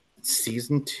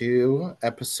Season 2,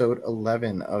 Episode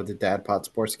 11 of the Dad Pod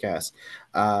Sportscast.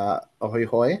 Ahoy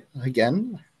hoy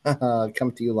again.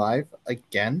 Come to you live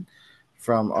again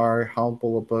from our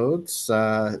humble abodes,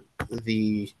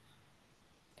 the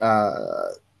uh,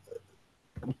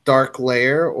 Dark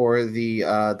Lair or the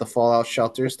Fallout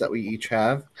shelters that we each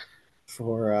have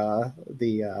for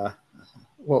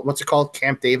what's it called?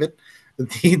 Camp David?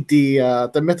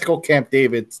 The mythical Camp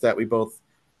Davids that we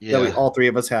Yeah, all three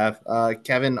of us have.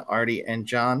 Kevin, Artie, and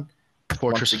John once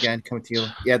Fortress. again coming to you.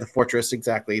 Yeah, the fortress,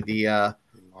 exactly. The the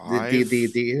the Live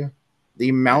the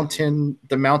and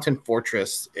the mountain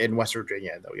fortress in West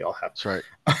Virginia that we all have. That's right.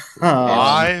 um,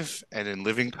 live and in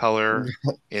living color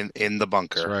in the That's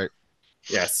bunker. right.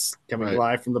 yes, coming Right.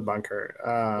 live from the bunker.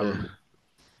 Yeah.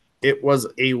 It was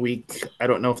a week. I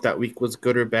don't know if that week was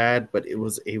good or bad, but it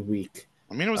was a week.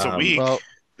 I mean, it was a Um, week. Well,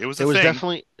 It was it a was thing.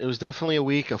 definitely a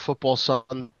week. A football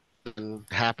Sunday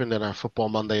happened, and our football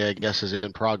Monday, I guess, is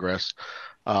in progress.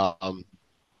 Um,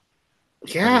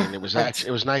 I yeah, mean, it was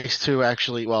nice to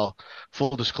actually. Well,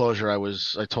 full disclosure,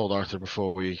 I told Arthur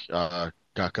before we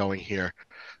got going here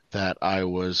that I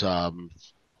was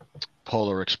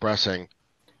Polar Expressing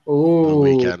over the oh,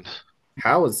 weekend.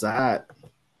 how was that?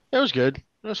 It was good.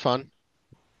 It was fun.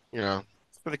 You know,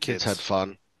 It's for the kids had kids.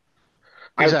 fun.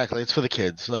 I Exactly. It's for the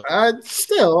kids. Look,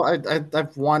 still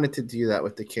I've wanted to do that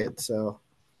with the kids, so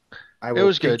I it will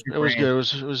was pick good. your It was brain.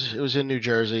 good. It was in New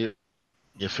Jersey.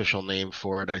 The official name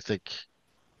for it. I think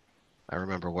I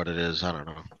remember what it is. I don't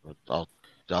know.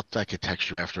 I could text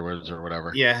you afterwards or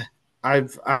whatever. Yeah,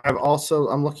 I've also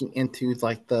I'm looking into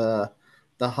like the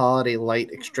holiday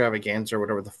light extravaganza or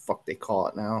whatever the fuck they call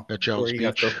it now, At where Jones you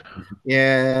have to, Beach.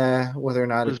 yeah, whether or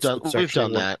not it's We've actually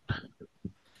done worth that.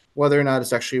 whether or not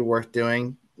it's actually worth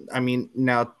doing. I mean,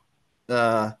 now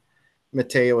uh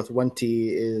Mateo with one T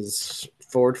is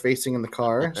forward facing in the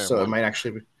car, And so it might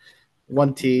actually be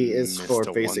one T is forward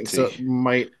Mr. facing, so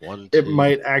One-T. one it T.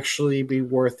 might actually be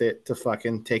worth it to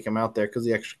fucking take him out there because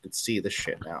he actually could see the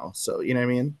shit now. So you know what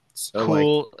I mean? So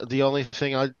like, Cool. The only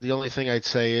thing I'd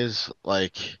say is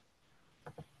like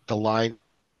the line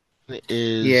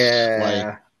is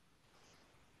yeah,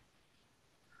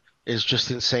 is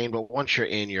just insane. But once you're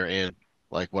in, you're in.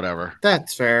 Like whatever.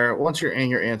 that's fair. Once you're in,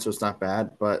 your answer is not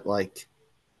bad, but like,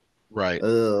 Right.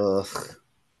 ugh,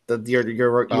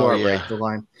 you Oh are right. yeah.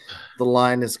 The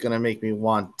line is gonna make me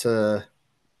want to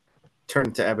turn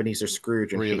into Ebenezer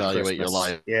Scrooge and hate Reevaluate your Christmas.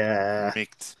 life. Yeah,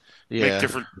 Make Yeah.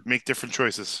 make different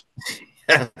choices.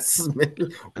 yes.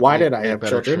 Why did I Yeah. have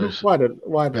Better children? choice. Why did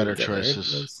we Better get married?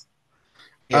 choices. Yes.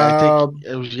 Yeah, I think Um,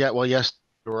 it was, yeah, well, yes,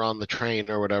 we were on the train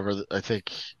or whatever. I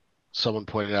think someone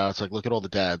pointed out, it's like, look at all the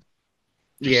dads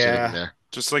just sitting yeah, there.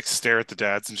 Just like stare at the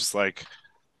dads and just like,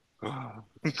 I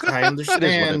It is what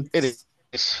understand. it is.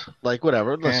 Like,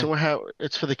 whatever. Eh, Listen,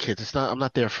 it's for the kids. I'm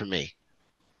not there for me.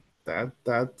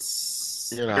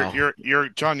 that's You know, you're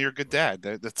John. You're a good dad.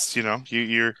 That's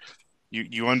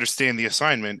you understand the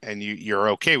assignment and you're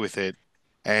okay with it,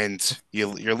 and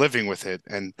you're living with it.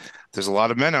 And there's a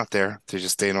lot of men out there. They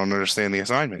don't understand the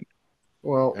assignment.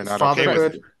 well, They're not okay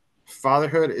with it.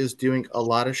 fatherhood is doing a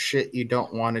lot of shit you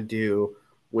don't want to do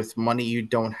with money you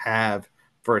don't have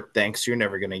for thanks you're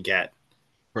never gonna get.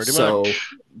 pretty So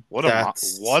much.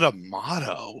 that's What a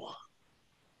motto.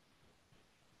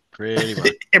 Pretty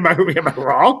much. am I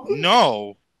wrong?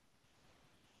 No,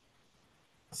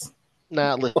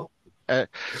 Nah,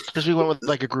 because we went with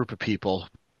like a group of people.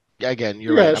 Again,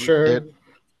 you're right. Yeah, sure.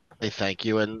 They thank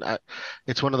you, and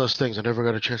it's one of those things. I never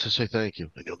got a chance to say thank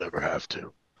you, and you'll never have to.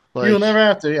 You'll Like, never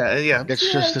have to. Yeah, yeah,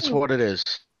 it's yeah. what it is.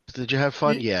 Did you have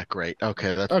fun? You- Yeah, great.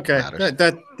 Okay, that's what okay,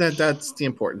 matters. that's the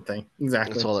important thing. That's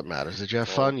Exactly. all that matters. Did you have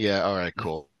well, fun? Yeah. All right.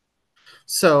 Cool.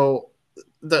 So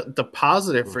the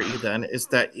positive for you Oof. then is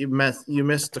that you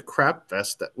missed the crap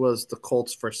fest that was the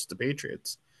Colts versus the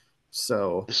Patriots.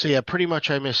 So So yeah, pretty much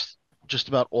I missed just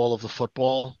about all of the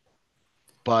football,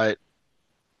 but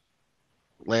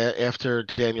after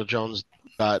Daniel Jones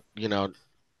got,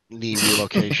 knee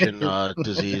relocation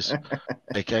disease,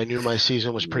 like I knew my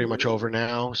season was pretty much over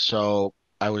now, so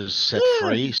I was set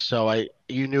free. So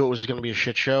you knew it was going to be a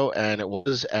shit show, and it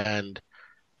was, and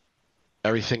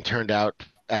everything turned out.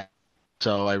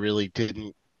 So I really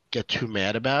didn't get too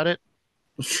mad about it.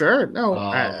 sure, no,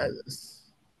 Um,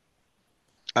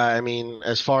 I mean,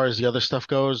 as far as the other stuff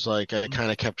goes, like I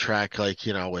kind of kept track, like,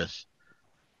 with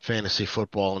fantasy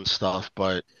football and stuff,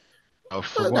 but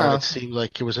for one, it no, seemed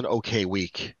like it was an okay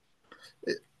week.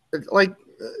 like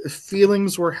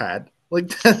feelings were had. Like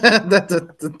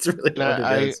that's really And what it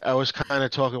is. I was kind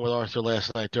of talking with Arthur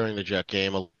last night during the Jet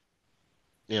game,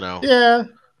 you know, Yeah,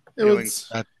 it was feelings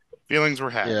that, feelings were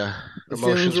had. the yeah, feelings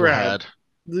emotions were were had. had.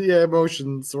 the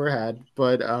emotions were had,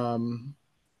 but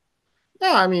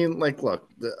yeah, I mean, like, look,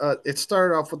 it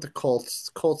started off with the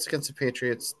Colts against the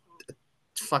Patriots,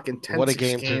 fucking ten What a six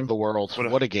game to game. the world. What a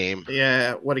What a game.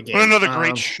 Yeah, what a what game. another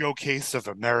great showcase of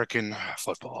American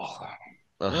football.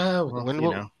 Well, When you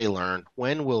will know, they learn?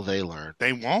 When will they learn?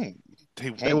 They won't. They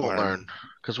They won't won't learn. learn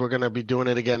because we're going to be doing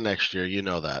it again next year. You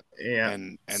know that. yeah.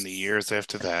 And the years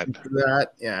after that.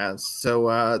 That yeah.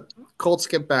 So Colts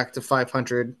get back to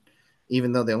 500,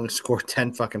 even though they only scored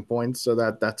 10 fucking points. So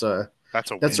That's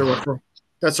a that's win.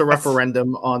 that's a That's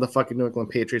referendum on the fucking New England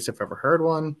Patriots if I've ever heard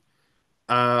one.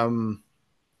 Um,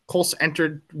 Colts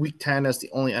entered Week 10 as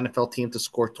the only NFL team to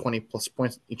score 20 plus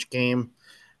points each game,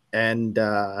 and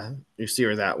you see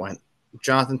where that went.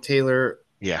 Jonathan Taylor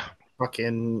Yeah.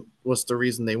 fucking was the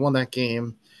reason they won that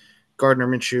game. Gardner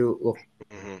Minshew looked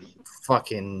Mhm.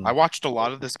 I fucking. watched a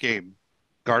lot of this game.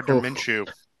 Gardner Oh, Minshew.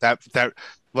 That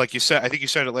like you said, I think you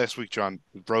said it last week, John.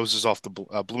 Roses off the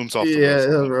blooms off the yeah, rose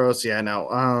on that. Rose. Yeah, no.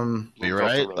 Be Blooms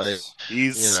off the right. Like, roses.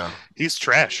 you know, He's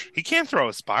trash. He can't throw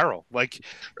a spiral. Like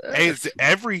trash.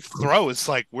 every throw is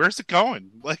like, where's it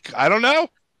going? Like I don't know.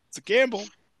 It's a gamble.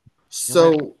 You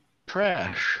know, So,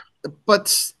 trash.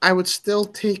 but I would still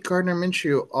take Gardner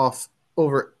Minshew off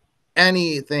over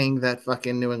anything that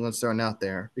fucking New England's throwing out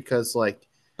there because, like,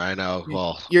 I know.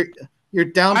 Well, you're you're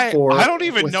down I four don't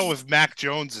even with know if Mac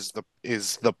Jones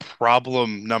is the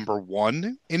problem number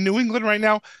one in New England right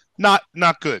now. Not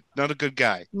good. Not a good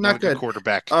guy. Not a not good good.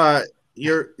 quarterback.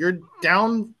 You're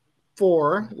down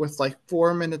four with like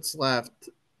 4 minutes left,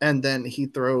 and then he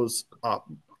throws a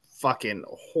fucking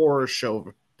horror show of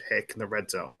a pick in the red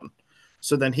zone.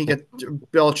 So then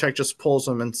Belichick just pulls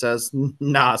him and says,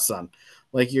 "Nah, son,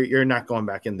 like you're not going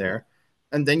back in there."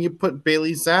 And then you put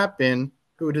Bailey Zapp in,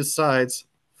 who decides,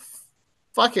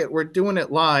 "Fuck it, we're doing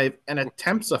it live," and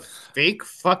attempts a fake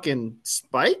fucking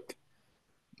spike.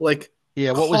 Like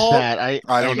yeah. What was call that?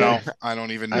 I don't know. I I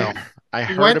don't even know. I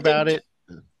I heard went in, about it.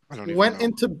 I don't even went know.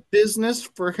 into business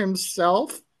for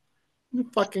himself.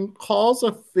 Fucking calls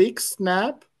a fake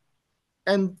snap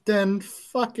and then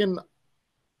fucking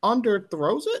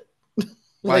underthrows it.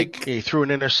 Like, He threw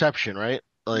an interception, right?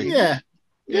 Like, mhm. Yeah,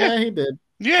 Yeah, yeah, he did.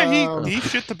 yeah, Um, he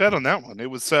shit the bed on that one. It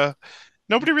was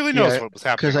nobody really knows yeah. what was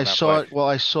happening Because on I that saw play. it. Well,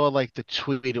 I saw like the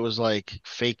tweet. It was like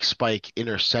fake spike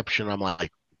interception. I'm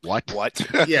like, what? What?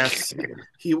 yes,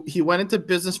 he went into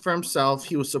business for himself.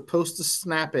 He was supposed to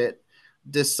snap it,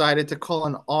 decided to call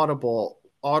an audible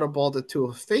it to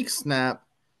a fake snap.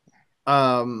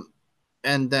 Um,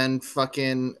 and then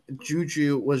fucking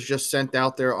Juju was just sent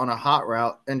out there on a hot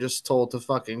route and just told to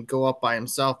fucking go up by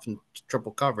himself in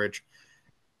triple coverage.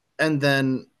 And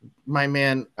then my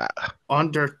man Uh,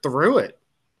 underthrew it.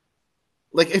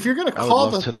 Like if you're gonna I would call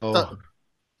love to know.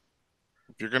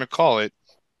 If you're gonna call it,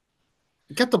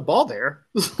 get the ball there.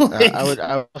 Like, I would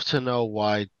love to know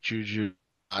why Juju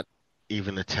not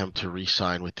even attempt to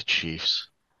re-sign with the Chiefs.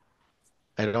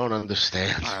 I don't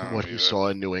understand I what don't he either. saw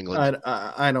in New England.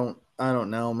 I don't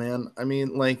know, man. I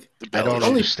mean, like The I don't the only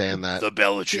understand that. the the,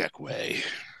 Belichick way.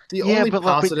 the Yeah, only but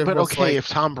like, positive but was okay, like if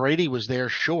Tom Brady was there,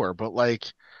 sure, but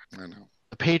like I know.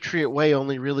 the Patriot way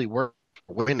only really worked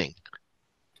for winning.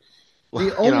 the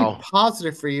You only know,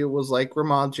 positive for you was like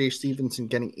Ramon J. Stevenson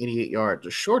getting 88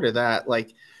 yards. Short of that,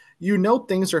 like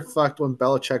things are fucked when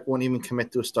Belichick won't even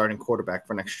commit to a starting quarterback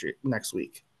for next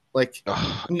week. Like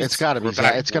it's he's got to be We're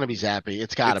back. It's going to be Zappy.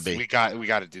 It's got to It's be. we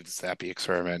got to do the Sappy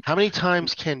experiment. How many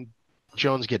times can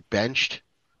Jones get benched?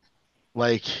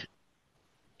 Like,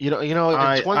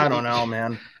 it's one I don't know,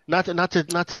 man. not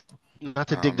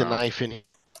to I don't dig the know. knife in,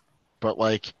 but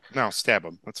like No, stab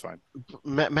him. That's fine.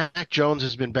 Mac Jones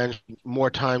has been benched more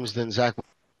times than Zach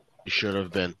should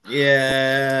have been.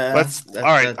 Yeah, Let's. All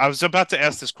right. I was about to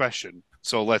ask this question,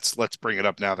 so let's bring it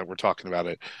up now that we're talking about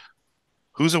it.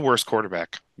 Who's a worse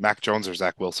quarterback, Mac Jones or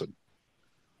Zach Wilson?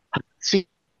 See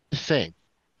the thing,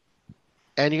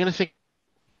 and you're gonna think,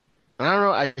 and I don't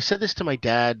know. I said this to my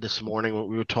dad this morning when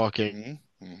we were talking,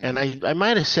 Mm-hmm. and I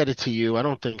might have said it to you. I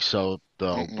don't think so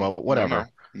though, Mm-mm. but No, whatever.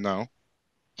 no.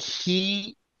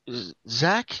 He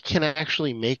Zach can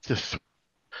actually make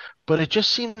but it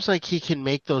just seems like he can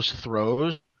make those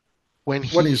throws when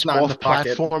when he's he's not in the off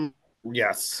pocket. platform.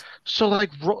 Yes. So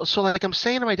like I'm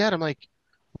saying to my dad, I'm like,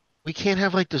 we can't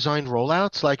have like designed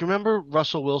rollouts. Like remember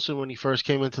Russell Wilson when he first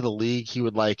came into the league, he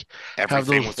would like have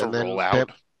Everything those was a and then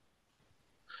rollout.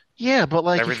 yeah, but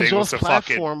like if he's Everything was off a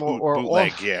fucking platform or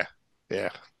bootleg. off Yeah, yeah.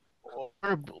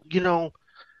 or you know,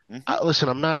 Hmm. listen,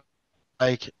 I'm not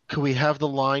like could we have the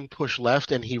line push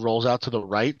left and he rolls out to the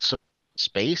right so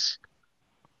space?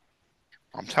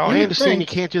 I'm telling I You you. would understand you think.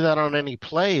 can't do that on any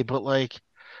play, but like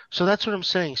So that's what I'm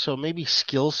saying. So maybe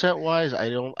skill set wise,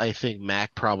 I think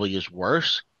Mac probably is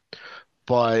worse,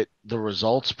 but the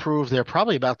results prove they're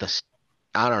probably about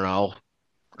I don't know.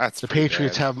 That's The pretty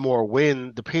Patriots bad. have more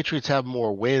the Patriots have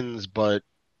more wins, but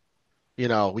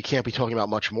we can't be talking about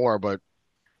much more, but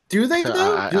Do they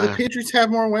though? Do the I Patriots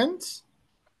have more wins?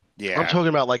 I'm Yeah. talking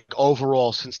about like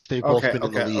overall since they've both Okay, been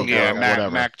in the okay, league okay, Yeah, or okay.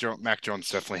 whatever. Mac Jones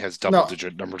definitely has double No,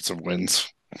 digit numbers of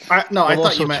wins. I Well,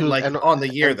 thought you also meant too, like on the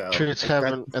year and though. Patriots Like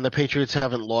that. haven't and the Patriots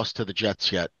haven't lost to the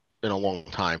Jets yet in a long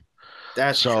time.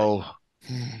 That's true. So,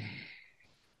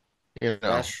 you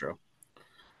That's know, true.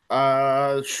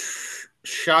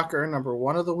 Shocker number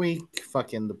one of the week.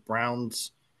 Fucking the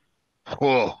Browns.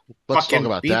 whoa, let's talk Fucking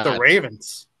about beat the that.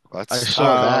 Ravens. I Let's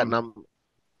saw talk. that and Um, I'm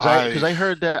because I I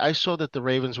heard that I saw that the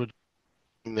Ravens were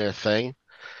doing their thing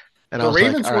and I the was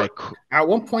like, Ravens all right, were cool. at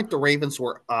one point the Ravens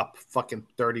were up fucking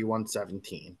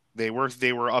 31-17.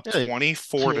 they were up Yeah,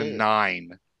 24 to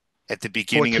 9 at the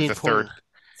beginning of 14 the point.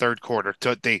 third quarter.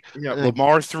 Yep. They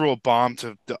Lamar threw a bomb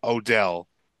to Odell,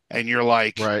 and you're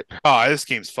like, right. oh, this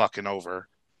game's fucking over.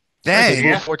 Right, they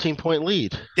blew a Then Yeah. 14-point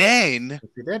lead. then If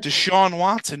you did. Deshaun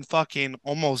Watson fucking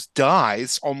almost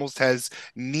dies, almost has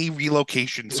knee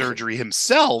relocation surgery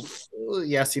himself.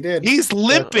 Yes, he did. He's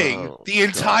But limping Oh the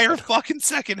entire God. fucking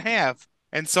second half,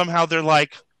 and somehow they're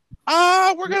like,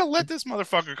 we're gonna let this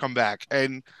motherfucker come back.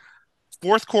 And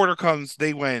fourth quarter comes,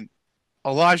 they went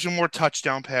Elijah Moore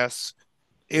touchdown pass,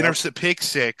 yep. intercept pick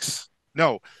six.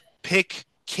 No, pick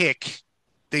kick.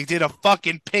 They did a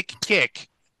fucking pick kick.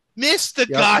 Missed the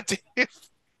Yep. goddamn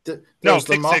no There's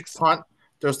the pick muff six. punt.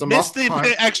 There's the Missed muff the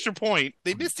punt. extra point.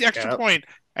 They missed the extra Yep. point,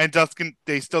 and Dustin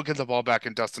they still get the ball back,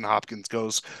 and Dustin Hopkins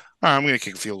goes, "All right, I'm going to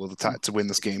kick a field goal to win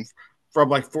this game." From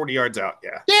like 40 yards out.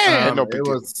 Yeah. Yeah, no It big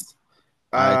deal. was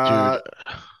Dude, uh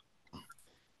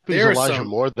who's there are Elijah some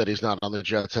Moore that he's not on the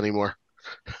Jets anymore?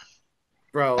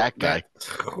 bro That guy.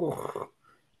 that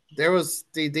there was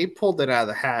they pulled it out of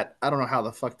the hat. I don't know how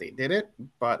the fuck they did it,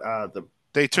 but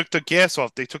They took the gas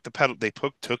off. They took the pedal. They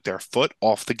took their foot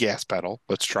off the gas pedal.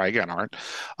 Let's try again, Art.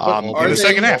 but All In are the breaks,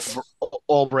 second they half,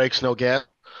 all breaks, no gas.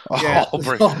 yeah, all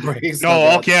break. all breaks, No, no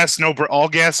all gas. gas, no all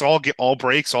gas, all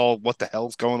brakes, all what the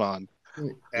hell's going on?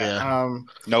 Yeah, Yeah,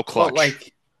 No but clutch.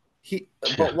 like he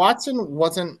yeah. but Watson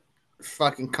wasn't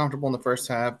fucking comfortable in the first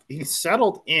half. He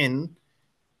settled in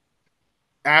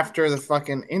after the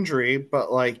fucking injury,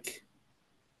 but like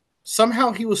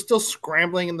somehow he was still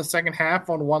scrambling in the second half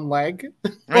on one leg.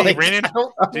 Right, he Like ran in. I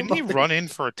don't Didn't know he if run in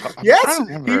for a? I'm trying yes, to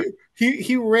remember.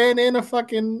 he ran in a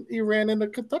fucking he ran in a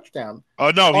touchdown Oh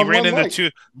no, he on ran one in leg.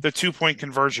 The 2 point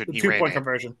conversion. The He two ran point in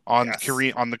conversion. on Yes.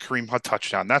 Kareem Hunt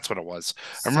touchdown. That's what it was.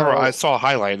 I remember I So saw a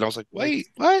highlight and I was like, like wait,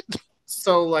 what?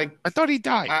 like I thought he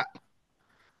died. I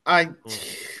I Mm.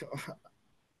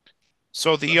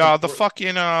 So the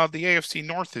fucking the AFC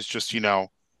North is just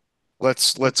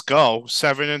let's go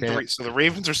 7-3. Can't. So the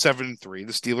Ravens are 7-3.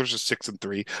 The Steelers are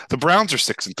 6-3. The Browns are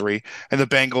 6-3, and the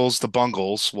Bengals, the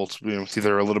Bungles. Well, see,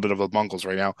 they're a little bit of a Bungles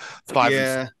right now.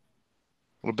 yeah,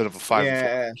 A little bit of a 5-4.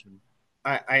 yeah.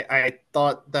 I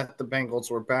thought that the Bengals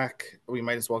were back. We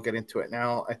might as well get into it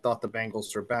now. I thought the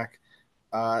Bengals were back.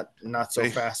 Not so They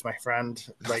fast, my friend.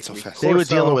 not Like so fast. They were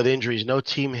dealing Corso, with injuries. No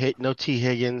T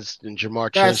Higgins and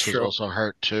Jamar that's Chase was true. also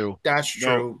hurt too. That's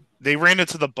No, true. they ran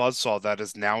into the buzzsaw that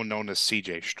is now known as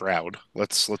CJ Stroud.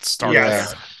 Let's start Yeah, there.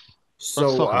 Yes.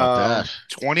 let's So talk about that.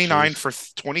 29 Jeez. for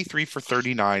 23 for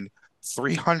 39,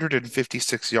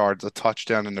 356 yards, a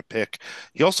touchdown and a pick.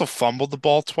 He also fumbled the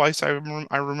ball twice, I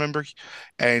remember,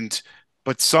 and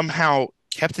but somehow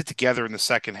kept it together in the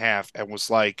second half and was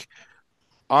like,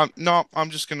 no,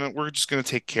 we're just gonna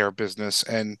take care of business.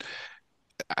 And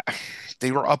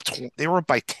they were up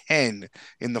by 10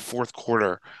 in the fourth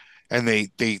quarter, and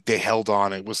they held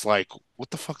on. It was like, what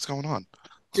the fuck's going on?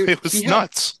 dude, It was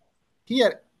nuts. he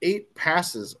had 8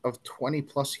 passes of 20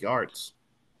 plus yards.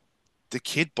 The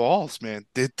kid balls, man.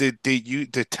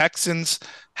 The Texans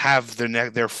have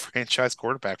their franchise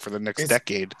quarterback for the next Is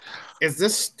decade. is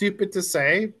this stupid to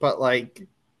say, but like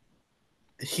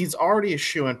he's already a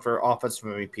shoe-in for offensive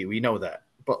MVP. We know that.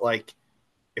 But like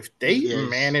if they He is.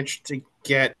 manage to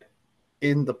get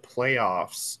in the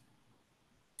playoffs,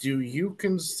 do you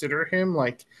consider him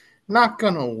like not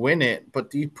gonna win it, but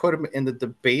do you put him in the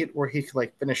debate where he could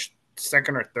like finish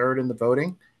second or third in the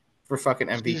voting for fucking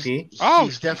He's MVP? Oh,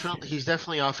 he's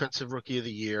definitely offensive rookie of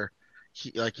the year.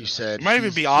 Like you said, it might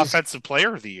even be offensive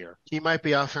player of the year. he might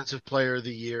be offensive player of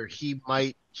the year.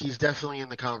 He's definitely in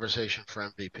the conversation for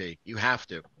MVP. You have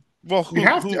to. Well, You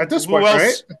have to at this point,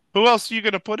 right? Who else are you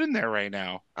gonna put in there right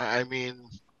now? I mean,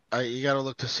 you got to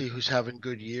look to see who's having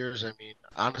good years. I mean,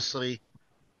 honestly,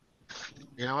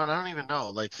 You know what? I don't even know.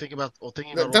 Like, thinking about all That's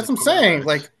the what I'm saying. quarterbacks.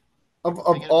 Like, of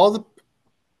Thinking, all the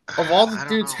I don't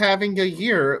dudes know. having a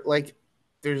year, like,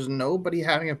 there's nobody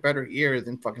having a better year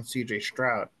than fucking CJ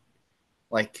Stroud.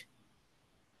 Like,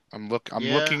 I'm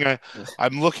Yeah. looking at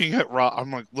I'm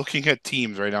like looking at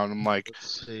teams right now, and I'm like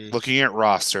Let's see. looking at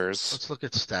rosters. Let's look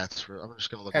at stats. I'm just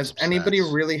gonna look at has some anybody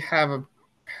stats. really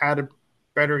had a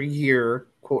better year,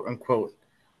 quote unquote?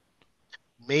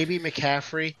 Maybe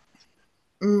McCaffrey,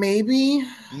 Maybe.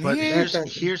 but Yeah. That that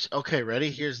here's okay. Ready?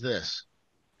 Here's this.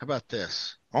 How about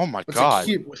this? Oh my it's a God.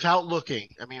 cute. Without looking,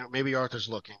 I mean, maybe Arthur's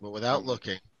looking, but without Um,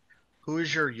 looking, who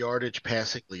is your yardage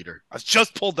passing leader? I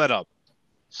just pulled that up.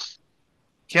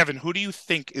 Kevin, who do you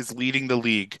think is leading the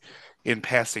league in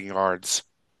passing yards?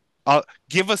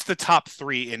 Give us the top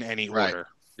three in any Right. order.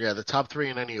 Yeah, the top three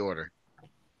in any order.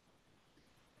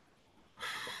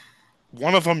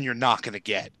 One of them you're not going to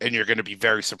get, and you're going to be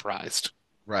very surprised.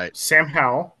 Right. Sam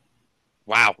Howell.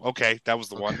 Wow. Okay, that was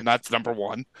the Okay. one. That's number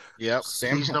one. Yep.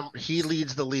 Sam, He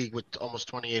leads the league with almost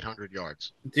 2,800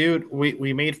 yards. dude,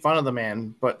 we made fun of the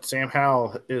man, but Sam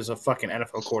Howell is a fucking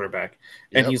NFL quarterback,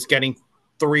 and Yep. he's getting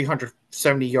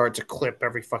 370 yards a clip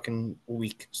every fucking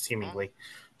week, Mhm. seemingly.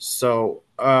 So,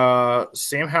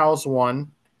 Sam Howell's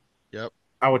one. Yep.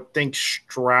 I would think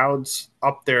Stroud's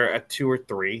up there at 2 or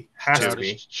 3. Has to Two.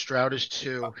 be. Stroud is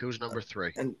two. Who's number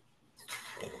three? And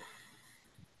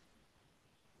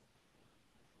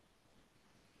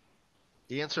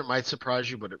The answer might surprise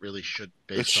you, but it really should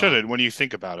It shouldn't when you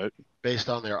think about it. based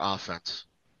on their offense.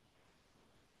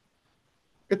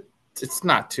 it's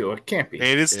not two. It can't be.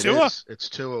 It is It Tua. is. It's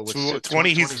Tua with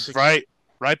 20. He's 26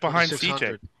 right behind CJ.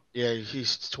 2,600. Yeah,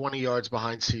 he's 20 yards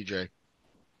behind CJ.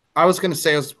 I was gonna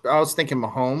say I was thinking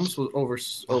Mahomes was over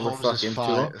Mahomes is fucking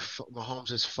Tua.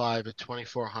 Mahomes is five at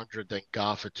 2,400. Then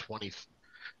Goff at 20.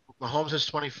 Mahomes is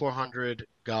 2,400.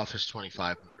 Goff is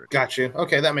 2,500. Gotcha.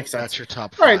 Okay, that makes sense. That's your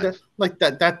top All right,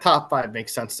 five. that top five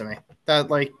makes sense to me. That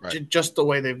like Right. just the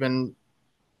way they've been.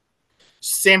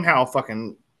 Sam Howell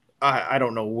fucking. I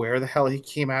don't know where the hell he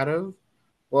came out of.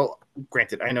 Well,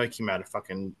 granted, I know he came out of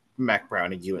fucking Mac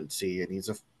Brown at UNC,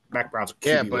 and Mac Brown's a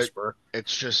Yeah, QB but whisperer.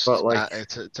 it's just But like,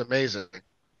 it's amazing.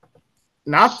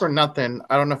 not for nothing.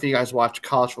 I don't know if you guys watch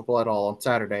college football at all on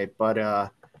Saturday,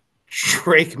 but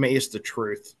Drake May is the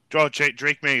truth. Oh,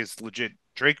 Drake May is legit.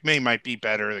 Drake May might be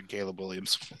better than Caleb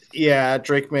Williams. Yeah,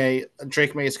 Drake May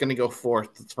is going to go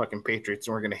fourth. It's fucking Patriots,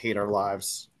 and we're going to hate our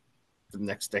lives for the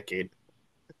next decade.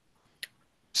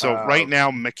 So right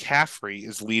now, McCaffrey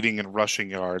is leading in rushing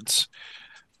yards.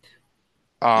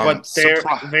 But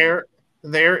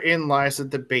therein lies the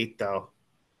debate, though.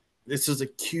 This is a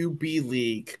QB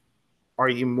league. Are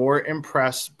you more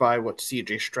impressed by what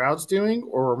CJ Stroud's doing,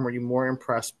 or are you more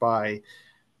impressed by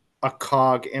a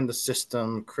cog in the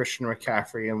system, Christian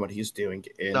McCaffrey, and what he's doing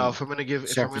in No, if I'm gonna give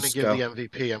San the Francisco?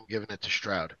 MVP, I'm giving it to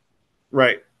Stroud.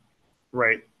 Right.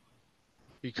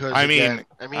 Because I again,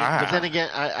 mean, but then again,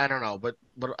 I don't know, but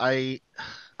I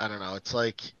don't know. It's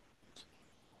like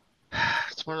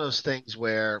it's one of those things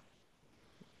where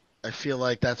I feel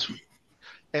like that's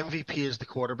MVP is the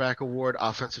quarterback award,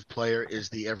 offensive player is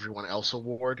the everyone else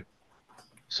award.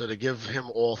 So to give him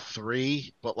all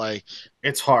three, but like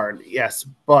It's hard, yes,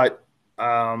 but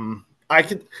I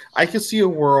could see a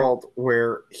world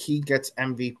where he gets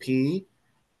MVP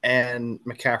and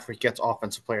McCaffrey gets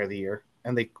Offensive Player of the Year,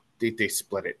 and they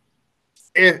split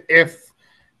it.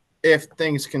 If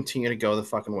things continue to go the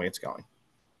fucking way it's going,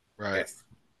 right, if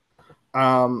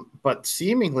but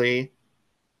seemingly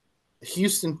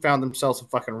Houston found themselves a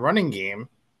fucking running game,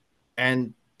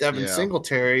 and Devin yeah,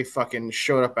 Singletary fucking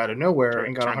showed up out of nowhere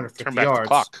and got turn 150 back yards. the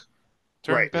clock.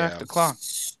 Turn Right. back Yeah. the clock.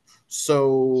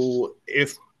 So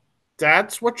if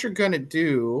that's what you're gonna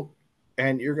do,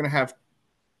 and you're gonna have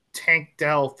Tank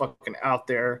Dell fucking out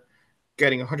there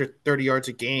getting 130 yards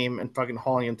a game and fucking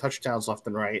hauling in touchdowns left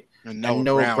and right, And and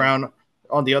Noah Brown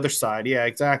on the other side, yeah,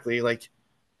 exactly. Like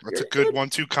that's a good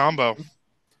 1-2 combo.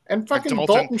 and fucking Dalton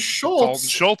Dalton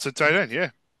Schultz, at tight end,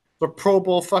 yeah. the Pro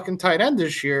Bowl fucking tight end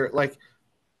this year, like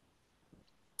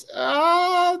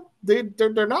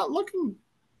they're not looking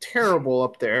terrible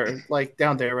up there, like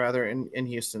down there rather in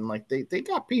Houston. Like they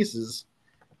got pieces.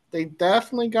 They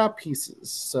definitely got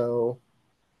pieces. So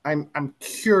I'm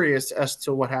curious as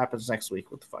to what happens next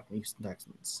week with the fucking Houston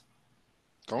Texans.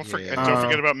 Don't Yeah.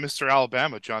 forget about Mr.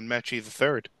 Alabama, John Mechie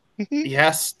III.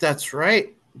 Yes, that's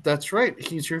right. That's right.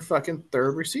 He's your fucking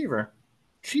third receiver.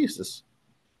 Jesus.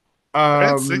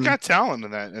 They got talent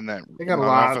in that. They got a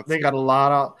lot. Offense. They got a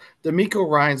lot of. D'Amico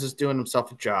Ryans is doing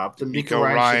himself a job. D'Amico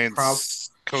Ryans,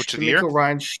 coach of the year.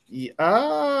 Ryans.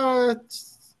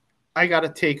 I got a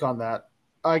take on that.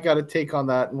 I got a take on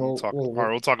that, and All right,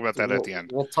 we'll talk about that at the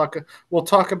end. we'll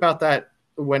talk about that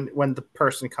when the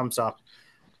person comes up.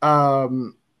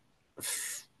 Um,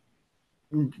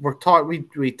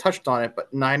 we touched on it,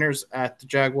 but Niners at the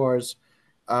Jaguars.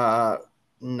 Uh,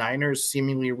 Niners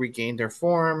seemingly regained their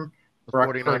form. The Brock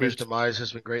 49ers' Purdy. demise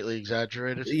has been greatly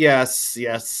exaggerated. Yes, The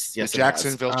it has.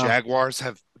 Jacksonville Jaguars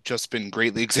have just been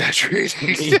greatly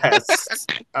exaggerating. Yes.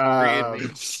 Really. I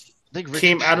think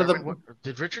Came out of the.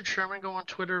 did Richard Sherman go on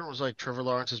Twitter and was like, Trevor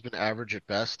Lawrence has been average at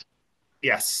best?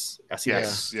 Yes, he did.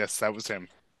 Yes, that was him.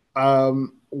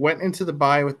 Went into the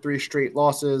bye with 3 straight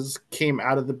losses. Came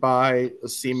out of the bye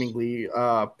seemingly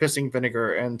pissing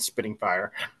vinegar and spitting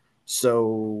fire.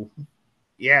 So,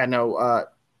 yeah, no.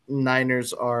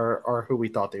 Niners are who we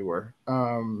thought they were.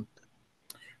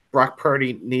 Brock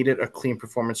Purdy needed a clean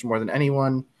performance more than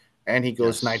anyone, and he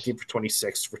goes 19 for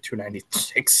 26 for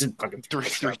 296 and fucking three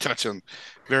touchdowns.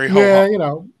 Very very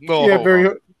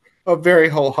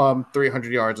ho hum,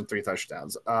 300 yards and 3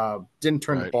 touchdowns. Didn't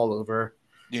turn the ball over.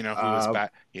 You know who was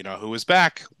back? You know who was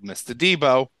back? Mr.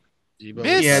 Debo.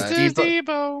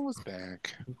 Debo was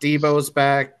back. Debo is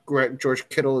back. George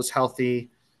Kittle is healthy.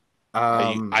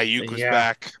 Ayuk was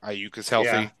back. Ayuk is healthy.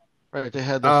 Yeah. Right, they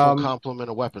had their full complement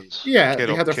of weapons. Yeah,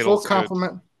 they had their full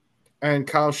complement. And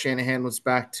Kyle Shanahan was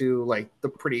back to like the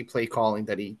pretty play calling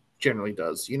that he generally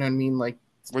does. You know what I mean? Like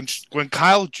when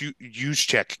Kyle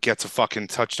Juszczyk gets a fucking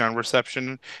touchdown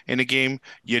reception in a game,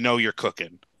 you know you're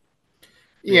cooking.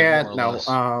 Yeah,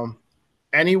 no.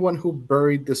 Anyone who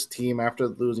buried this team after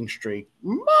the losing streak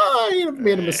might have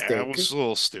made a mistake. It was a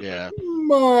little stupid. Yeah.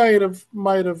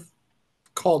 Might have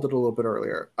called it a little bit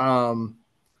earlier.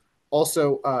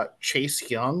 Also, Chase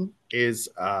Young is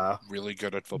really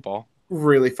good at football.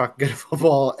 Really fucking good at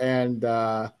football, and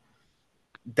that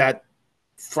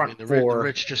front the four.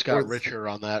 Rich just got richer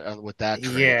on that with that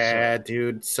trade. Yeah,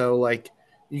 dude. So like,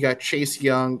 you got Chase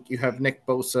Young, you have Nick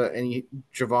Bosa, and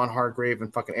Javon Hargrave,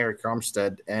 and fucking Eric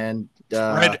Armstead, and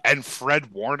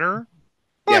Fred Warner.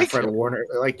 Yeah, Fred Warner.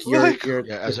 Like you're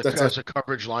as a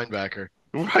coverage linebacker.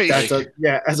 Right.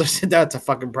 As I said, that's a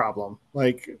fucking problem.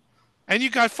 Like. And you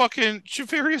got fucking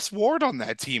Javarius Ward on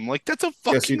that team. Like, that's a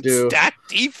fucking stacked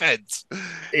defense.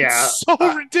 Yeah. It's so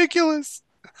ridiculous.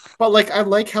 But, like, I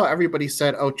like how everybody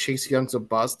said, oh, Chase Young's a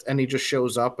bust, and he just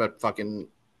shows up at fucking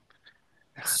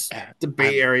the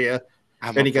Bay Area,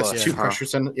 and he gets 2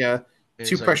 pressures and,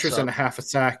 2 pressures and a half a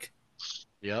sack.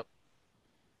 Yep.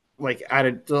 Like,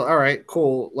 added, all right,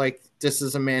 cool. Like, this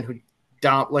is a man who,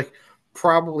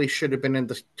 probably should have been in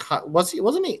the,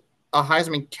 wasn't he a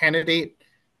Heisman candidate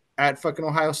at fucking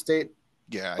Ohio State?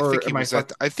 Yeah,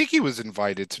 I think he was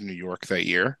invited to New York that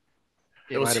year.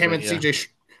 It was him and CJ.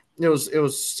 It was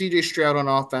CJ Stroud on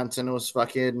offense, and it was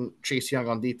fucking Chase Young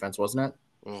on defense, wasn't it?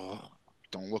 Oh,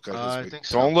 don't look at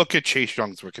don't look at Chase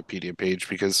Young's Wikipedia page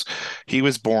because he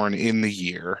was born in the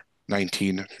year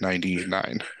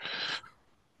 1999.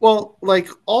 Well, like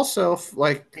also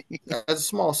like as a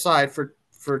small aside for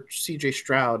CJ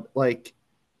Stroud, like.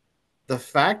 The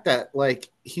fact that like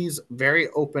he's very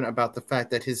open about the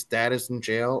fact that his dad is in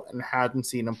jail and hadn't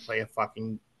seen him play a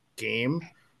fucking game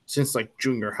since like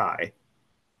junior high.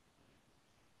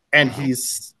 And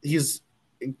he's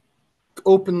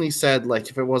openly said like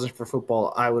if it wasn't for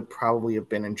football, I would probably have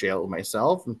been in jail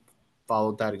myself and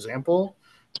followed that example.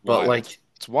 But like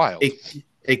it's wild.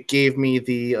 It gave me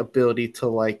the ability to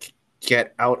like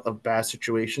get out of bad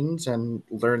situations and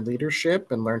learn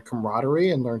leadership and learn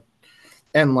camaraderie and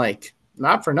like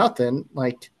not for nothing,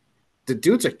 like the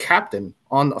dude's a captain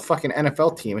on a fucking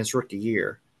NFL team his rookie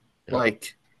year. Yeah.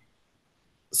 Like,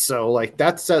 so like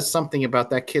that says something about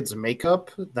that kid's makeup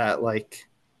that like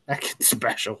that kid's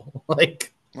special.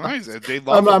 Like, they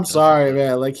love I'm sorry,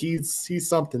 man. Like he's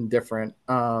something different.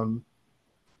 But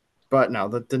no,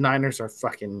 the Niners are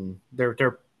fucking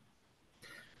they're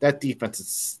that defense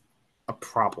is a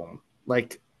problem.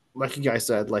 Like you guys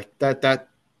said, like that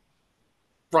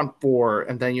front 4,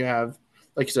 and then you have,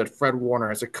 like you said, Fred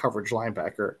Warner as a coverage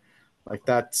linebacker. Like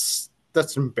that's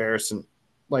embarrassing.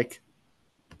 Like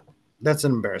that's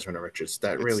an embarrassment of riches.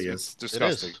 That really is. It's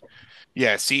disgusting.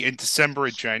 Yeah. See, in December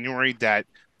and January, that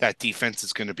defense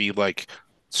is going to be like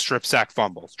strip sack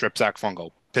fumble,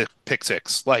 pick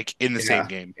six, like in the same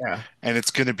game. Yeah. And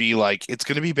it's going to be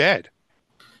bad.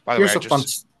 By the Here's way,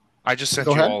 I just sent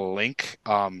you all a link.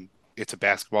 It's a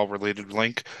basketball related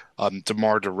link.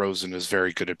 DeMar DeRozan is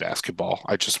very good at basketball.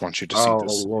 I just want you to see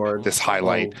this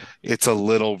highlight. It's a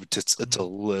little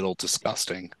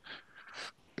disgusting.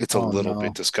 It's a little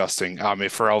bit disgusting.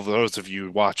 For all those of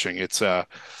you watching, it's hide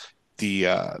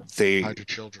your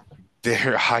children.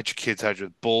 They're hide your kids, hide your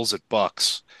Bulls at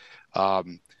Bucks.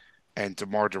 And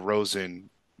DeMar DeRozan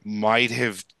might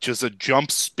have just a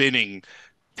jump spinning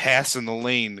pass in the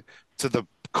lane to the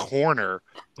corner,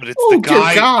 but Oh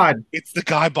dear God! it's the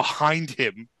guy behind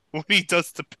him when he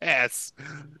does the pass.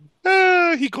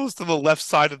 He goes to the left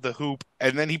side of the hoop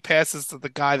and then he passes to the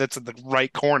guy that's in the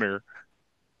right corner.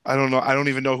 I don't know. I don't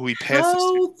even know who he passes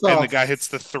to. How And the the guy hits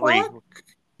the three. fuck?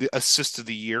 The assist of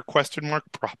the year? Question mark?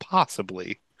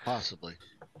 Possibly. Possibly.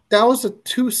 That was a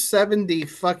 270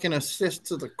 fucking assist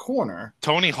to the corner.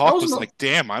 Tony That Hawk was was no like,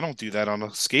 "Damn, I don't do that on a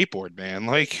skateboard, man."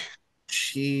 Like,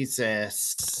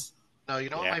 Jesus. No, you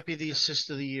know what yeah. might be the assist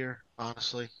of the year,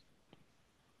 honestly?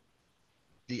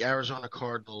 The Arizona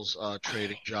Cardinals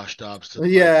trading Josh Dobbs to the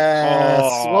Vikings. Yes.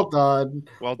 Oh, Well done.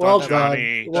 well done, Well That might done.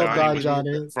 Johnny. Well that might done, be Johnny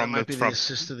Johnny. that from might be the from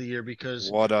assist of the year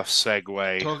because what a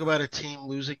segue. talk about a team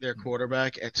losing their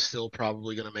quarterback and still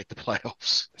probably going to make the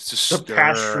playoffs. It's The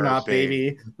Pastronaut, disturbing.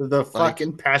 baby. The Like, fucking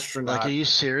are Pastronaut. you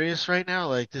serious right now?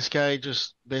 Like, this guy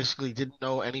just basically didn't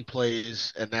know any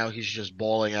plays, and now he's just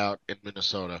balling out in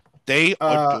Minnesota. They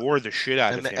Uh, adore the shit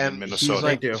out of And him in and he's Minnesota. They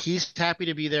like, do. he's happy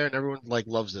to be there, and everyone like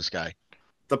loves this guy.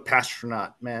 The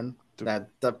Pastronaut, man. The-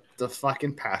 The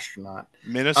fucking Pastronaut.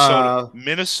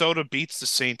 Minnesota beats the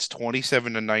Saints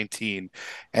 27-19,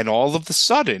 and all of a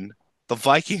sudden, the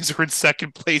Vikings are in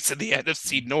second place in the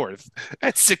NFC North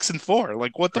at 6-4.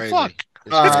 Like, what the Crazy. fuck? It's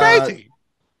It's Uh, crazy.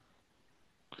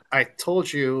 I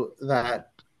told you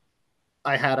that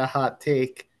I had a hot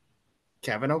take.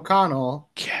 Kevin O'Connell,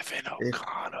 Kevin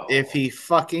O'Connell. if he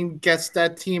fucking gets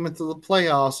that team into the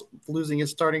playoffs, losing his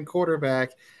starting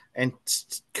quarterback and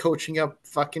coaching up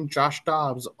fucking Josh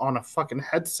Dobbs on a fucking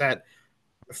headset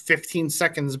 15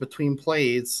 seconds between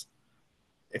plays,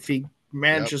 if he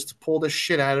manages to pull this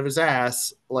shit out of his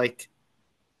ass, like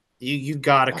you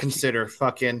gotta consider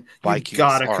fucking you Vikings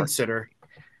gotta are- consider.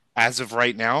 As of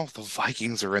right now, the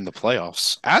Vikings are in the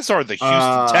playoffs, as are the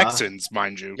Houston Texans,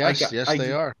 mind you. yes,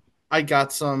 they are. I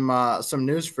got some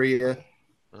news for you.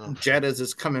 Oh, Jettas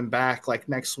is coming back like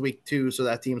next week too, so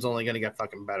that team's only gonna get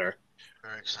fucking better.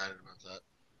 very excited about that.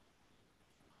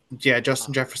 Yeah,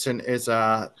 Justin Jefferson is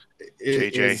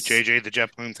JJ the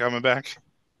Jet Plume's coming back.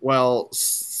 well,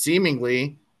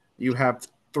 seemingly you have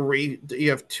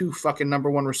two fucking number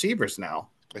one receivers now.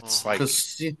 It's like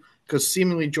Because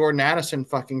seemingly Jordan Addison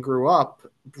fucking grew up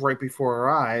right before our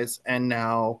eyes, and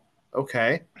now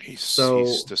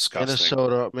he's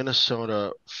disgusting.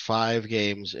 Minnesota 5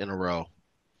 games in a row.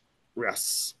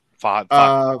 Yes. Five,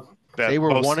 They were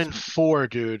 1-4,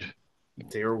 dude.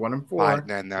 They were 1-4.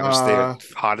 And now they're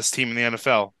the hottest team in the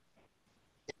NFL.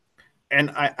 And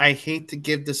I hate to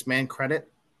give this man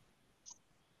credit.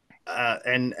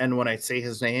 And when I say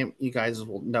his name, you guys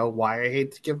will know why I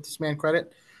hate to give this man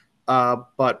credit.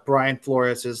 But Brian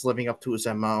Flores is living up to his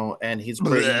MO, and he's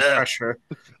bringing pressure.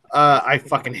 I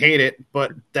fucking hate it,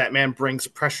 but that man brings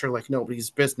pressure like nobody's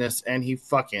business, and he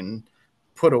fucking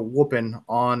put a whooping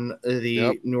on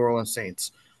the New Orleans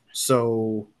Saints.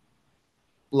 So,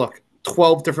 look,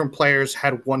 12 different players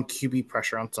had one QB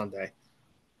pressure on Sunday.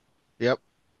 Yep.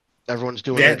 Everyone's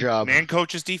doing their job. Man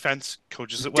coaches defense,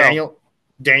 coaches it well.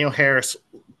 Daniel Harris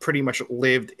pretty much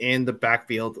lived in the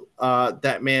backfield.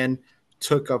 That man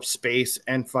took up space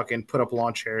and fucking put up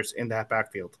lawn chairs in that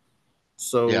backfield.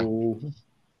 So,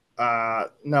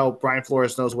 no, Brian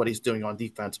Flores knows what he's doing on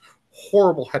defense.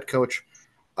 Horrible head coach,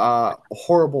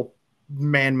 horrible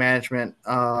man management.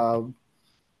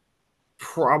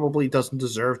 Probably doesn't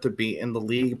deserve to be in the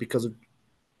league because of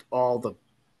all the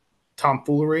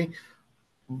tomfoolery.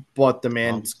 But the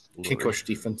man can coach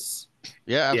defense.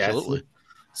 Yeah, absolutely. Yeah,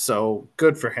 so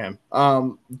good for him.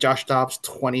 Josh Dobbs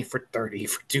 20 for 30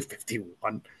 for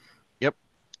 251. Yep.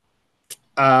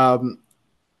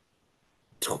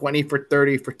 20 for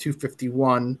 30 for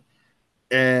 251,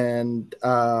 and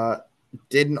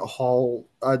didn't hold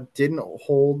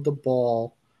the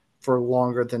ball for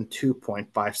longer than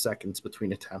 2.5 seconds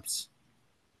between attempts.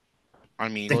 I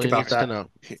mean, think about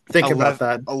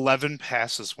that. 11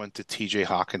 passes went to TJ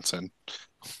Hawkinson.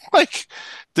 Like,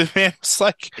 the man was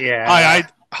like, yeah.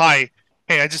 Hi.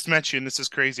 Hey, I just met you, and this is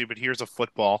crazy, but here's a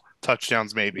football.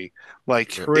 Touchdowns, maybe.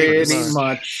 Like, pretty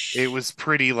much. It was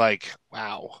pretty like,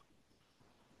 wow.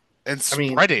 And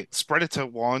spread it to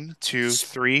 1, 2,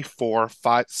 3, 4,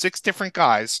 5, 6 different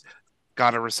guys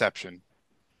got a reception.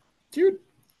 Dude,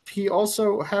 he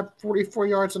also had 44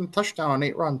 yards and a touchdown on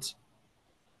 8 runs.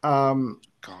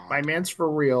 My man's for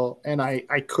real, and I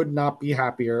could not be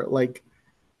happier. Like,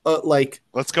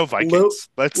 let's go Vikings.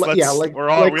 Are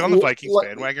we on the Vikings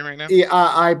bandwagon right now? Yeah,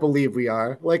 I believe we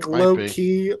are. Like low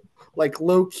key,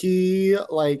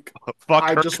 fuck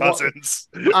I just Cousins.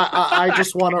 I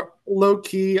just want to low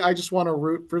key. I just want to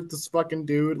root for this fucking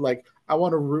dude. Like I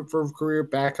want to root for a career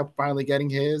backup finally getting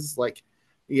his. Like,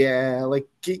 yeah, like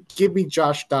give me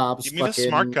Josh Dobbs. Give me the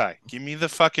smart Fucking guy. Give me the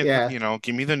fucking, yeah,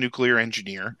 give me the nuclear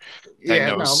engineer that yeah.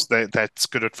 knows No, that's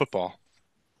good at football.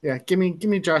 yeah. Give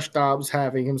me Josh Dobbs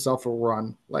having himself a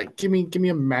run. Like, give me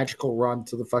a magical run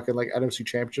to the fucking like NFC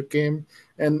Championship game,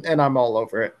 and I'm all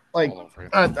over it. Like, All over it.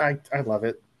 I love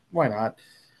it. Why not?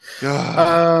 Ugh.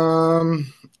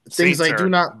 Um, things Saints I do are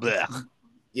not. blech.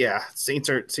 Yeah, Saints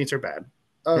are bad.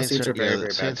 Saints Saints are are very yeah, the very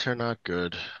bad. Saints are not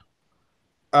good.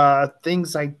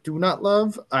 Things I do not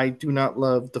love. I do not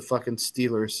love the fucking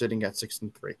Steelers sitting at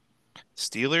 6-3.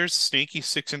 Steelers, sneaky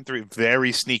 6-3,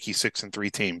 very sneaky 6-3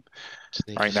 team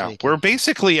Sneaky, right now. We're sneaky.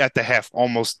 basically at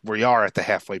the we are at the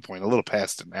halfway point, a little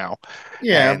past it now.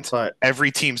 Yeah, And but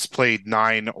every team's played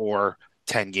 9 or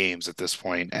 10 games at this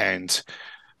point, and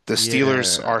the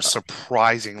Steelers Yeah. are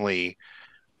surprisingly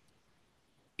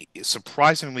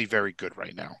very good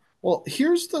right now. well,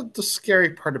 here's the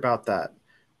scary part about that.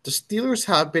 The Steelers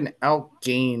have been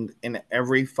outgained in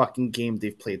every fucking game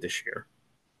they've played this year.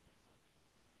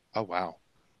 Oh wow.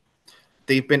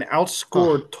 They've been Huh.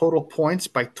 outscored total points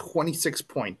by 26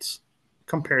 points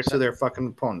compared Is to that their fucking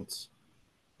opponents.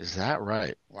 is that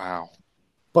right? Wow.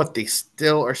 But they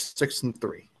still are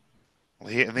 6-3.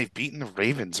 And they've beaten the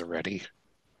Ravens already.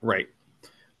 Right.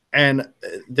 And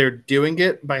they're doing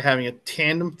it by having a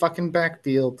tandem fucking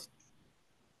backfield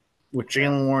with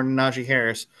Jalen Warren and Najee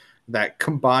Harris that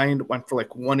combined went for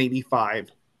like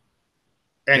 185,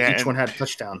 and Yeah, each one and had a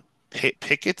touchdown.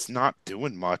 Pickett's not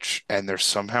doing much, and they're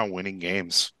somehow winning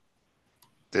games.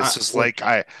 Uh, This is like like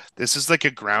I this is like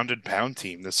a grounded pound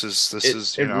team. This is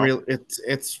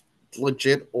it's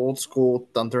legit old school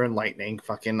thunder and lightning.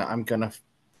 Fucking, I'm gonna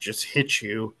just hit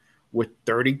you with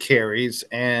 30 carries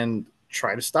and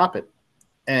try to stop it,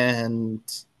 and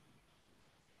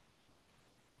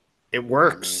it I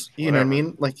mean, works. You know what I whatever.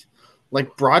 mean?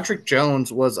 Like Broderick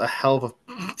Jones was a hell of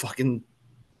a fucking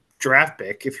draft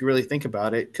pick if you really think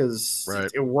about it, because Right.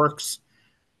 it works.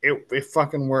 It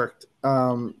fucking worked.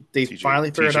 They TJ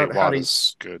finally figured TJ out how Watt to.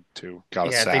 is good too. Got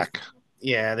a Yeah, they sack.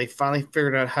 yeah they finally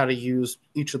figured out how to use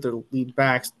each of their lead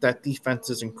backs. That defense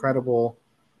is incredible.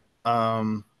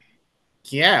 Um,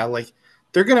 yeah, like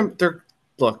they're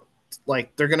look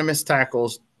like they're gonna miss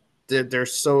tackles. They're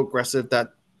so aggressive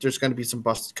that there's gonna be some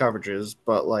busted coverages,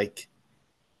 but like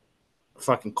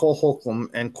fucking Cole Holcomb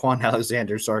and Quan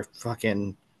Alexander's are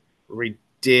fucking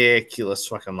ridiculous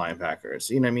fucking linebackers.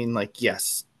 You know what I mean? Like,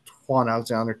 yes, Quan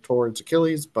Alexander towards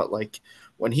Achilles, but like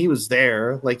when he was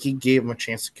there, like he gave him a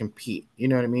chance to compete. You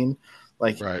know what I mean?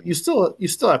 Like Right. you still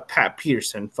have Pat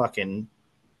Peterson fucking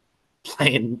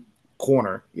playing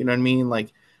corner. You know what I mean?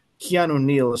 Like Keanu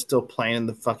Neal is still playing in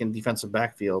the fucking defensive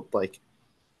backfield. Like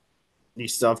you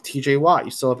still have TJ Watt,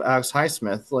 you still have Alex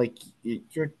Highsmith. Like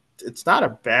you're, it's not a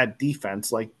bad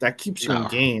defense. Like that keeps you in No.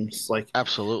 games. Like,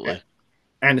 Absolutely.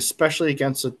 and especially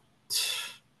against a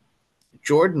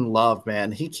Jordan Love,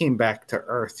 man, he came back to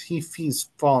earth. He's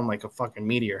fallen like a fucking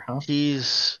meteor, huh?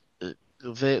 He's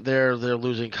they're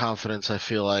losing confidence, I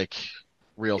feel like,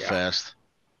 real Yeah. fast.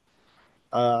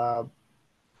 Uh,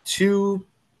 two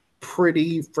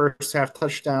pretty first half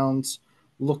touchdowns.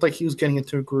 Looked like he was getting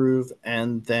into a groove,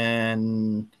 and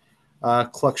then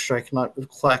clock struck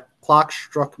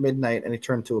midnight, and he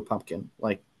turned to a pumpkin.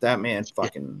 Like that man,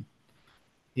 fucking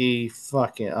he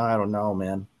fucking I don't know,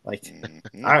 man. Like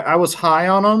Mhm. I was high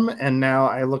on him, and now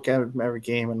I look at him every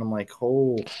game, and I'm like,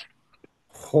 oh,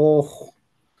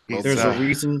 He's there's a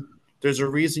reason. There's a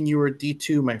reason you were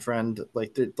D2, my friend.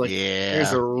 There's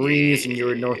Yeah. a reason you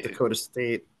were North yeah, Dakota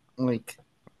State. Like,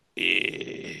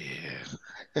 yeah,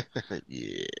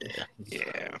 Yeah.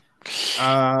 yeah.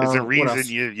 There's a what reason else?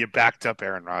 you backed up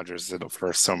Aaron Rodgers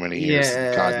for so many years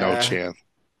and got no Yeah. chance.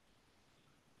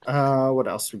 What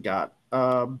else we got?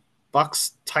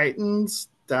 Bucks Titans.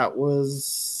 That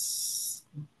was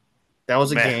a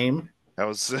Meh. game. That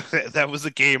was that was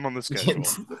a game on the schedule.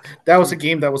 That was a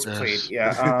game that was played. Yes.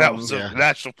 Yeah. That was a Yeah.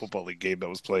 National Football League game that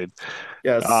was played.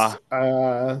 Yes.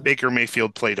 Baker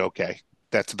Mayfield played okay.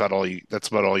 That's about all you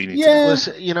need to know. Yeah.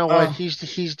 Listen, you know what? Uh,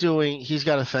 He's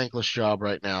got a thankless job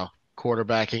right now,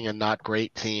 quarterbacking a not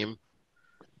great team.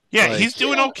 Yeah, Like he's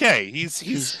doing yeah. okay. he's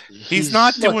He's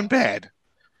not he's Look, doing bad.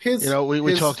 his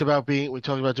we his talked about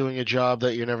doing a job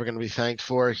that you're never going to be thanked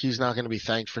for. He's not going to be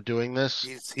thanked for doing this.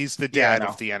 He's the yeah, dad of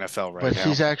no. the NFL right But now.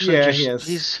 he's actually Yeah, just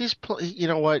he is. you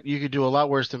know what? You could do a lot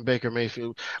worse than Baker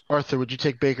Mayfield. Arthur, would you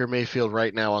take Baker Mayfield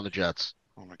right now on the Jets?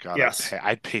 Oh my God, Yes.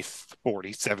 I'd pay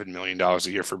 $47 million a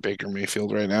year for Baker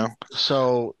Mayfield right now.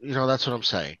 So, that's what I'm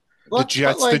saying. But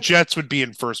The like Jets would be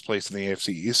in first place in the AFC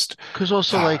East. Because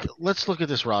also, like, let's look at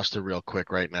this roster real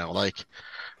quick right now. Like,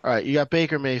 All right, you got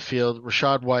Baker Mayfield,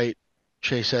 Rashad White,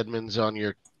 Chase Edmonds on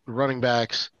your running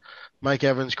backs, Mike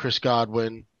Evans, Chris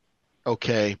Godwin.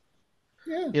 Okay,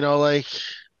 Yeah. like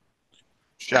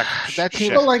Shaq, that But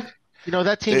team's, Shaq. like,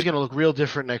 that team's It, going to look real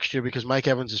different next year because Mike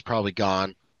Evans is probably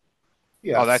gone.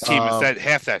 oh, that yes. team is that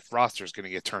half that roster is going to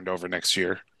get turned over next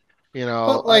year. You know,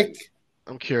 But like,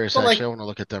 I'm curious. but Actually, I like, want to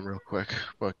look at them real quick.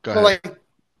 But go but ahead. like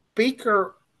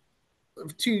Baker,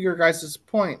 to your guys'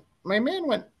 point, my man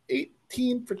went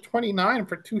 18 for 29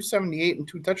 for 278 and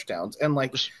 2 touchdowns, and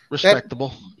like that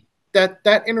Respectable.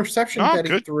 that interception No, that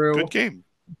he good threw, game.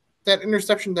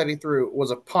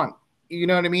 was a punt. You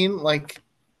know what I mean? Like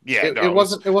Yeah, it, no, it it was.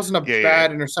 wasn't it wasn't a Yeah.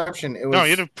 bad interception. It No,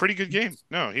 he had was a pretty good game.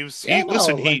 No, he was. yeah, He no,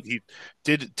 listen. like He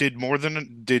did more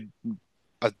than did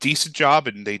a decent job,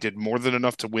 and they did more than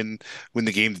enough to win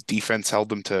the game. The defense held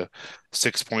them to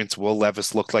 6 points. Will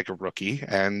Levis looked like a rookie,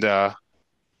 and you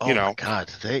Oh my know, God,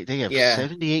 they have yeah.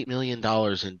 $78 million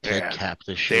in dead yeah, cap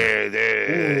this year.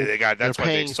 Ooh. they got. They're That's why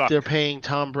they paying suck. they're paying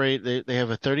Tom Brady. They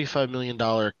have a $35 million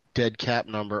dead cap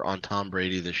number on Tom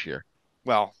Brady this year.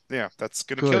 Well, yeah, that's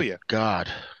gonna kill Good you.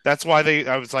 God. That's why they.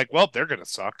 I was like, well, they're gonna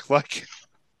suck. Like,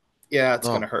 Yeah, it's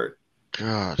Oh gonna hurt.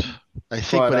 God.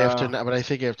 But I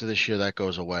think after this year that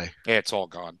goes away. yeah, it's all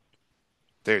gone.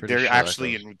 They're Pretty they're sure that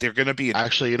actually goes. in. They're gonna be in.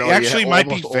 Actually, They yeah, actually might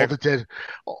be very.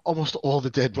 almost all the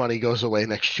dead money goes away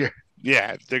next year.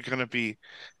 Yeah, they're gonna be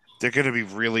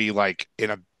really like in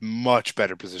a much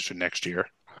better position next year.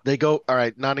 They go, all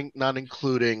right, not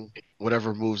including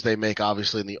whatever moves they make,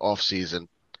 obviously in the off season.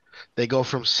 They go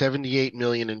from 78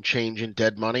 million and change in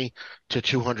dead money to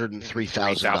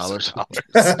 $203,000.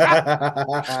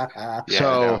 $3,000. Yeah,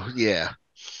 So no. yeah,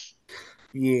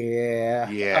 yeah,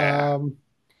 Yeah.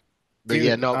 but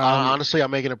yeah, dude. no. Honestly,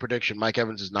 I'm making a prediction. Mike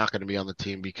Evans is not going to be on the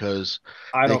team because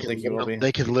I don't think he will be.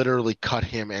 they could literally cut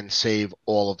him and save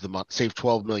all of the money, save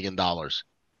 $12 million.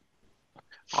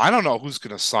 I don't know who's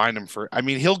gonna sign him for. I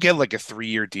mean, he'll get like a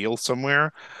 3-year deal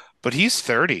somewhere, but he's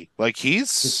 30. Like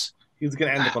he's He's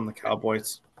gonna end up on the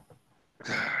Cowboys.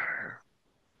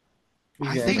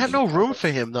 He's I gonna They end up got on the think no room for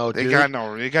Cowboys. him though, they dude. got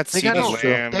no they got They got CD That's no.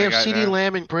 true. Lamb. They They have got CD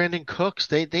Lamb and Brandon Cooks.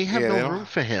 They have yeah, no they room don't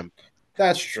for him.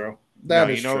 That's true. no, That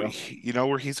is true. you know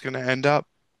where he's gonna end up?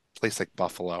 Place like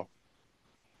Buffalo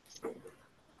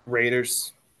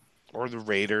Raiders. or the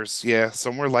Raiders. Yeah,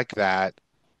 somewhere like that.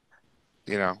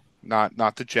 You know,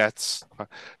 not the Jets.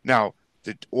 Now,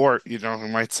 or you know who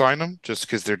might sign him just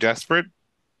because they're desperate?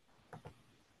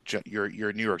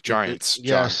 Your New York Giants, John.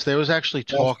 Yes, there was actually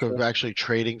That's talk of true. actually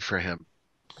trading for him.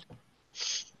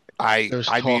 I There's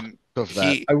I talk mean of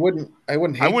that. he I wouldn't I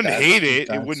hate wouldn't that. hate For the it.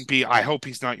 It wouldn't Giants. be. I hope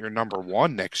he's not your number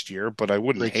one next year, but I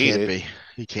wouldn't They hate can't it. be.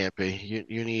 He can't be.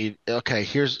 You need okay.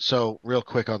 Here's so real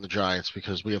quick on the Giants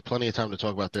because we have plenty of time to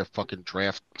talk about their fucking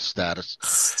draft status.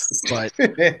 But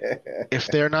if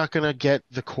they're not gonna get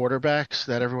the quarterbacks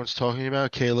that everyone's talking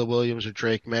about, Caleb Williams or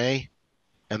Drake May,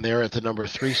 and they're at the number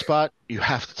 3 spot, you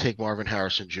have to take Marvin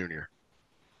Harrison Jr.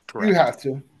 You Correct. have to.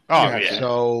 You Oh have to. yeah,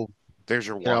 So there's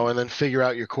your one. and then figure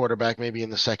out your quarterback maybe in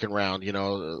the second round.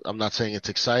 I'm not saying it's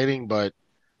exciting, but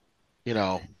you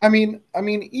know,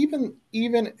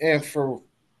 Even if for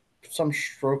some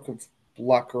stroke of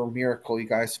luck or miracle, you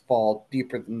guys fall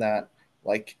deeper than that,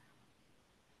 like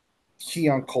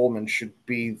Keon Coleman should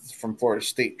be from Florida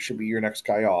State should be your next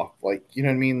guy off. Like you know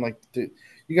what I mean?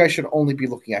 You guys should only be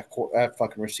looking at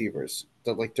fucking receivers.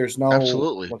 Like there's no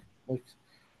absolutely. like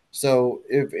so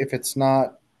if it's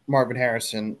not Marvin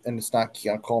Harrison and it's not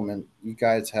Keon Coleman, you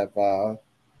guys have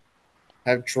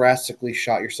drastically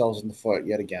shot yourselves in the foot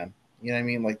yet again. You know what I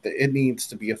mean? Like it needs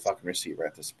to be a fucking receiver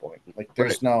at this point. Like Right.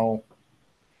 there's no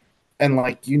and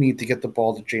like you need to get the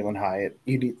ball to Jalen Hyatt.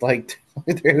 You need like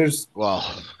Well,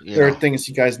 there are things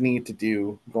you guys need to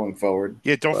do going forward.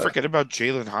 Yeah, don't But forget about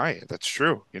Jalen Hyatt. That's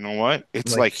true. You know what?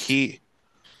 It's like like he's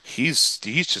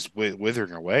just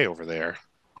withering away over there.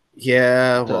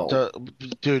 yeah, well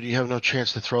dude, you have no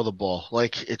chance to throw the ball.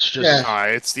 Like it's yeah. just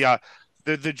It's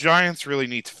the Giants really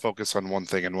need to focus on one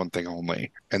thing and one thing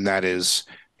only, and that is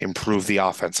improve the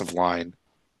offensive line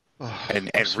and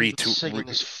I'm singing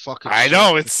this fucking I song.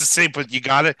 know it's the same, but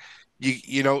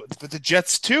you know, but the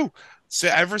Jets too. So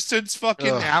ever since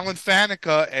fucking Ugh. Alan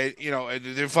Faneca and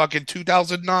and the fucking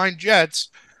 2009 Jets,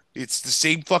 it's the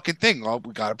same fucking thing. Oh,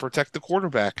 we got to protect the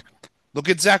quarterback. Look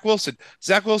at Zach Wilson.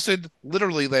 Zach Wilson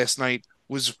literally last night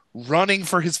was running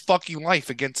for his fucking life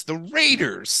against the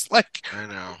Raiders. Like, I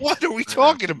know. what are we I know.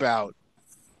 talking about?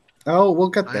 Oh, we'll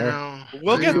get I there. know.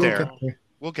 We'll I get know. there.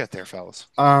 We'll get there, fellas.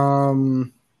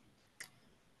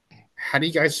 How do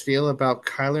you guys feel about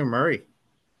Kyler Murray?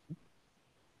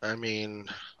 I mean,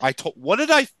 What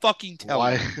did I fucking tell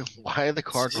why? you? Why are the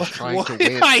Cardinals trying What to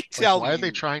did win? I Like, tell why are they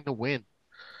you? trying to win?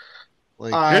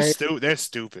 Like, I They're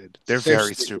stupid. They're they're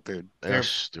very stu- stupid. they're they're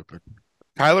stupid.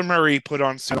 Kyler Murray put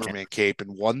on Superman cape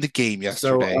and won the game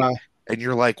so yesterday, and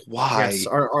you're like, yes,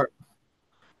 why?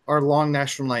 our long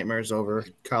national nightmare is over.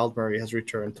 Kyle Murray has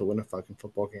returned to win a fucking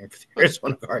football game for the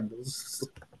Arizona Cardinals.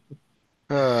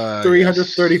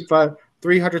 Yes.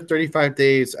 335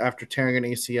 days after tearing an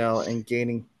ACL and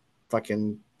gaining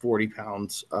fucking 40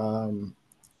 pounds.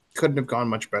 Couldn't have gone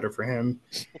much better for him.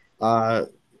 Uh,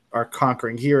 our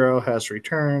conquering hero has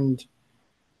returned.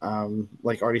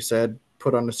 Like already said,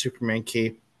 put on the Superman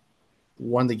cape,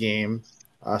 won the game.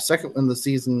 Second win of the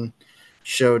season,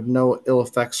 showed no ill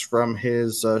effects from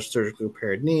his surgically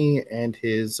repaired knee and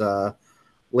his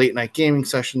late night gaming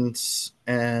sessions,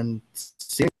 and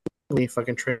seemingly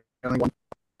fucking trailing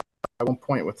at one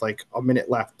point with like a minute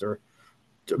left or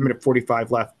a minute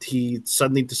 45 left. He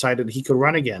suddenly decided he could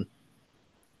run again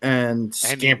and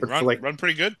And he scampered for like, run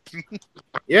pretty good.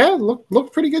 yeah,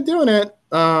 looked pretty good doing it.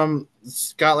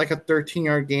 Got like a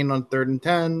 13-yard gain on 3rd and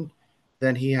 10.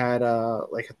 Then he had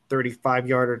like a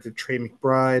 35-yarder to Trey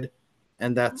McBride,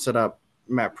 and that set up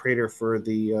Matt Prater for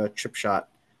the chip shot.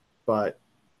 But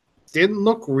didn't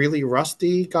look really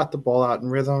rusty. Got the ball out in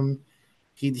rhythm.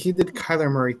 He did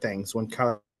Kyler Murray things when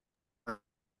Kyler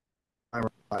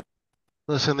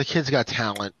Listen, the kid's got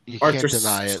talent. You Arthur can't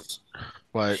deny it.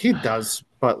 But he does,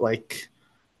 but like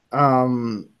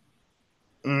um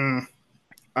mm,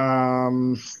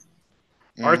 um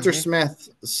Arthur Mhm. Smith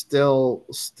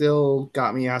still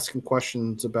got me asking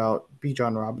questions about B.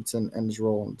 John Robinson and his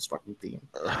role in this fucking team.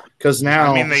 Because I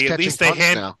mean, now, he's they at catching least they punts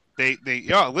hand now. they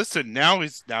yeah. Listen, now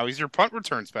he's your punt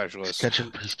return specialist.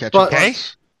 He's catching but Okay,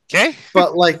 punts. okay.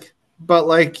 but like but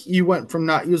like you went from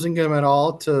not using him at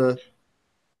all to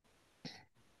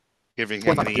Giving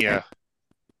him 25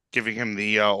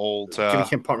 the old giving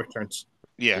him punt returns.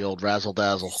 yeah, The old razzle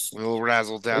dazzle. little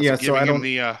razzle dazzle. Yeah, so I Giving him don't.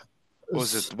 the what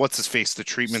was it? What's his face? The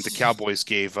treatment the Cowboys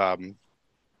gave.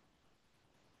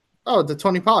 Oh, the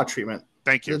Tony Pollard treatment.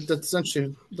 Thank you. That's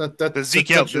essentially that's The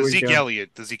essentially what he's doing.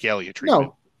 Zeke Elliott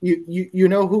treatment. No, you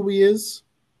know who he is.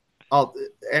 I'll,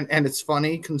 and it's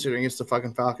funny considering it's the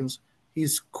fucking Falcons.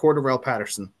 He's Cordarrelle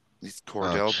Patterson. He's Oh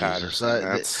Cordell Jesus! Patterson.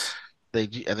 That's They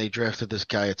drafted this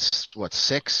guy at what,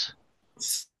 6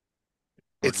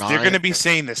 or they're going 9? to be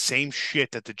saying the same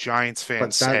shit that the Giants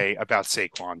fans But that say about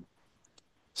Saquon.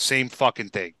 Same fucking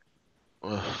thing.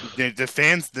 The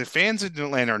fans in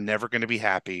Atlanta are never going to be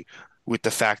happy with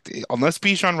the fact, unless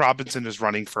Bijan Robinson is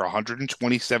running for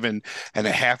 127 and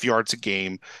a half yards a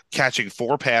game, catching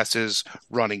 4 passes,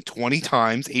 running 20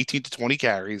 times, 18 to 20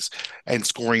 carries, and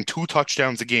scoring 2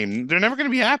 touchdowns a game. They're never going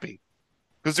to be happy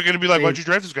because they're going to be like, they "Why'd you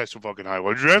draft this guy so fucking high?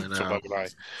 Why'd you draft I him so know. fucking high?"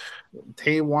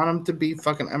 they want him to be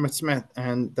fucking Emmett Smith,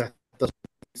 and that doesn't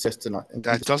exist in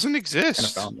That doesn't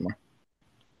exist. NFL anymore.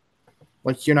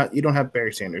 Like you don't have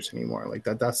Barry Sanders anymore. Like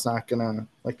that's not gonna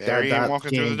like Barry ain't that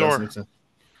walking through the game doesn't door. exist.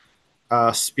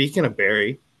 Speaking of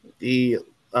Barry, the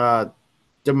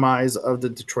demise of the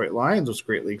Detroit Lions was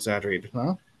greatly exaggerated,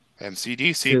 huh?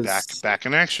 MCDC Because back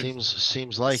in action.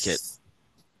 Seems like it.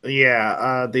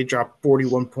 yeah, they dropped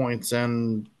 41 points,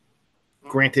 and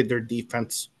granted, their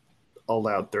defense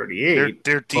allowed Their 38,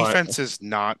 their but defense is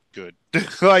not good.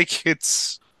 Like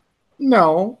it's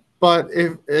no. But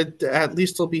if it at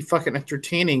least it'll be fucking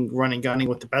entertaining running gunning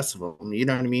with the best of them. You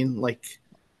know what I mean? Like,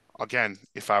 again,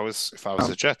 if I was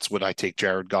the Jets, would I take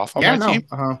Jared Goff on yeah, my no, team?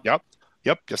 Yep.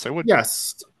 Yep, yes I would.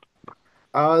 yes.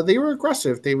 They were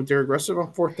aggressive. They're aggressive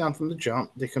on 4th down from the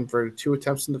jump. They converted 2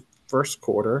 attempts in the first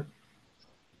quarter,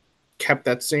 kept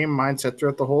that same mindset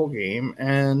throughout the whole game,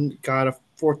 and got a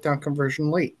 4th down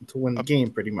conversion late to win the Uh,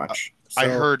 game, pretty uh, much. I So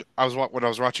heard when I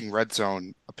was watching Red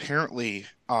Zone, apparently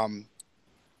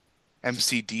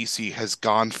MCDC has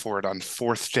gone for it on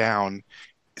 4th down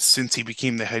since he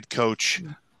became the head coach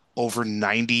over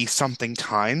 90 something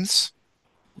times.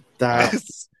 that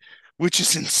Which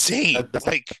is insane. that,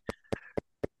 Like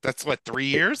that's what, 3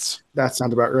 years? that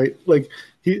sounds about right. Like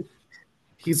he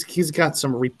he's got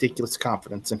some ridiculous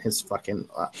confidence in his fucking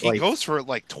He like goes for it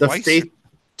like the twice, faith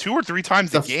 2 or 3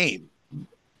 times a the game.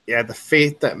 yeah, the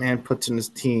faith that man puts in his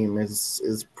team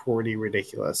is pretty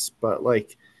ridiculous. But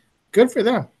like, good for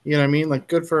them. You know what I mean? Like,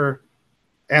 good for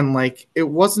and like it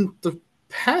wasn't the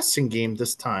passing game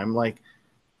this time. Like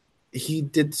he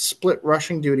did split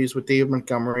rushing duties with David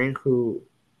Montgomery, who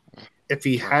if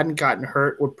he hadn't gotten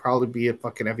hurt would probably be a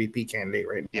fucking MVP candidate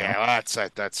right now. Yeah,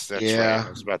 that's right. Yeah. I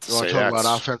was about to You want say to talk about that's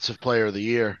offensive player of the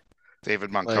year?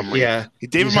 David Like, Montgomery. Yeah.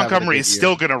 David he's having a Montgomery good is year.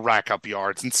 still going to rack up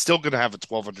yards and still going to have a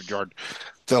 1,200 yard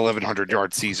to 1,100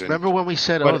 yard season. Remember when we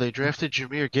said, "Oh, But they drafted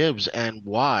Jahmyr Gibbs," and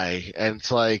why? And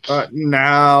it's like,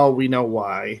 now we know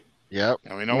why. yep,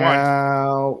 And we know why.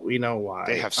 Now we know why.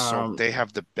 They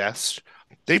have the best.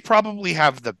 They probably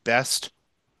have the best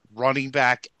running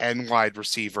back and wide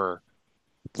receiver.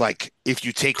 Like if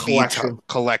you take the entire Collection.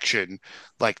 collection,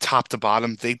 like top to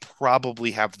bottom, they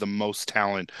probably have the most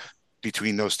talent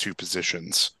between those two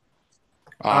positions.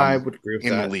 I would agree with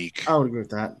in the that. league, I would agree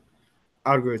with that.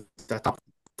 I would agree with that. Top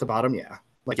to bottom, yeah.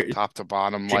 Like top to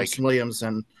bottom, like Jameson Williams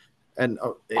and Amon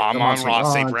Amon St.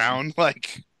 Ross, St. Ron. Brown,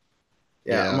 like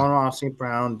Yeah, yeah. Amon Ross St.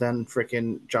 Brown, then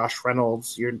freaking Josh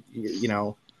Reynolds. You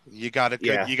know, you got a good,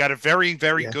 yeah, you got a very,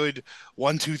 very yeah. good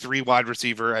 1-2-3 wide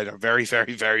receiver and a very,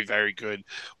 very, very, very good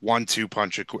 1-2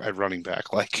 punch at running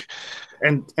back. Like,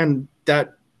 And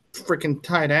that freaking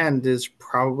tight end is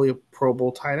probably a Pro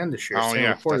Bowl tight end this year. oh Sam yeah,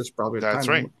 Laporte is probably a that's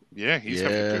tight right. end. Yeah, he's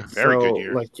having a Yeah. good, very good So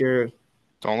year. like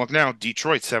Don't look now.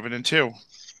 Detroit 7-2.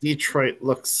 Detroit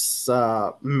looks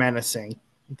menacing.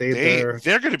 They're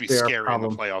going to be they're a scary in the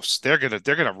problem. playoffs. They're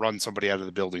gonna run somebody out of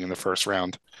the building in the first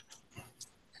round.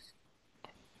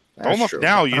 Don't That's look true.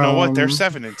 now. You know what? They're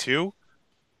 7-2.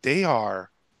 They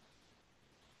are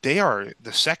the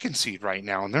second seed right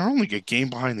now, and they're only a game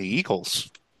behind the Eagles.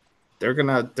 They're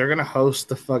gonna host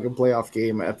the fucking playoff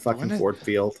game at fucking Ford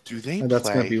Field. Do they And that's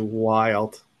gonna be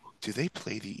wild. Do they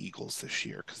play the Eagles this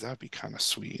year? Because that'd be kind of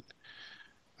sweet.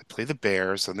 They play the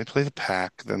Bears, then they play the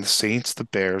Pack, then the Saints, the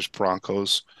Bears,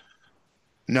 Broncos.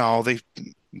 No, they.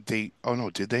 Oh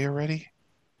no, did they already?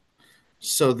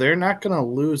 So they're not gonna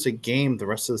lose a game the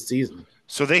rest of the season.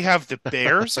 So they have the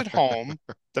Bears at home,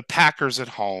 the Packers at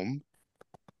home,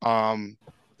 the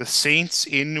Saints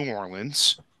in New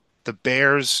Orleans, the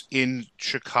Bears in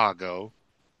Chicago,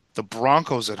 the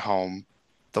Broncos at home,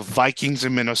 the Vikings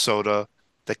in Minnesota,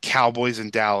 the Cowboys in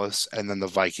Dallas, and then the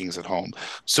Vikings at home.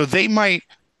 So they might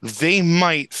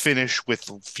finish with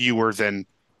fewer than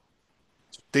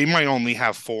they might only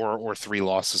have 4 or 3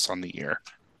 losses on the year.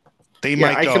 They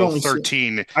might go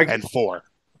 13-4.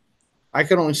 I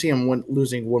could only see him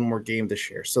losing one more game this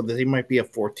year, so they might be a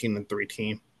 14-3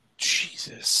 team.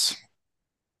 Jesus.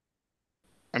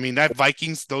 I mean,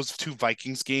 those 2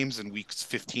 Vikings games in weeks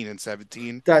 15 and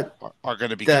 17 are going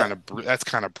to be that's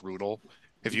kind of brutal.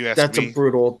 If you ask me, that's a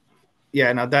brutal.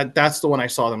 Yeah, no, that's the one I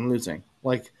saw them losing.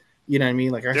 Like, you know what I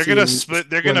mean? Like they're gonna split.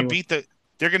 They're gonna beat the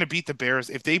Bears.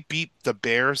 If they beat the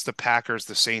Bears, the Packers,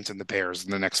 the Saints, and the Bears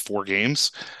in the next 4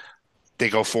 games, they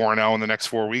go 4-0 in the next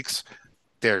 4 weeks.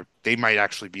 They might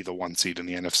actually be the 1 seed in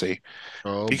the NFC.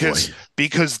 Oh because boy.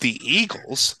 because the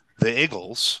Eagles,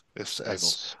 as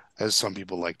some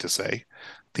people like to say,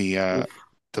 the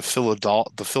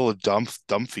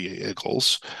Philadelphia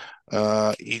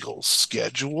Eagles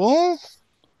schedule.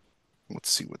 Let's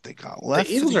see what they got left.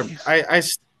 The Eagles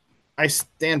I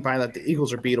stand by that. The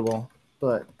Eagles are beatable,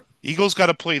 but Eagles got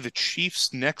to play the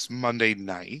Chiefs next Monday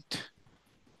night.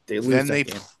 They lose that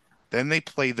game. Then they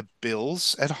play the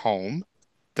Bills at home.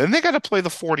 Then they got to play the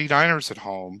 49ers at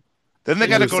home. Then they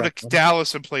got to go to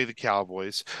Dallas and play the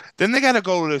Cowboys. Then they got to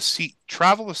go to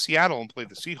travel to Seattle and play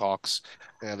the Seahawks.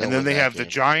 And then they have the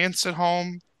Giants at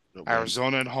home,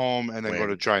 Arizona at home, and then go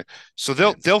to Giants. So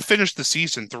they'll finish the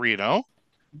season 3-0.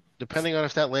 Depending on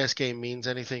if that last game means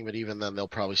anything, but even then they'll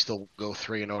probably still go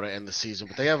 3-0 to end the season.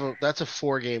 But that's a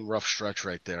 4-game rough stretch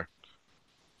right there.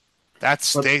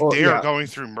 They are going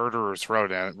through murderer's row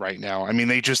right now. I mean,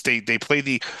 they play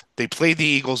the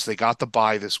Eagles. They got the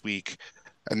bye this week,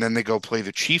 and then they go play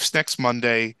the Chiefs next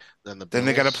Monday. Then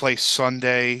they got to play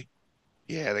Sunday.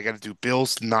 Yeah, they got to do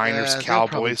Bills, Niners,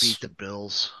 Cowboys. Beat the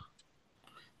Bills.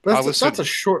 But that's a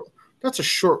short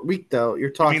week though.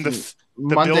 You're talking the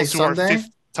Monday, Bills Sunday? who are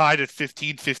tied at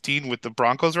 15-15 with the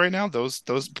Broncos right now. Those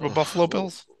Buffalo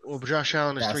Bills. Well, Josh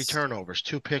Allen has 3 turnovers,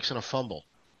 2 picks, and a fumble.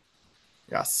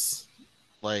 Yes.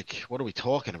 Like, what are we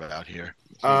talking about here?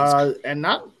 And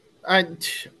not I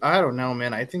don't know,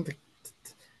 man. I think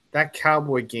that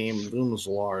Cowboy game looms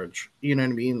large. You know what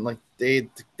I mean? Like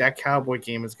that Cowboy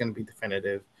game is going to be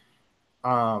definitive.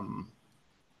 I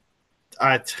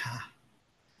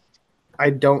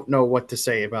don't know what to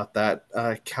say about that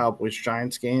Cowboys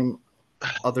Giants game,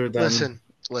 other than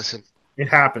listen. It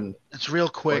happened. It's real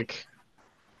quick.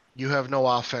 You have no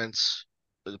offense.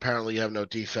 Apparently, you have no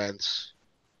defense.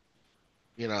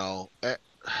 You know,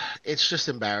 it's just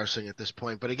embarrassing at this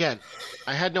point. But again,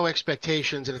 I had no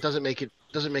expectations, and it doesn't make it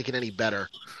any better.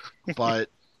 But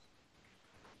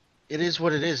it is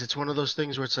what it is. It's one of those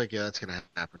things where it's like, yeah, that's gonna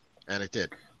happen, and it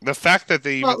did. The fact that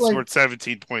they even scored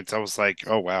 17 points, I was like,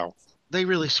 oh wow. they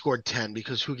really scored 10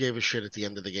 because who gave a shit at the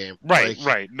end of the game? Right, Like,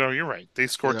 right. No, you're right. They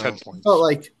scored 10 points.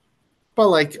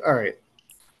 But all right.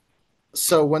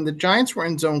 So when the Giants were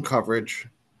in zone coverage,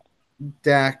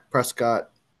 Dak Prescott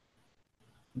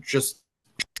just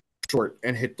short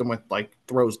and hit them with like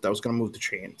throws that was going to move the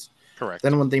chains. Correct.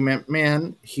 Then when they meant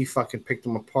man, he fucking picked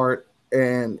them apart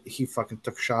and he fucking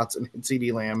took shots and hit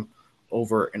CeeDee Lamb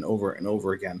over and over and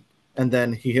over again. And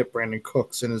then he hit Brandon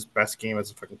Cooks in his best game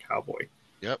as a fucking Cowboy.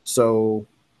 Yep. So,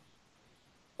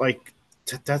 like,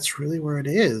 that's really where it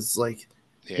is. Like,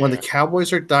 Yeah. when the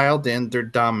Cowboys are dialed in, they're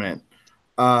dominant.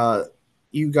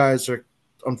 You guys are,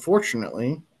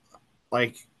 unfortunately,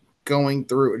 like, going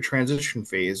through a transition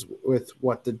phase with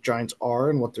what the Giants are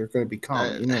and what they're going to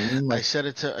become. You know what I mean? Like, I said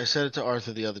it to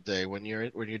Arthur the other day. When you're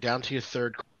down to your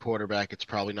third quarterback, it's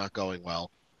probably not going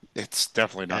well. It's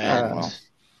definitely not And going well.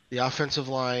 the offensive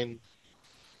line,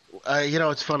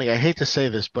 it's funny. I hate to say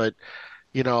this, but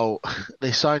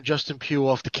they signed Justin Pugh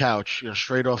off the couch,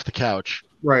 straight off the couch,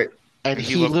 right. and And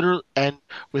he he looked- literally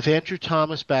with Andrew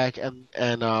Thomas back and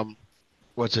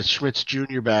what's it, Schmitz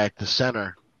Jr. back, the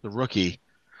center, the rookie,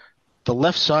 the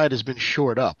left side has been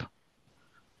shored up.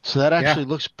 So that actually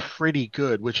looks pretty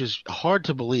good, which is hard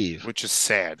to believe. Which is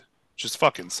sad. Just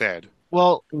fucking sad.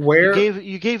 Well, Where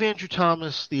you gave Andrew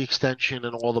Thomas the extension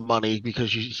and all the money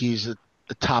because he's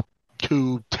the top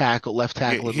two left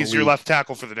tackle in the He's your league. left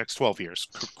tackle for the next 12 years.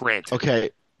 Granted. Okay,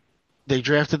 they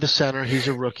drafted the center. He's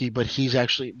a rookie, but he's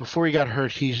actually before he got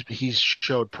hurt, he's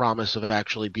showed promise of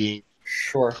actually being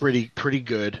sure. pretty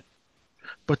good.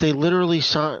 But they literally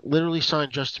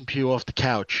signed Justin Pugh off the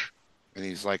couch. And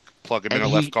he's like plug him in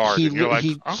And a left guard. And you're like,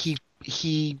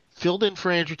 he filled in for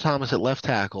Andrew Thomas at left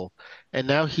tackle, and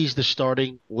now he's the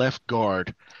starting left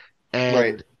guard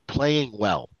and playing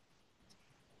well.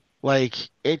 Like,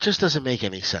 it just doesn't make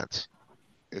any sense.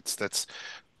 that's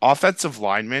offensive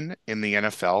linemen in the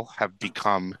NFL have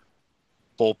become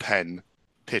bullpen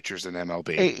pitchers in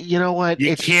MLB. Hey, you know what?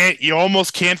 You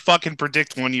almost can't fucking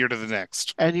predict one year to the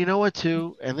next. And you know what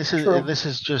too? And this is True. and this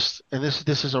is just and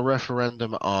this is a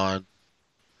referendum on.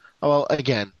 Oh, well,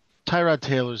 again, Tyrod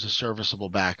Taylor's a serviceable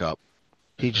backup.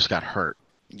 He just got hurt.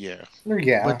 Yeah.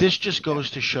 Yeah. But this just goes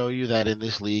to show you that in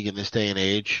this league, in this day and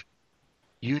age,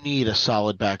 you need a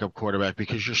solid backup quarterback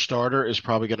because your starter is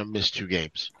probably going to miss 2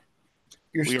 games.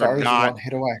 Your we are stars not- one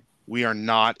hit away. We are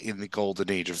not in the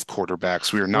golden age of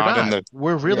quarterbacks.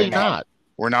 We're really not.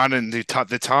 We're not in the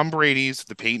Tom Brady's,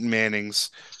 the Peyton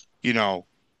Mannings, The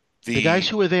guys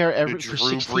who were there for Drew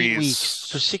 16 Brees.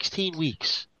 weeks. For 16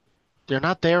 weeks, they're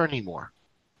not there anymore.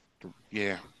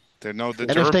 Yeah. They know the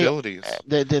And if they- durability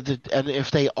is. And if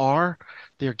they are,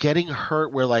 they're getting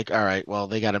hurt. We're like, all right, well,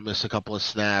 they got to miss a couple of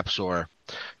snaps, or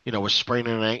we're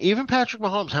spraining an ankle. Even Patrick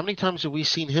Mahomes, how many times have we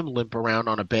seen him limp around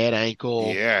on a bad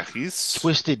ankle, Yeah, he's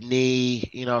twisted knee,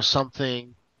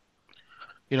 something?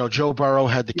 Joe Burrow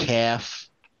had the calf.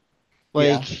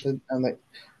 Like,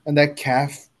 and that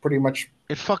calf pretty much.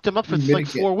 it fucked him up for like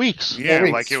Mitigate. 4 weeks. Yeah, 4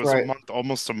 like it weeks, was right. a month,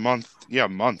 almost a month. Yeah, a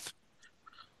month.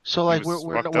 So like was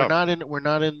we're fucked up.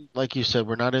 not in like you said,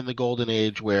 we're not in the golden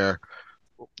age where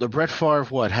the Brett Favre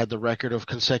had the record of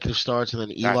consecutive starts, and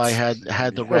then Eli That's-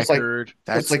 had the It was like- record.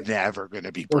 That's like- never going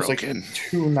to be It was like broken.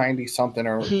 290 something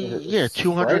or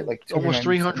 200, right? Like almost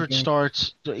 300 290 something.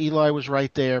 starts. Eli was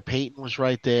right there. Peyton was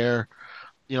right there.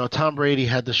 Tom Brady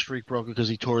had the streak broken because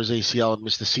he tore his ACL and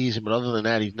missed the season. But other than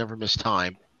that, he's never missed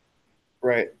time.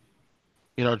 Right.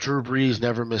 Drew Brees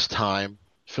never missed time.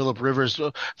 Philip Rivers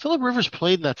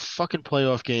played in that fucking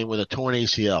playoff game with a torn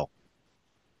ACL.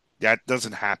 That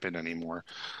doesn't happen anymore.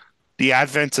 The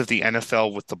advent of the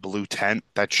NFL with the blue tent,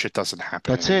 that shit doesn't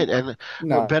happen That's it. anymore. And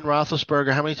No. Ben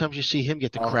Roethlisberger, how many times you see him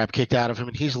get the Oh. crap kicked out of him,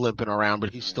 and he's limping around,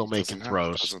 but he's still It making doesn't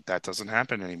throws. That doesn't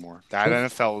happen anymore. That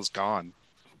NFL is gone.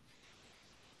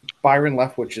 Byron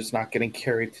Leftwich is not getting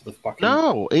carried to the fucking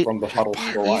No, from the huddle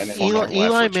to the line. fucking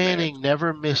Eli Leftwich, Manning man.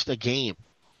 never missed a game.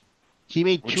 He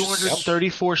made Which is-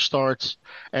 234 starts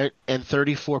and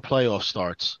 34 playoff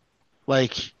starts.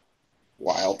 Like,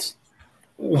 Wild.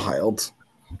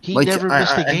 he Like, never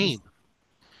missed a I- game.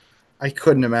 I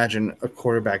couldn't imagine a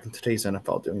quarterback in today's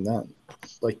NFL doing that.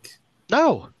 Like,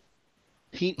 No.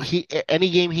 He any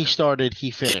game he started,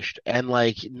 he finished, and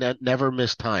like never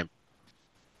missed time.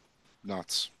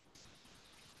 Nuts.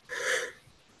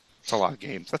 It's a lot of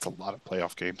games. That's a lot of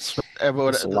playoff games.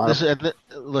 Everyone, That's a lot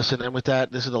listen, and with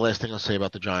that, this is the last thing I'll say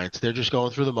about the Giants. They're just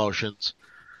going through the motions,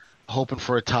 hoping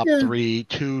for a top Yeah.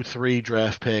 3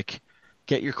 draft pick,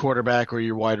 get your quarterback or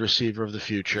your wide receiver of the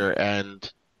future,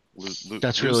 and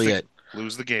that's really it.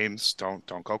 Lose the games. Don't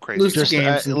go crazy. Lose the Just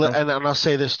games and I'll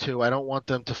say this too: I don't want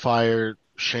them to fire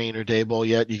Shane or Dayball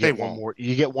yet. You They get one won't. more.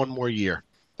 You get one more year.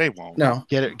 They won't. No.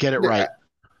 Get it right.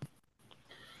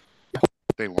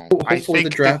 They won't. I Hopefully the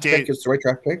think draft pick is the right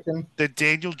draft pick. And the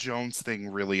Daniel Jones thing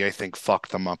really, I think,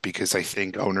 fucked them up because I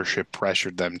think ownership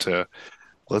pressured them to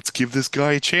let's give this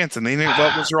guy a chance, and they didn't.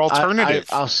 What was their alternative?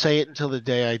 I'll say it until the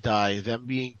day I die. Them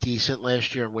being decent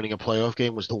last year and winning a playoff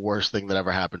game was the worst thing that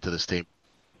ever happened to this team.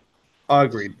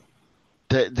 agreed.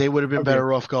 They would have been Agreed.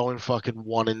 better off going fucking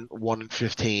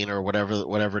 1-15 or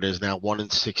whatever it is now,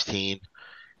 1-16,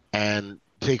 and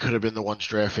they could have been the ones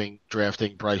drafting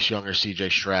Bryce Young or C.J.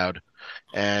 Stroud,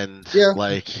 and Yeah.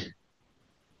 like,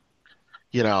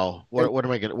 what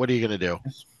are you gonna do?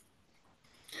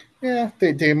 Yeah,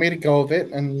 they made a go of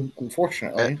it, and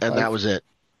unfortunately, And that was it.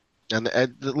 And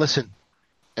listen,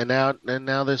 and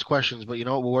now there's questions, but you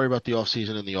know what? We'll worry about the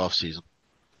offseason in the offseason.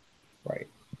 right.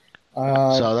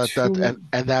 So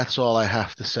and that's all I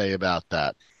have to say about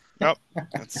that. Nope,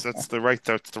 that's the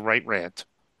right rant.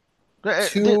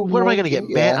 What am I going to get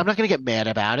mad? Yeah. I'm not going to get mad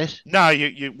about it. No,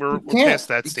 we're past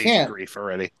that You stage can't. of grief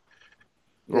already.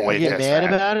 Yeah, We're way Get past mad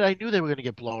that. about it. I knew they were going to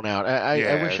get blown out. I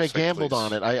Yeah, wish I it's like, gambled please.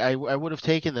 on it. I would have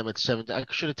taken them at 7. I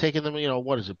should have taken them.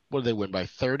 What is it? What did they win by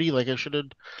 30? Like I should have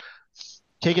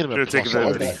taken them Should at have taken plus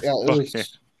something like 30. that. Yeah, it Fuck was. yeah.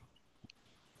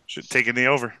 Should have taken the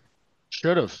over.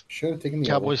 Should have. Should have taken the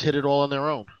Cowboys hit it all on their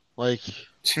own. Like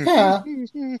over. What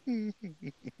we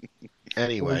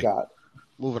anyway, got?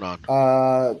 moving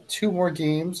on. 2 more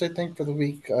games I think for the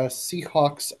week.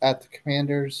 Seahawks at the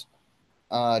Commanders.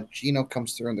 Gino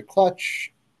comes through in the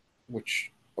clutch,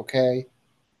 which okay.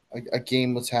 A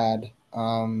game was had.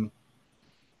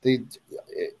 They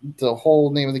the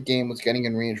whole name of the game was getting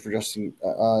in range for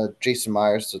Jason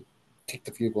Myers to kick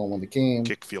the field goal and win the game.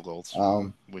 Kick field goals,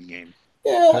 win game.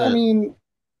 Yeah, I mean,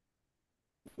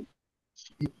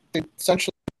 they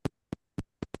essentially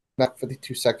back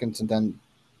 52 seconds and then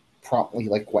promptly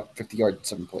 50 yards,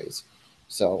 7 plays.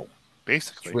 So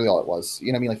Basically, that's really all it was.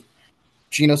 You know what I mean? Like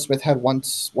Geno Smith had one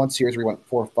series where he went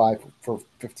 4 or 5 for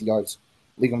 50 yards,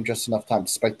 leave him just enough time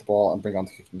to spike the ball and bring on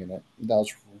the kicking unit. That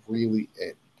was really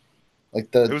it. Like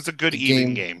it was a good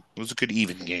even game. It was a good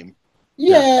even game.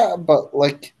 Yeah, but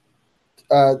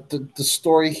the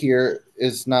story here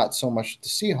is not so much the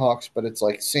Seahawks, but it's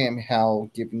like Sam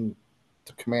Howell giving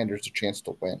the Commanders a chance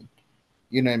to win.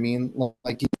 You know what I mean?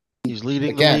 Like he's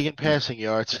leading the league in passing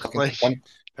yards.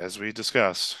 As we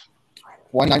discussed.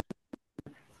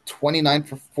 29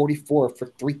 for 44 for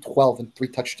 312 and 3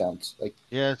 touchdowns. Like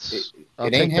I'll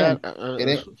take that. It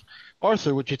ain't.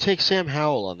 Arthur, would you take Sam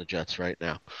Howell on the Jets right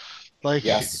now? Like,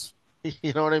 yes.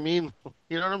 You know what I mean?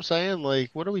 You know what I'm saying? Like,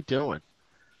 what are we doing?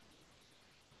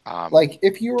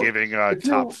 If you're giving a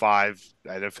top 5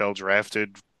 NFL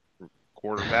drafted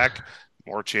quarterback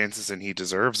more chances than he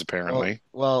deserves, apparently.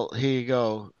 Well, here you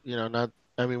go. You know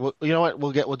what?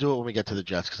 We'll do it when we get to the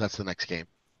Jets because that's the next game.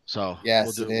 So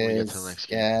yes, we'll do it when we get to the next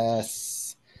game.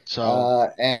 Yes.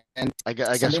 So and I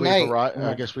guess we've arrived.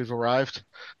 I guess we've arrived.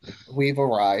 We've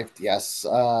arrived. Yes.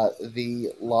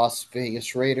 The Las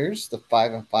Vegas Raiders, the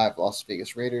 5-5 Las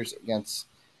Vegas Raiders against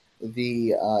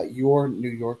the your New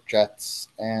York Jets,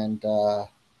 and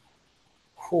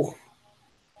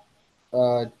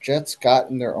Jets got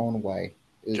in their own way.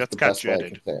 Jets got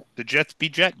jetted. The Jets be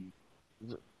jetting.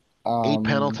 8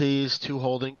 penalties, 2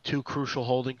 crucial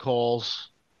holding calls.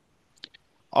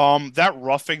 That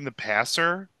roughing the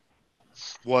passer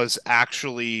was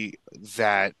actually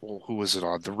who was it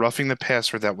on? The roughing the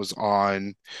passer that was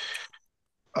on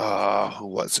who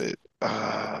was it?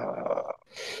 I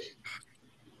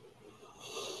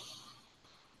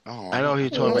know who you're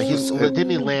talking about. Didn't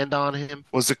he land on him?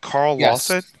 Was it Carl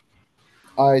Lawson?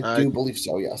 I do believe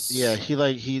so. Yes. Yeah,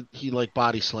 he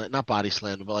body slammed, not body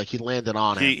slammed, but he landed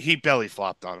on him. He belly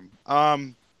flopped on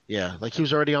him. Yeah, he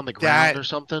was already on the ground or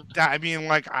something.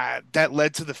 That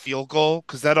led to the field goal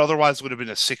because that otherwise would have been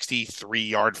a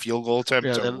 63-yard field goal attempt.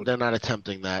 Yeah, they're not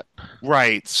attempting that.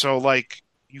 Right. So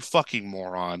you fucking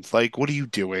moron. What are you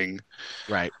doing?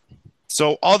 Right.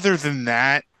 So other than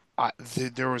that,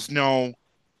 there was no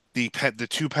the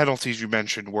 2 penalties you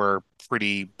mentioned were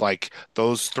pretty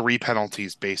those 3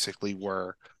 penalties basically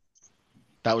were.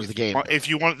 That was the game. If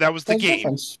you want, that was the game.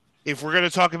 Difference. If we're going to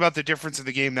talk about the difference of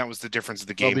the game, that was the difference of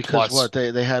the game. Well, because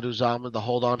they had Uzama, the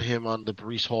hold on him on the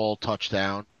Breece Hall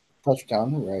touchdown.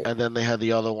 Touchdown, right. And then they had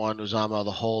the other one, Uzama,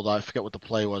 the hold. I forget what the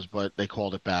play was, but they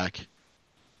called it back.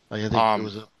 I think it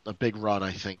was a big run,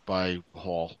 I think, by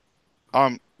Hall.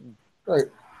 Right.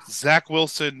 Zach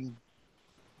Wilson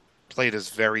played his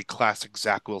very classic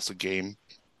Zach Wilson game,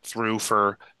 threw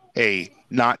for a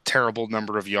not terrible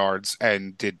number of yards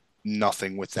and did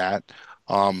nothing with that.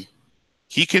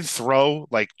 He can throw,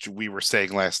 like we were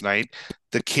saying last night.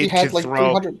 The kid can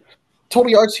throw.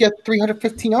 total yards, he had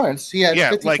 315 yards. He had Yeah,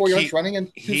 54 like yards running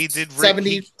and he did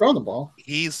 70 throwing the ball.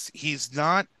 he's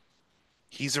not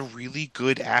he's a really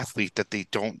good athlete that they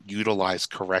don't utilize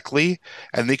correctly,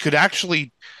 and they could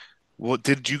actually. Well,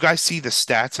 did you guys see the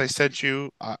stats I sent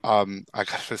you? I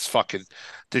got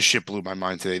this shit blew my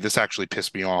mind today. This actually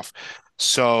pissed me off.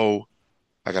 So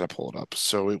I gotta pull it up.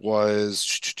 So it was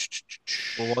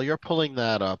Well, while you're pulling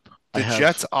that up, the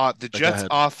Jets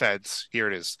offense. Here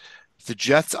it is. The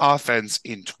Jets offense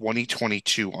in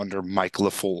 2022 under Mike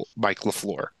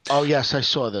LaFleur. Oh yes, I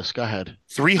saw this. Go ahead.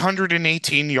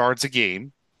 318 yards a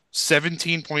game,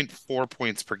 17.4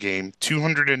 points per game,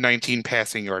 219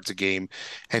 passing yards a game,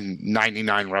 and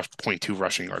 99.2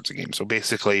 rushing yards a game. So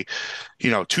basically,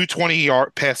 220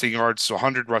 passing yards, so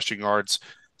 100 rushing yards,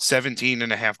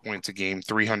 17.5 points a game,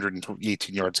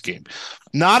 318 yards a game.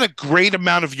 Not a great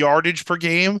amount of yardage per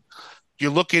game. You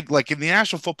look at like in the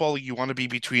National Football League, you want to be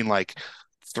between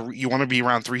you want to be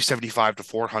around 375 to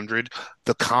 400.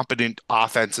 The competent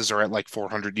offenses are at like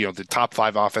 400. The top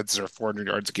 5 offenses are 400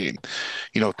 yards a game.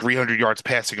 300 yards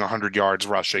passing, 100 yards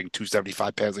rushing,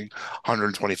 275 passing,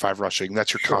 125 rushing.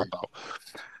 That's your combo.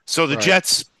 So the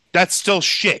Jets, that's still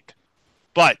shit.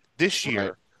 But this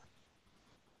year,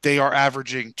 they are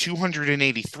averaging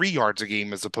 283 yards a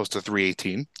game as opposed to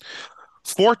 318.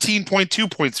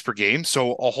 14.2 points per game,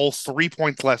 so a whole 3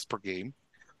 points less per game.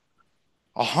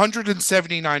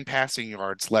 179 passing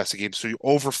yards less a game, so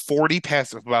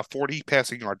about 40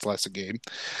 passing yards less a game,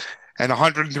 and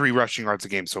 103 rushing yards a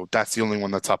game. So that's the only one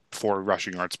that's up 4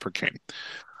 rushing yards per game.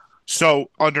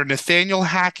 So under Nathaniel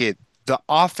Hackett, the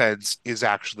offense is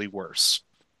actually worse.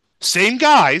 Same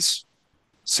guys,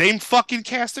 same fucking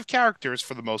cast of characters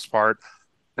for the most part.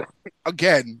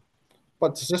 Again,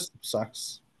 but the system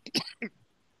sucks.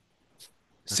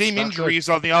 Same injuries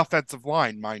on the offensive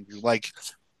line, mind you. Like,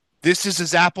 this is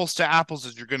as apples to apples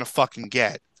as you're going to fucking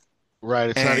get. Right.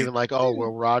 It's not even like, well,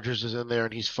 Rodgers is in there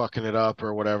and he's fucking it up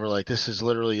or whatever. Like, this is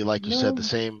literally, like you said,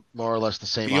 more or less the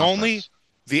same offense.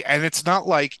 And it's not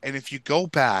like, and if you go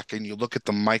back and you look at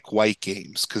the Mike White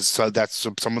games, because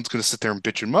someone's going to sit there and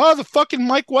bitch him, the fucking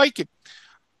Mike White game.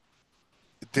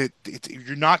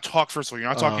 You're not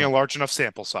talking a large enough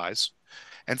sample size.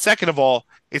 And second of all,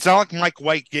 it's not like Mike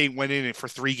White went in for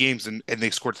 3 games and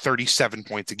they scored 37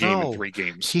 points a game in 3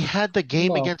 games. He had the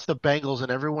game against the Bengals,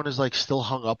 and everyone is like still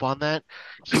hung up on that.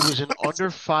 He was an under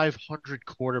 500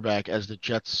 quarterback as the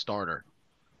Jets starter.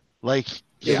 Like,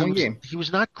 he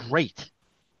was not great.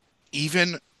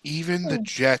 Even the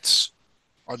Jets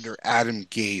under Adam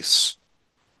Gase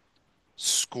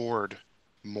scored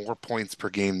more points per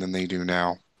game than they do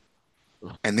now.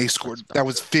 And they scored, that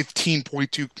was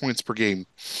 15.2 points per game.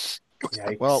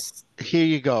 Yikes. Well, here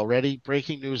you go. Ready?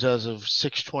 Breaking news as of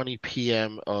 6:20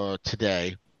 p.m.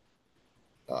 Today.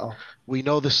 We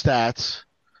know the stats.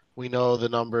 We know the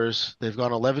numbers. They've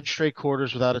gone 11 straight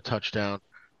quarters without a touchdown.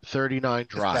 39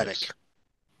 drives.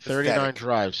 39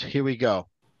 drives. Here we go.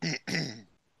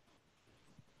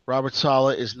 Robert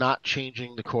Saleh is not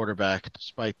changing the quarterback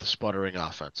despite the sputtering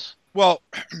offense. Well,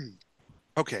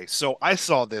 okay, so I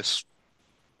saw this.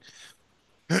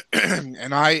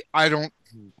 And I don't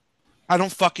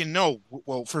fucking know.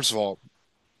 Well, first of all,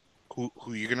 who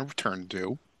you're going to return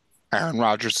to? Aaron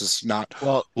Rodgers is not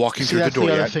walking through the door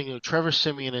yet. That's the other thing. Trevor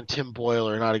Siemian and Tim Boyle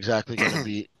are not exactly going to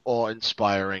be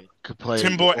awe-inspiring.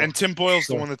 Tim Boyle's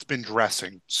the one that's been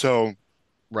dressing. So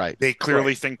they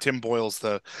clearly think Tim Boyle's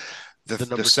the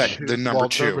number 2. The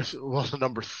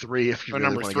number 3 if you the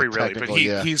number 3 really, but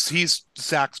he's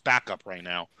Zach's backup right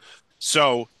now.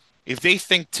 So if they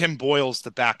think Tim Boyle's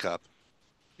the backup,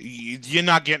 you're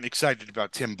not getting excited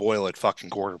about Tim Boyle at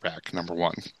fucking quarterback, number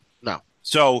 1. No.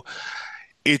 So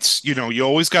it's, you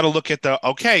always got to look at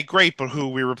okay, great, but who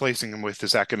are we replacing him with?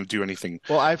 Is that going to do anything?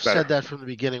 Well, I've better? Said that from the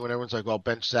beginning when everyone's like, well,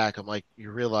 bench Zach. I'm like, you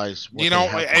realize what they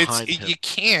have behind him. You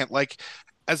can't. Like,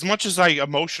 as much as I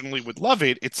emotionally would love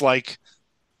it, it's like,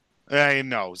 I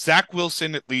know. Zach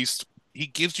Wilson, at least, he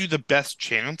gives you the best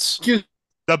chance,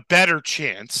 the better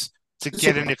chance to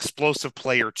get an explosive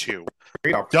play or 2.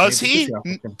 Does he?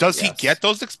 Does he get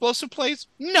those explosive plays?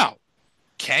 No.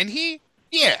 Can he?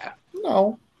 Yeah.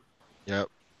 No. Yep.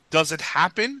 Does it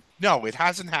happen? No, it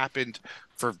hasn't happened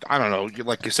for, I don't know,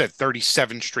 like you said,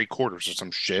 37 straight quarters or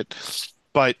some shit.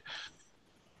 But,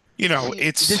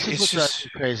 it's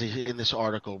just crazy in this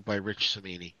article by Rich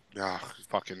Cimini.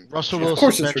 Fucking Russell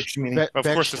Wilson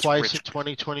benched twice in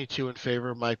 2022 in favor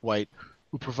of Mike White,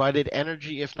 who provided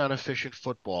energy if not efficient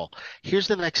football. Here's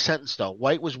the next sentence, though.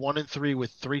 White was 1-3 with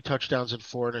 3 touchdowns and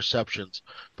 4 interceptions,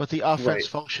 but the offense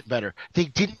functioned better. They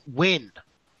didn't win.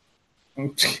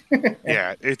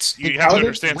 Yeah, you have to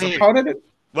understand something. How did it?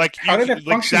 Like How did it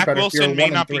like function Zach better if you're Wilson may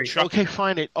one and not be three? chucking. Okay,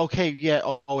 fine. Okay, yeah.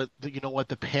 You know what?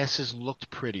 The passes looked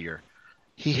prettier.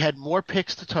 He had more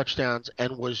picks to touchdowns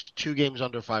and was 2 games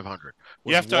under 500.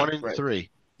 You Was have to one and Right. three.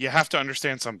 you have to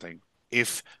understand something.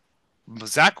 If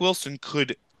Zach Wilson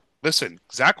could listen,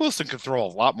 Zach Wilson could throw a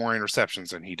lot more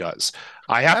interceptions than he does.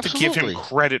 I have to give him Absolutely.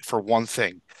 credit for one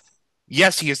thing.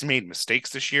 Yes, he has made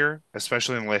mistakes this year,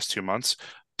 especially in the last 2 months,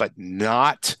 but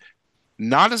not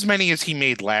as many as he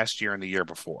made last year and the year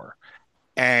before.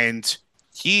 And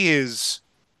he is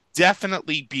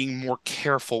definitely being more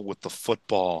careful with the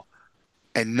football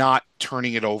and not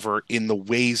turning it over in the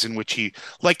ways in which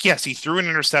like, yes, he threw an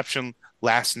interception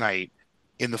last night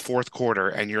in the fourth quarter,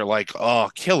 and you're like, oh,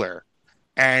 killer.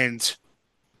 And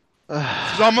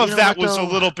some You of know that what was a though?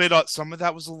 little bit, some of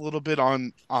that was a little bit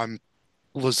on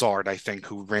Lazard, I think,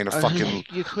 who ran a fucking.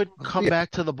 You couldn't come Yeah. back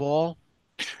to the ball.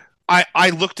 I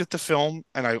looked at the film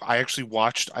and I actually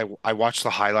I watched the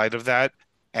highlight of that,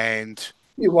 and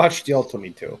You watched the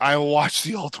Ultimate too. I watched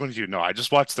the all 22. No, I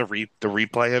just watched the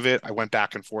replay of it. I went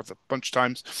back and forth a bunch of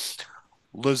times.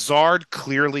 Lazard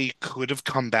clearly could have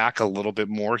come back a little bit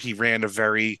more. He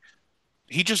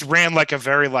just ran like a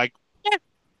very like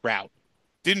route.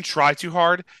 Didn't try too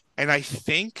hard. And I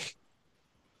think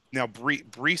now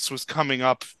Brees was coming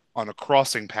up on a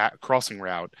crossing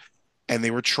route, and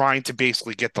they were trying to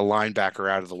basically get the linebacker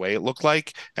out of the way, it looked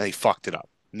like, and they fucked it up.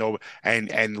 No,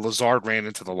 and Lazard ran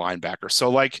into the linebacker. So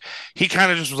like he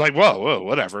kind of just was like, whoa,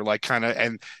 whatever, like kind of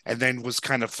and then was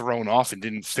kind of thrown off and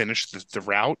didn't finish the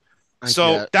route. I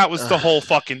So get. that was the whole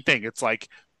fucking thing. It's like,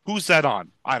 who's that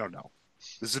on? I don't know.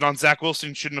 Is it on Zach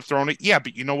Wilson? Shouldn't have thrown it. Yeah,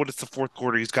 but you know what? It's the fourth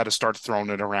quarter. He's got to start throwing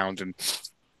it around and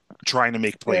trying to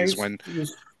make Yeah, plays when. he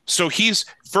was So he's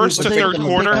he was first a to But they third victim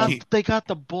of they quarter. got design. they got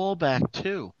the ball back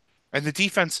too. And the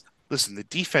defense, listen, the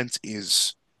defense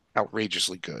is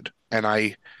outrageously good. And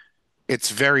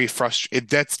it's very frustrating.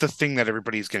 That's the thing that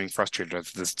everybody's getting frustrated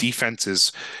with. This defense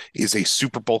is a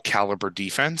Super Bowl caliber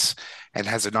defense and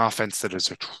has an offense that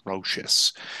is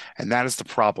atrocious. And that is the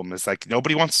problem. Is like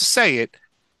nobody wants to say it,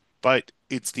 but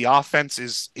it's the offense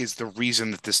is the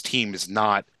reason that this team is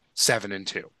not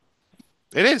 7-2.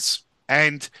 It is.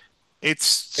 And it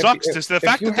sucks. Just the If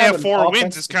fact you that they have have an 4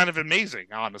 wins is offense, kind of amazing,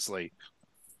 honestly.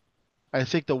 I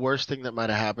think the worst thing that might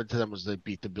have happened to them was they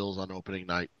beat the Bills on opening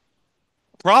night.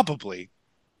 Probably.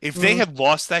 If they mm, had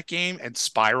lost that game and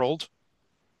spiraled,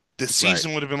 the Right.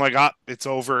 season would have been like, it's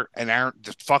over. And Aaron,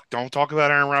 fuck, don't talk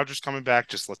about Aaron Rodgers coming back.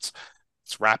 Just let's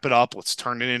wrap it up. Let's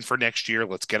turn it in for next year.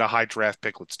 Let's get a high draft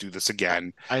pick. Let's do this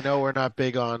again. I know we're not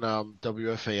big on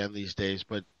WFAN these days,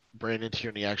 but Brandon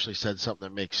Tierney actually said something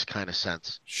that makes kind of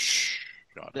sense.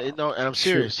 Shut up. No, and I'm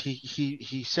shoot. serious.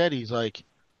 He said he's like,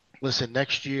 listen,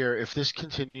 next year if this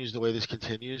continues the way this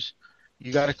continues,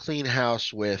 you got to clean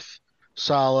house with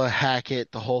Saleh,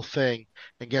 Hackett, the whole thing.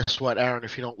 And guess what, Aaron?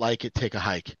 If you don't like it, take a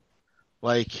hike.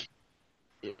 Like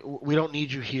we don't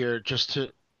need you here just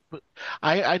to.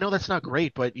 I know that's not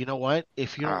great, but you know what?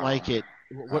 If you don't like Uh, it,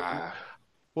 uh,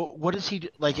 what does he do?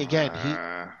 Like again?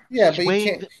 yeah, He's but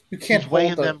weighing you can't he's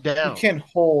weighing hold them you down. can't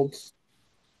hold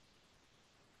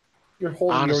you're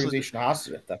holding the Honestly, organization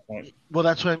hostage at that point. well,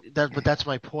 but that's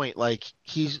my point. Like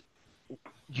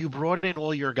you brought in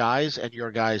all your guys, and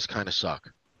your guys kind of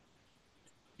suck.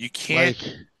 you can't Like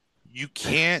you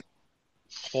can't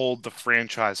hold the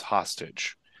franchise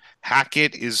hostage.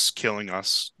 Hackett is killing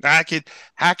us.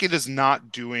 Hackett is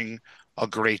not doing a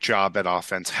great job at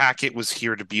offense. Hackett was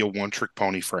here to be a one-trick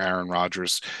pony for Aaron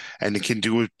Rodgers, and it can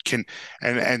do it can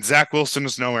and Zach Wilson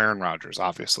is no Aaron Rodgers,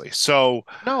 obviously. So,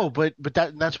 no, but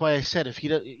that's why I said if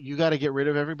you got to get rid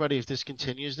of everybody if this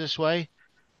continues this way,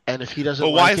 and if he doesn't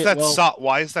but why like is it, that well,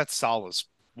 Why is that Salah's?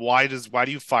 Why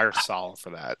do you fire Salah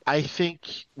for that? I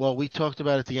think well we talked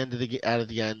about at the end of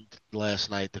the end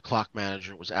last night. The clock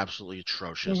management was absolutely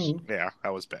atrocious. Mm-hmm. Yeah,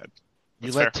 that was bad.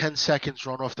 You That's let fair. 10 seconds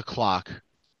run off the clock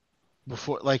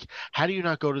before like how do you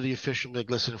not go to the official and be like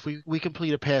listen if we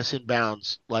complete a pass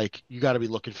inbounds like you got to be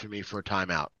looking for me for a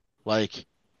timeout like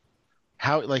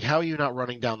how are you not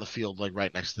running down the field like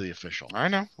right next to the official I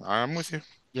know. I'm with you.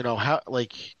 how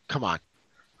like come on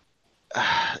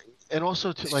and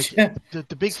also to like the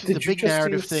Did you big just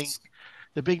narrative use? thing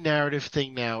the big narrative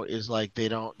thing now is like they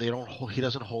don't hold, he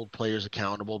doesn't hold players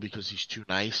accountable because he's too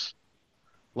nice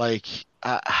like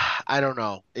I don't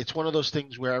know it's one of those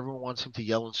things where everyone wants him to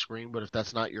yell and scream but if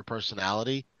that's not your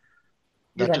personality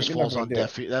that just You're falls never gonna on do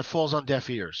it. that falls on deaf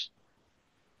ears.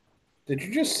 Did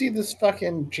you just see this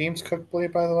fucking James Cook play?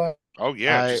 By the way, Oh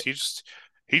yeah, I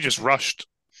he just rushed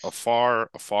a far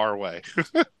away.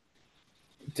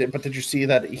 did you see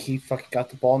that he fucking got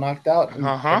the ball knocked out and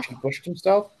Uh-huh. Reggie pushed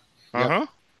himself? yep. Uh-huh.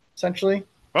 Essentially,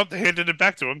 Well, they handed it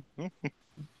back to him.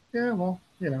 Yeah, well,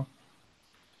 but no.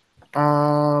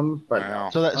 Wow.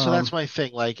 So that's my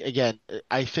thing. Like again,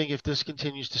 I think if this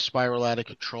continues to spiral out of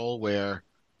control, where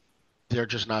they're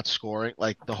just not scoring,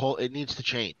 like it needs to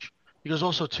change. Because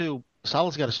also too,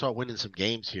 Salah's got to start winning some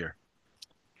games here.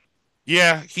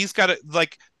 Yeah, he's got it.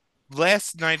 Like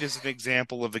last night is an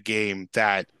example of a game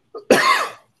that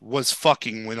was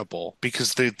fucking winnable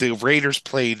because the Raiders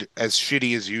played as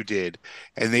shitty as you did,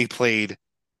 and they played,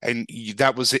 and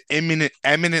that was an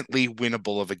eminently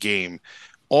winnable of a game.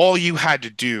 All you had to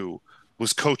do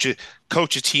was coach a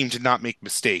team to not make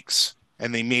mistakes,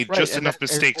 and they made Right, just enough and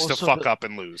mistakes to also fuck up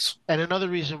and lose. and another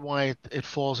reason why it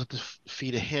falls at the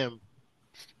feet of him,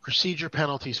 procedure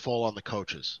penalties fall on the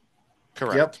coaches. Yep.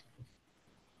 Correct.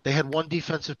 They had one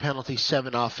defensive penalty,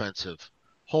 7 offensive.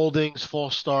 Holdings,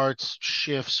 false starts,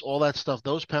 shifts, all that stuff.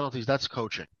 Those penalties, that's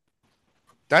coaching.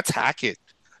 That's Hackett.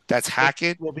 That's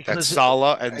Hackett. Well, That's because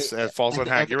Saleh, and I- it falls on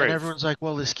Hackett. You're and right. everyone's like,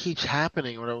 well, this keeps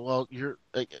happening. Or well, you're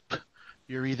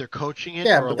either coaching it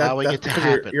Yeah, or but allowing that's it to because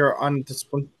happen. you're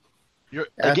undisciplined. You're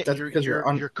Yeah, again, that's because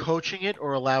you're you're coaching it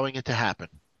or allowing it to happen.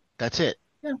 That's it.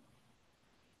 Yeah.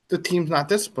 The team's not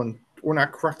disciplined. We're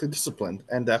not correctly disciplined,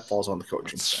 and that falls on the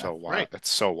coaching It's staff. so wild. Right. That's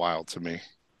so wild to me.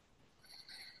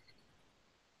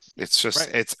 It's just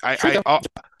Right. it's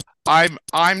I'm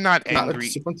not Not a angry.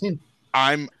 disciplined team.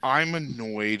 I'm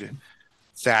annoyed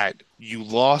that you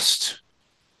lost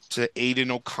to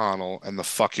Aiden O'Connell and the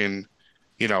fucking,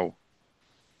 you know,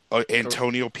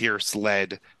 Antonio Pierce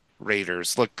led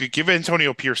Raiders. Look, give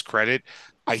Antonio Pierce credit.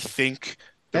 I think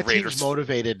the That team's Raiders,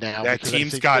 motivated now that because I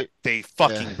team's think they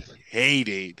fucking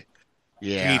hated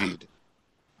yeah.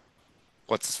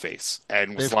 what's his face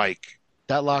and was They've like,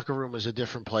 That locker room is a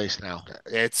different place now.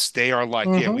 they are like,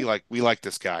 yeah, Mhm. we like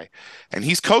this guy. And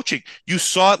he's coaching. You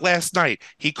saw it last night.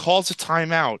 He calls a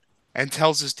timeout and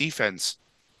tells his defense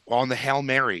on the Hail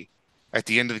Mary at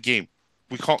the end of the game.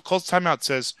 Calls timeout,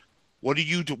 says, "What are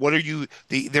you do? What are you?"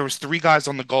 There was 3 guys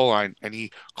on the goal line, and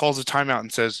he calls a timeout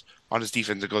and says on his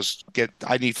defense, it goes,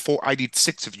 I need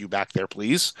 6 of you back there,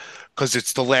 please, because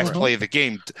it's the last Mhm. play of the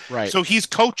game. Right. So he's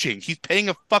coaching, he's paying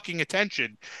a fucking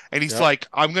attention, and he's Yep. like,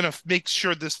 I'm gonna make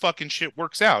sure this fucking shit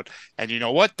works out. And you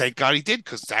know what? Thank God he did,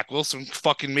 because Zach Wilson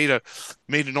fucking made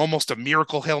an almost a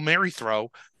miracle Hail Mary throw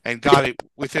and got it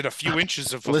within a few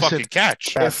inches of a Listen, fucking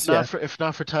catch. Yes, if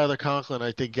not for Tyler Conklin,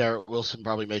 I think Garrett Wilson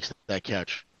probably makes that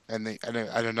catch. And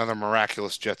another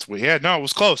miraculous Jets win. Yeah, no, it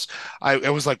was close.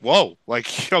 It was like, whoa,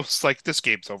 like it's like this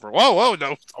game's over. Whoa,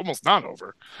 no, it's almost not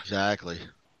over. Exactly.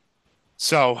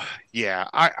 So yeah,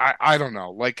 I don't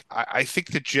know. Like I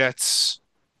think the Jets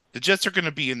are going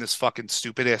to be in this fucking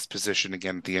stupid ass position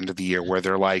again at the end of the year where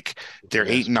they're like they're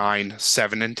Yes. 8-9,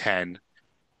 7-10,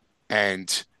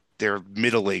 and they're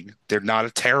middling. They're not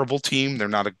a terrible team. They're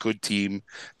not a good team.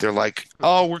 They're like,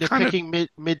 oh, we're They're kind of picking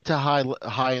mid to high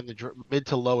in the mid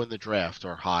to low in the draft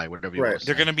or high, whatever you Right. want to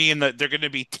they're say. going to be they're going to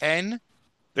be 10.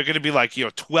 They're going to be like,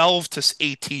 12 to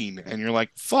 18, and you're like,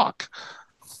 fuck.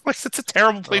 Like that's a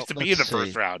terrible place to be in the let's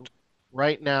first see. round.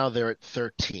 Right now they're at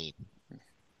 13.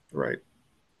 Right.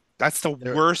 That's the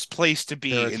worst place to They're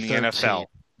be at in the 13. NFL.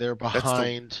 They're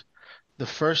behind the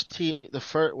first team.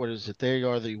 What is it? They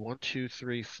are the 1, 2,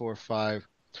 3, 4, 5.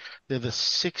 They're the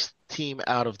 6th team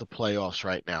out of the playoffs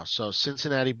right now. So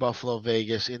Cincinnati, Buffalo,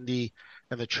 Vegas, Indy,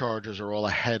 and the Chargers are all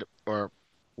ahead. Or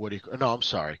what do you? No, I'm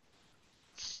sorry.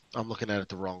 I'm looking at it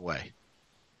the wrong way.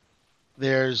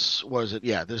 There's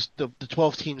there's the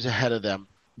 12 teams ahead of them,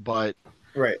 but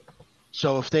Right.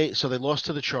 so they lost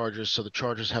to the Chargers, so the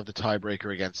Chargers have the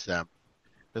tiebreaker against them.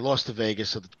 They lost to Vegas,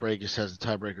 so the Vegas has the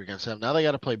tiebreaker against them. Now they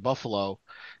got to play Buffalo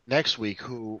next week,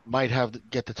 who might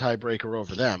get the tiebreaker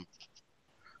over them.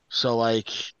 So like,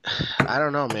 I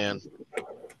don't know, man.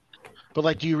 But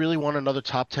like, do you really want another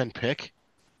top 10 pick?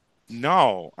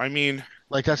 No, I mean,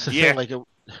 Like that's the Yeah. thing. Like, do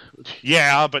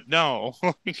yeah, but no.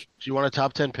 you want a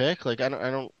top 10 pick? Like, I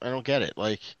don't get it.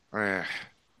 Like, Eh,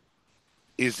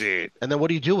 Is it and then what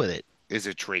do you do with it?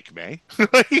 Drake May?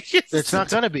 It's not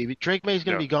gonna be. Drake May's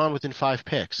gonna No. be gone within 5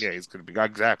 picks. Yeah, he's gonna be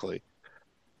exactly.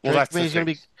 Well, Drake that's the May's gonna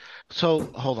thing. be. So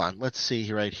hold on. Let's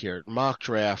see right here. Mock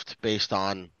draft based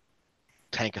on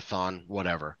Tankathon,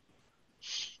 whatever.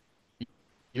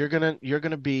 You're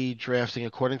gonna be drafting,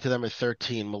 according to them, at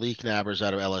 13, Malik Nabers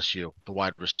out of LSU, the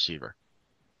wide receiver.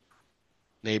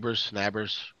 Nabbers.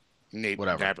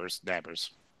 Whatever. Nabbers.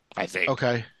 I think.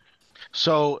 Okay.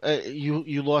 So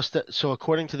you lost that. So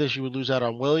according to this, you would lose out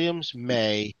on Williams,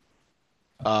 May,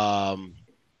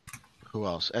 who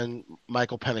else, and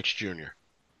Michael Penix Jr.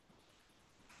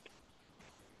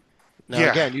 Now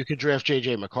Yeah. again, you could draft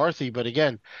JJ McCarthy, but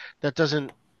again, that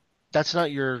doesn't that's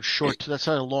not your short. That's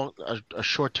not a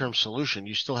short-term solution.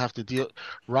 You still have to deal.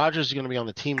 Rodgers is going to be on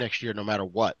the team next year, no matter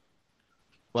what.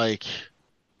 Like,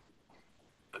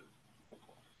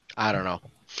 I don't know.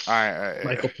 I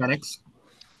Michael Penix.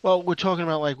 Well, we're talking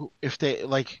about like if they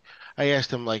like. I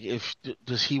asked him like if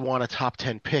does he want a top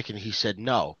 10 pick, and he said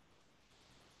no.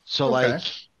 So like, Okay.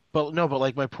 but no, but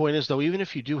like my point is though, even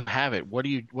if you do have it, what are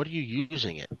you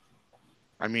using it?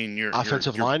 I mean,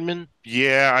 Offensive lineman?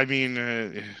 yeah. I mean,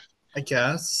 I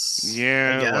guess.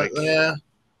 I yeah, guess. like Yeah.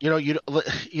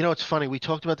 It's funny. We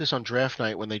talked about this on draft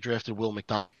night when they drafted Will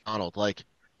McDonald. Like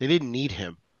they didn't need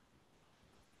him.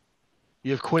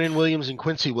 You have Quinnen Williams and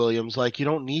Quincy Williams. Like you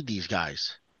don't need these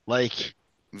guys. Like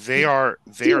they are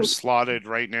slotted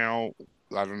right now.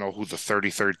 I don't know who the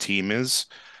 33rd team is,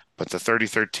 but the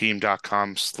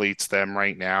 33rdteam.com slates them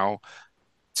right now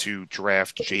to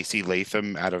draft J.C.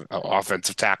 Latham out of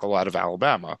offensive tackle out of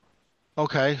Alabama.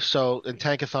 okay, so and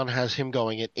Tankathon has him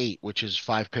going at 8, which is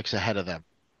 5 picks ahead of them.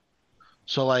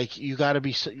 So like you got to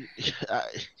be,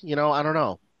 I don't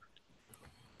know.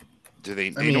 Do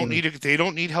they? I They don't mean, need. They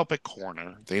don't need help at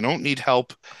corner. They don't need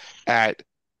help at.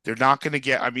 They're not going to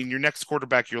get. I mean, your next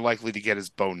quarterback you're likely to get is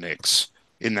Bo Nix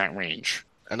in that range.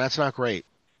 And that's not great.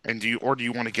 And do you want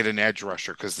to get an edge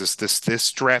rusher? Because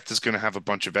this draft is going to have a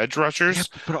bunch of edge Yeah, rushers,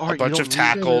 but a Art, bunch of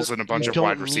tackles, and a bunch of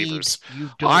wide receivers.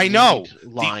 you I don't know need the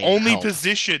line only help.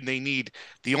 position they need,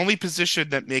 the only position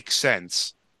that makes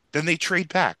sense, then they trade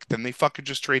back. Then they fucking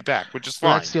just trade back, which is But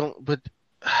that's fine. the only, but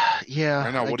I yeah,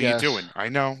 know. I What are you guess doing? I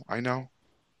know. I know.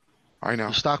 I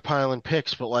you're know. stockpiling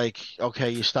picks, but like, okay,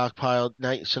 you stockpiled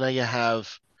now, so now you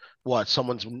have what?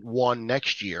 Someone's won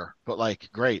next year, but like,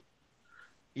 great,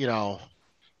 you know,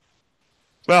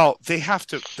 Well, they have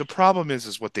to. The problem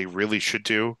is what they really should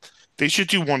do. They should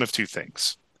do one of two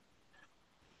things.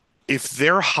 If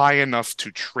they're high enough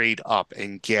to trade up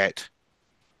and get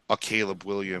a Caleb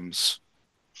Williams,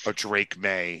 a Drake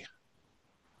May,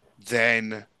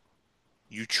 then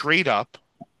you trade up,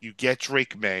 you get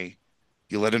Drake May,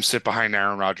 you let him sit behind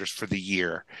Aaron Rodgers for the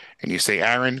year, and you say,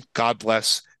 Aaron, God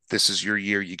bless, this is your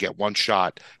year. You get one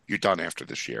shot. You're done after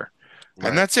this year.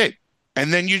 And right? that's it.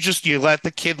 And then you let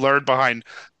the kid learn behind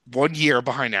 1 year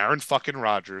behind Aaron fucking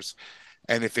Rodgers.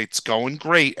 And if it's going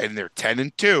great and they're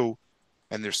 10-2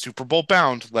 and they're Super Bowl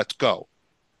bound, let's go.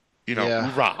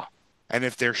 Yeah. Hoorah. And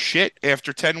if they're shit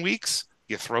after 10 weeks,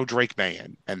 you throw Drake May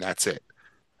in, and that's it.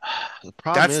 The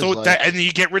problem That's is the that, like, and then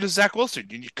you get rid of Zach Wilson.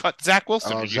 And you cut Zach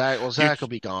Wilson. oh, And you Zach will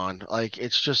be gone. Like,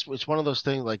 it's one of those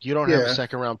things. Like, you don't have a yeah.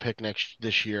 second round pick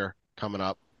this year coming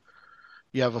up.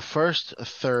 You have a first, a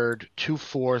third, two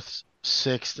fourths,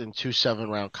 sixth, and two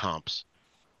 7-round comps.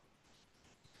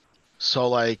 So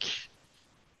like,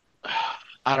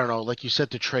 I don't know. Like you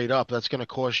said, to trade up, that's going to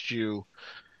cost you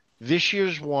this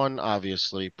year's one,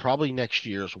 obviously, probably next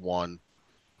year's one,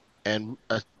 and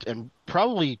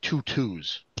probably two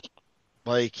twos.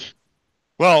 Like,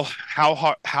 well, how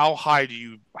high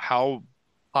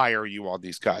are you on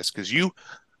these guys? Because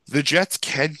the Jets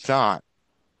cannot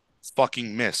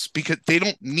fucking miss because they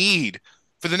don't need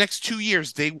for the next 2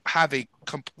 years. They have a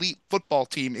complete football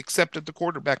team except at the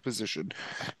quarterback position.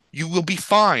 You will be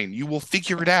fine. You will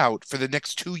figure it out for the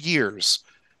next 2 years.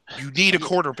 You need a y-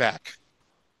 quarterback.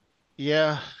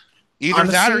 yeah, Either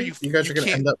that or Honestly, you you guys you are gonna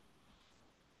can't. end up.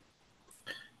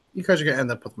 You guys are gonna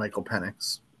end up with Michael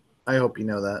Penix. I hope you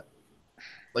know that.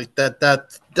 Like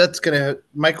that's gonna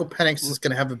Michael Penix is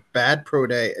gonna have a bad pro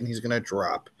day and he's gonna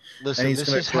drop. And listen, he's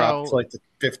gonna drop to like the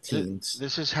th 15s.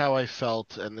 this is how I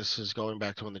felt, and this is going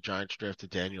back to when the Giants drafted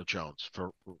Daniel Jones.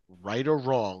 For right or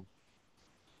wrong,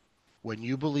 when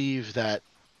you believe that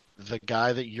the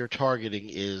guy that you're targeting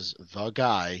is the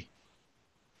guy,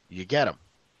 you get him.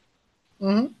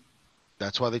 Mm-hmm.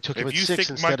 That's why they took him If at you 6 think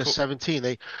instead of Michael, 17.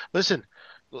 They listen.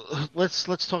 Let's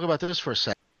talk about this for a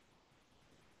second.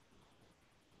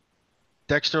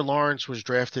 Dexter Lawrence was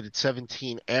drafted at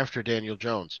 17 after Daniel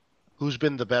Jones. Who's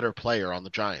been the better player on the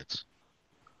Giants?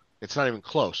 It's not even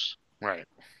close. right?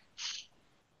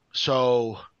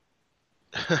 So,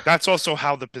 That's also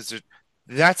how the position.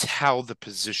 That's how the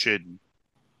position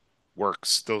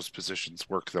works. Those positions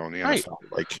work though in the right. NFL.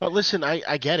 Like But listen,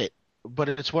 I get it. But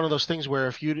it's one of those things where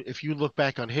if you look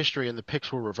back on history and the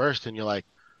picks were reversed and you're like,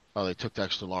 oh, they took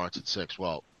Dexter Lawrence at 6.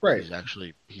 Well, Right.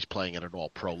 he's playing at an all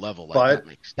pro level. Like But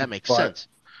that makes but sense.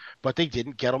 But they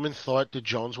didn't. Gettleman thought that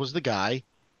Jones was the guy.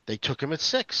 They took him at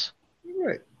 6.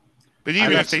 right. But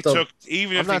I'm not still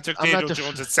even I'm if they not took I'm not Daniel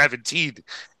Jones at 17,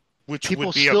 which people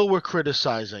would be still were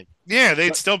criticizing. yeah,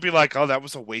 they'd But still be like, oh, that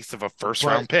was a waste of a first but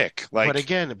round pick. but Like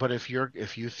again, but if you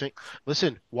think,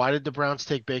 listen, why did the Browns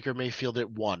take Baker Mayfield at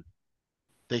 1?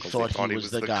 They because they thought he thought he was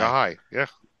was the the guy. guy. Yeah.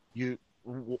 You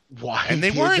Why And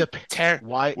they did weren't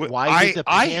why did the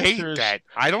I hate Panthers that.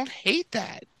 I don't hate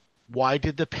that. why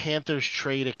did the Panthers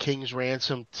trade a king's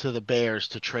ransom to the Bears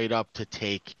to trade up to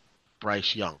take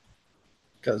Bryce Young?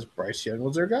 Because Bryce Young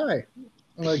was their guy.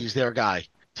 Like, He's their guy.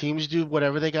 Teams do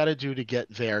whatever they got to do to get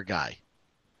their guy.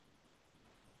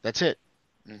 That's it.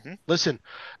 Hmm. Listen,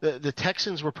 the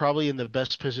Texans were probably in the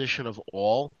best position of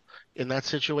all in that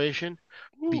situation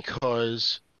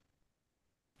because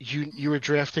you were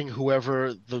drafting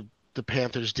whoever the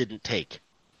Panthers didn't take.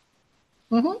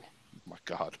 mhm. My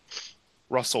God.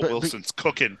 Russell But Wilson's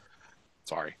cooking.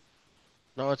 Sorry.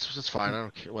 no, it's fine. I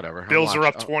don't care. Whatever. Bills are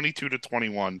up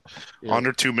 22-21. Yeah.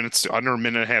 Under 2 minutes, under a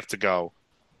minute and a half to go.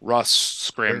 Russ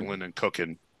scrambling and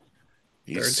cooking.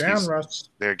 They're down, Russ.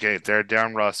 They're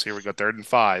down, Russ. Here we go. 3rd and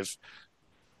 5.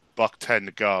 Buck 10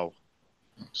 to go.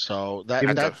 So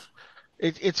Even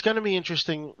it's going to be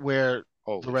interesting where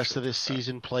Holy the rest shit, of this that's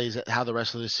season how the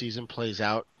rest of this season plays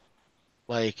out.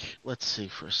 Like, let's see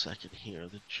for a second here.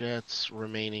 The Jets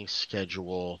remaining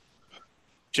schedule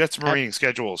Jets remaining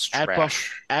schedule is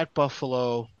trash. at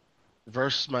Buffalo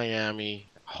versus Miami,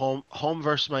 home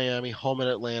versus Miami, home at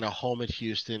Atlanta, home at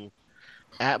Houston,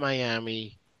 at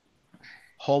Miami,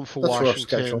 home for That's a rough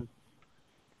schedule. Washington,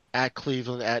 at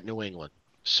Cleveland, at New England.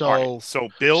 So All right, so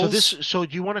Bills. so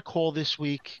do you want to call this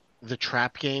week the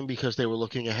trap game because they were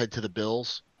looking ahead to the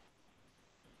Bills?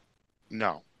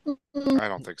 No, I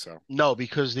don't think so. No,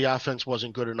 because the offense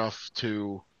wasn't good enough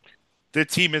to. The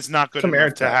team is not good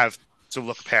enough to have to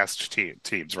look past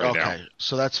teams right now. Okay,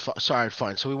 so that's sorry,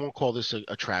 fine. So we won't call this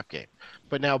a trap game.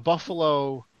 But now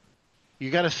Buffalo,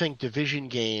 you got to think division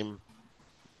game,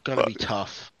 gonna be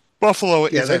tough. Buffalo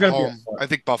is they're at gonna be home. I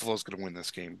think Buffalo's going to win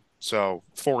this game. So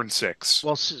 4-6.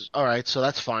 Well, all right, so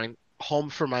that's fine.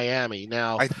 Home for Miami.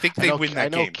 Now I think they win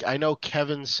that game. I know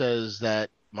Kevin says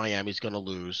that Miami's going to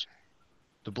lose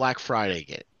the Black Friday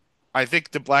game. I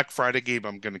think the Black Friday game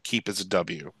I'm going to keep as a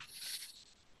W.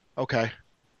 Okay.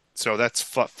 So that's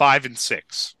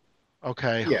 5-6.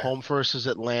 Okay. Yeah. Home versus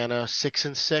Atlanta,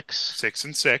 6-6.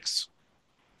 6-6.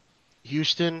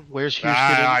 Houston, where's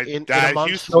Houston in a month?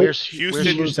 Houston, where's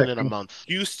Houston Houston in a month?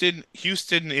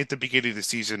 Houston at the beginning of the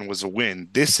season was a win.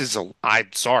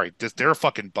 I'm sorry, they're a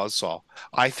fucking buzzsaw.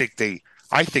 I think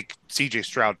CJ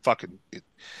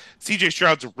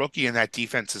Stroud's a rookie, and that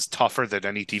defense is tougher than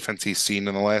any defense he's seen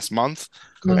in the last month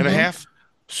and a half.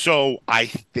 So I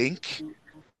think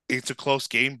it's a close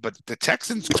game, but the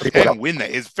Texans can win that.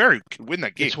 Can win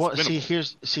that game.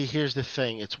 Here's the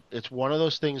thing. It's one of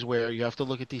those things where you have to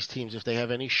look at these teams. If they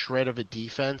have any shred of a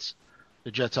defense,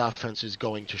 the Jets' offense is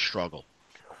going to struggle.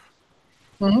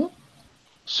 Mm-hmm.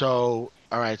 So,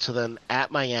 all right. So then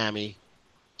at Miami,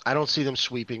 I don't see them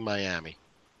sweeping Miami.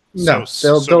 No,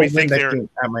 they'll win that game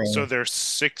at Miami. So they're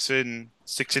 6-8.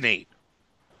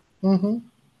 Mm-hmm.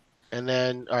 And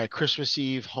then, all right, Christmas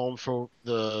Eve, home for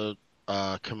the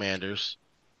Commanders.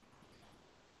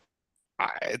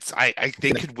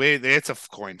 They could win. It's a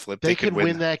coin flip. They could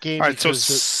win that game. All right, so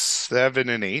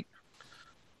 7-8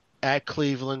 at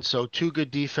Cleveland. So 2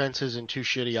 good defenses and 2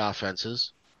 shitty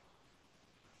offenses.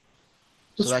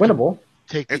 It's winnable.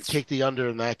 Take the under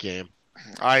in that game.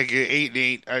 I get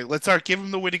 8-8. All right, let's give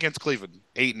them the win against Cleveland.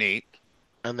 8-8.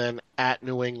 And then at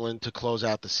New England to close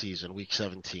out the season, week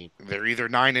 17. They're either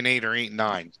 9-8 or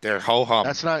 8-9. They're ho hum.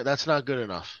 That's not good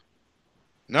enough.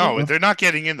 No, they're not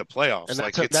getting in the playoffs. And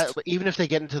even if they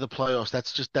get into the playoffs,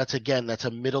 that's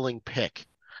a middling pick.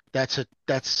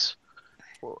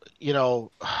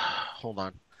 Hold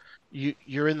on.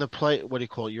 You're in the what do you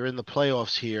call it? You're in the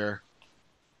playoffs here.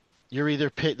 You're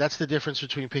either that's the difference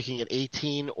between picking at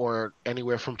 18 or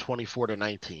anywhere from 24 to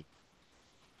 19.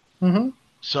 Mm-hmm.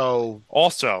 So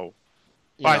also,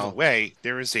 by the way,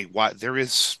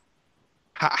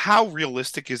 how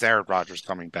realistic is Aaron Rodgers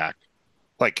coming back?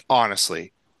 Like,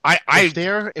 honestly,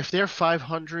 if they're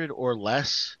 500 or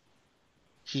less,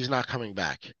 he's not coming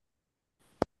back.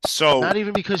 So not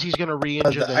even because he's going to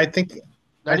re-injure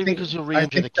because he'll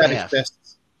re-injure the calf.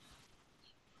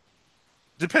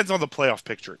 Depends on the playoff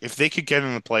picture. If they could get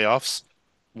in the playoffs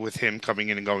with him coming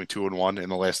in and going 2-1 in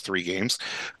the last 3 games,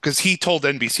 because he told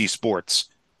NBC Sports,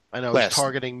 I know he's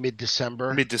targeting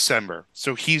mid-December.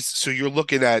 So you're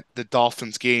looking at the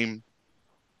Dolphins game,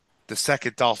 the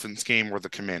second Dolphins game, or the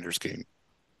Commanders game.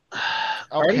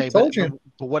 Okay, but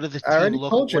what does the team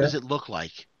look? What does it look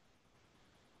like?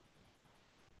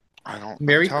 I don't.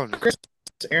 Merry Christmas.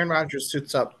 Aaron Rodgers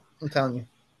suits up. I'm telling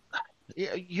you.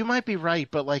 You might be right,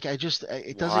 but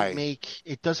it doesn't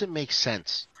make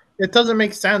sense. It doesn't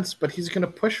make sense, but he's going to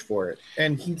push for it,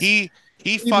 and he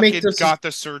fucking got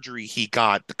the surgery he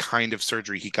got, the kind of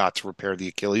surgery he got to repair the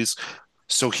Achilles.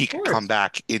 so he could come course.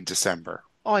 back in December.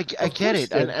 Oh, I Of get course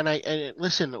it. he did. And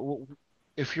listen,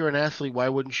 if you're an athlete, why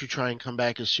wouldn't you try and come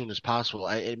back as soon as possible?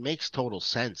 It makes total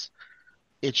sense.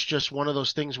 It's just one of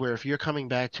those things where if you're coming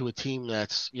back to a team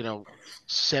that's,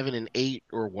 7-8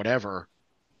 or whatever,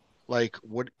 like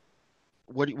what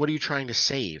are you trying to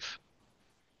save?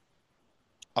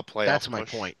 A playoff That's my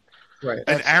push. point. Right.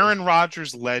 An That's Aaron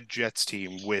Rodgers led Jets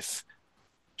team with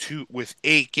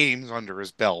 8 games under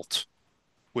his belt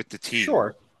with the team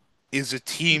Sure. is a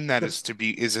team that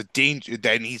is a danger,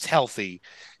 that he's healthy,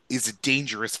 is a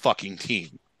dangerous fucking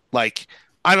team. Like,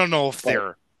 I don't know if Right.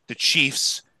 they're the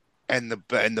Chiefs and the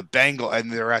Bengal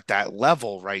and they're at that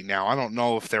level right now. I don't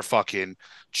know if they're fucking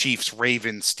Chiefs,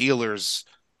 Ravens, Steelers.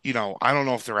 I don't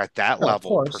know if they're at that No, of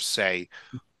level per course. se,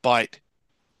 but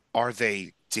are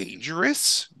they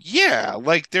dangerous? Yeah,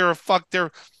 like they're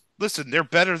listen, they're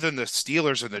better than the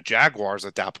Steelers and the Jaguars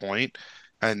at that point.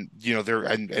 And they're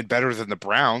and better than the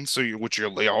Browns, so which you're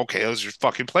like, okay, those are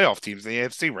fucking playoff teams in the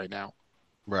AFC right now.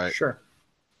 right. Sure.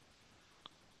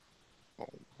 Oh,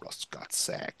 Russ got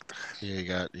sacked.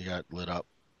 Yeah, you got lit up.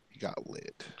 He got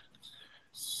lit.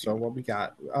 So what we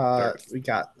got? Darth. We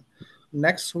got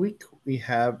next week. We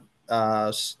have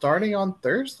starting on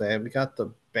Thursday. We got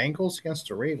the Bengals against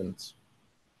the Ravens.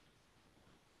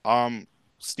 Um,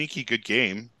 Sneaky good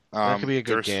game. That could be a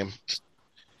good There's game.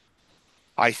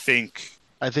 I think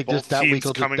I think both that week teams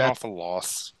will coming off a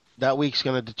loss. that week's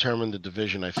going to determine the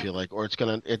division, I feel like, or if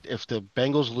the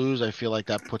Bengals lose, I feel like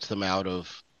that puts them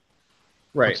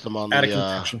Right. puts them on Out of the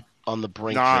contention.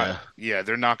 brink Not, there. yeah,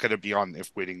 they're not going to be on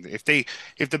if winning. If the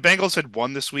Bengals had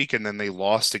won this week and then they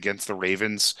lost against the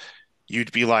Ravens,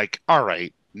 you'd be like, all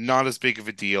right, not as big of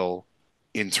a deal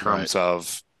in Right. terms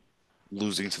of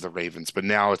losing to the Ravens. But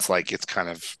now it's like it's kind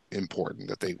of important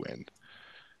that they win.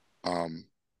 Um,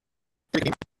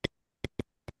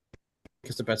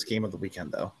 It's the best game of the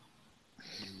weekend, though.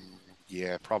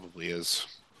 yeah, it probably is.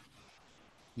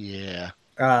 Yeah.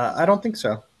 I don't think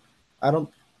so. I don't.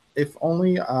 If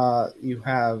only you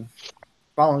have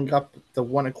following up the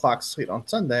 1 o'clock slate on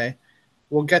Sunday,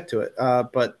 we'll get to it.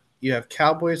 But you have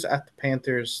Cowboys at the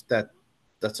Panthers.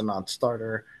 That's a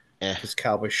non-starter Eh. because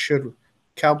Cowboys should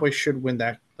win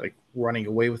that, like running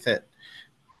away with it.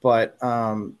 But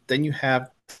then you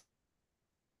have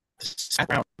the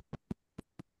Browns,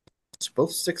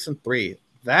 both 6-3.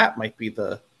 That might be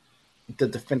the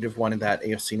definitive one in that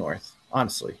AFC North.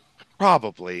 Honestly,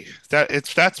 Probably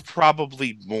that's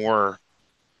probably more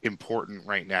important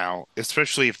right now,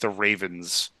 especially if the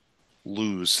Ravens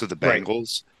lose to the right,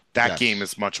 Bengals. That game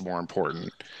Yes. is much more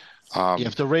important. Yeah,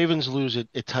 if the Ravens lose,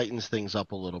 it tightens things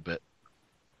up a little bit.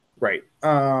 right.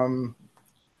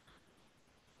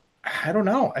 I don't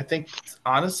know. I think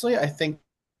honestly, I think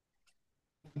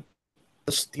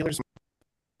the Steelers,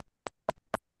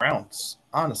 Browns.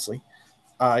 Honestly,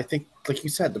 I think, like you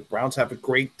said, the Browns have a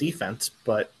great defense,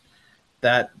 but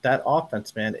that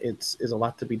offense, man, is a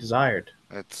lot to be desired.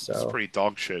 It's So, pretty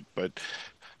dog shit, but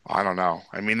I don't know.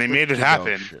 I mean, they made it Pretty dog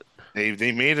happen. shit.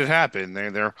 They made it happen.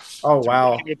 They're oh looking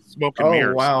wow, at smoke and oh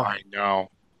mirrors. wow, I know.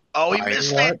 Oh, he I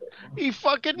missed it. what? He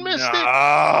fucking missed it.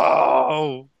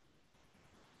 no.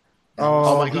 That was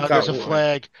Oh Oh, my he God, got there's a good.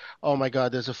 flag. Oh my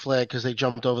God, there's a flag because they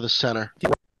jumped over the center.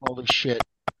 Holy shit.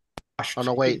 rushed. Oh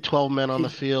no, wait, 12 men on the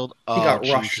He field. he Oh got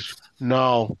Jesus. rushed.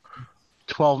 No.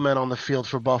 12 men on the field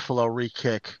for Buffalo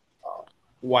re-kick.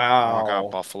 Oh my God, Wow.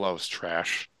 Buffalo's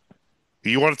trash.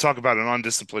 You want to talk about an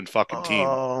undisciplined fucking team?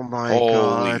 Oh my Holy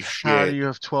God. How do shit. you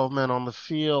have 12 men on the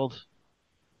field?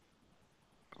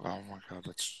 Oh my God,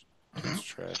 that's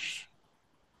trash.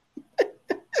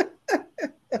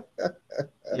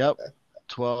 Yep.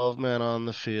 12 men on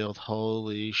the field.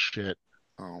 Holy shit.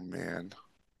 Oh man.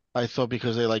 I thought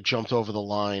because they like jumped over the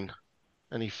line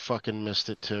and he fucking missed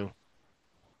it too.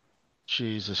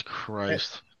 Jesus And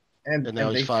Christ. and, And now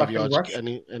and he's they five fucking yards rushed.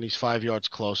 and he's 5 yards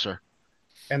closer.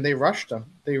 And they rushed him.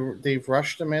 They've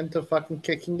rushed him into fucking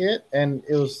kicking it, and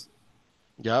it was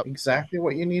Yep. exactly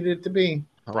what you needed it to be.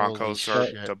 Holy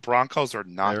shit. The Broncos are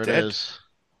not There it dead. is.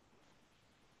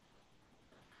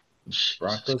 Jesus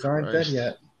Broncos aren't dead Christ.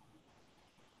 yet.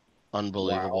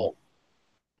 Unbelievable.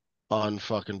 Wow.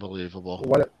 Unfucking believable.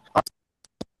 What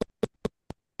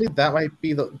that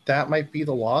might be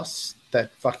the loss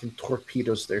that fucking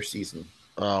torpedoes their season.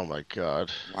 Oh my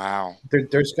God. Wow.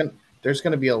 There's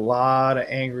gonna be a lot of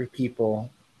angry people,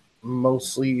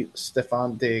 mostly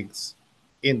Stephon Diggs,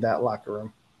 in that locker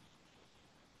room.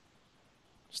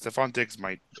 Stephon Diggs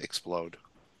might explode.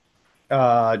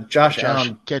 Josh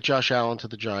Allen. Get Josh Allen to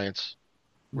the Giants.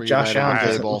 Josh Reunited with Allen Ah,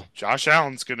 doesn't. Dayball. Josh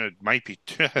Allen's might be.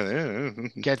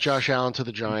 Get Josh Allen to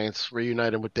the Giants.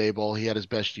 Reunited with Dayball. He had his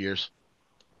best years.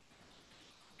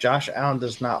 Josh Allen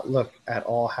does not look at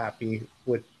all happy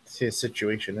with his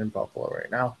situation in Buffalo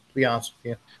right now. To be honest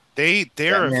with you, that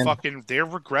man They're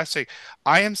regressing.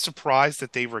 I am surprised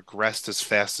that they regressed as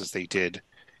fast as they did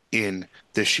in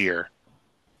this year.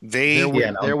 They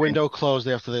Yeah, no, Their window closed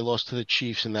after they lost to the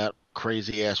Chiefs in that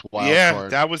crazy ass wild Yeah,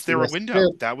 card. that was their yes,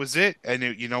 window. That was it. And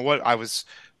you know what?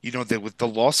 With the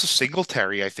loss of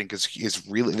Singletary, I think is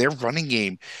really their running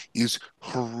game is it's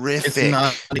horrific.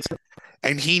 not.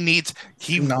 And he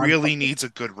Non. really needs a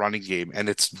good running game. And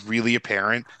it's really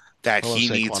apparent that Hello, he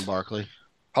needs Saquon Barkley.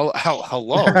 hello.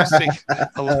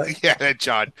 Hello. Yeah,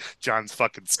 John's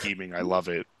fucking scheming. I love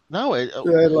it. No,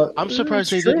 I'm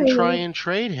surprised It's they didn't try true. and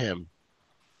trade him.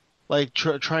 Like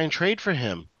try and trade for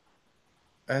him.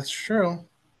 That's true.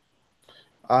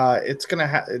 It's gonna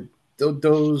have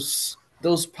those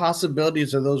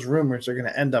possibilities or those rumors are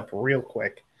gonna end up real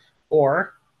quick,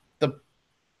 or the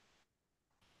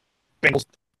Bengals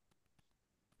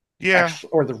Yeah. actually,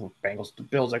 or the Bengals, the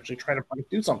Bills actually try to fucking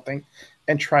do something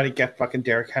and try to get fucking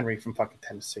Derrick Henry from fucking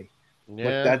Tennessee. Like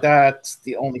Yeah. that's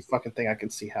the only fucking thing I can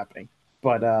see happening.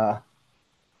 But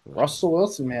Russell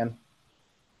Wilson, man,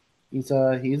 he's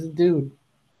a dude.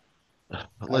 I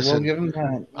will Listen, give him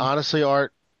that. honestly,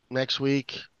 Art, next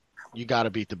week you got to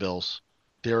beat the Bills.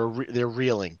 They're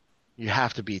reeling. You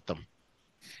have to beat them.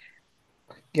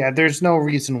 Yeah, there's no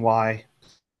reason why.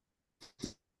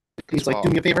 He's like, do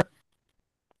Oh, me a favor,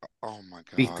 oh my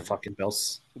beat the God. fucking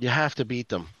Bills. You have to beat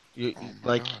them. Oh my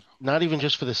Like God. not even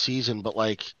just for the season, but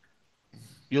like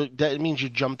that means you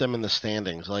jump them in the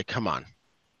standings. Like, come on.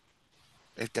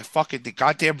 If the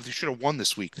goddamn they should have won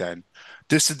this week then.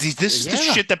 This is the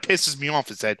Yeah. shit that pisses me off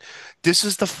is that this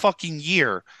is the fucking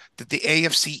year that the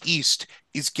AFC East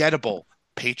is gettable.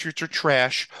 Patriots are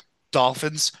trash.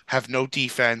 Dolphins have no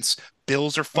defense.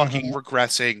 Bills are fucking Mhm.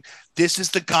 regressing. This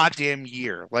is the goddamn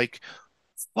year. Like,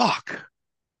 fuck.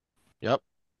 Yep.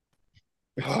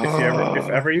 If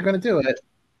ever you're gonna do it,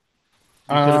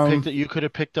 You could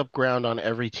have picked up ground on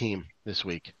every team this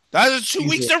week. That was 2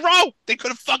 weeks easily. in a row. They could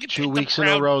have fucking Two picked up weeks in a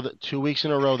ground. row. 2 weeks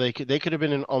in a row. They could have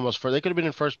been in they could have been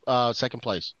in second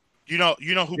place. You know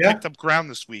who Yeah. picked up ground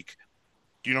this week?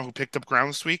 Do you know who picked up ground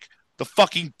this week? The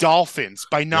fucking Dolphins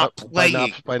by Yep. not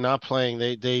playing. By not playing,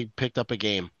 they picked up a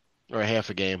game or a half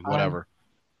a game, Um, whatever.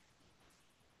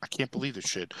 I can't believe this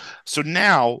shit. So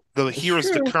now it's here's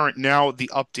the true. current now the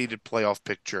updated playoff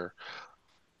picture.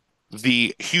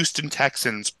 The Houston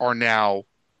Texans are now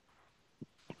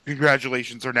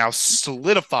congratulations are now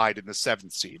solidified in the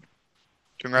seventh seed. Yes, they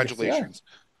are. Congratulations.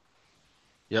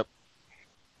 Yep.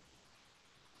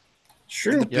 It's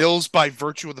And the true. Yep. Bills, by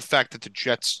virtue of the fact that the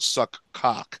Jets suck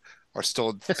cock, are still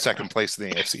in second place in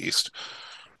the AFC East.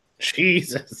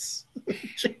 Jesus.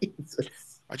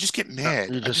 Jesus. I just get mad.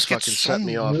 You I just just get fucking set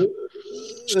me off.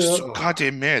 so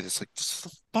goddamn mad. It's like this is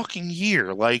the fucking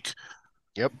year. Like,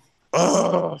 Yep.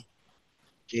 ugh.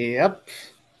 Yep.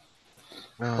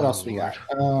 What Oh else we Lord.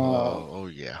 got? Oh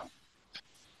yeah.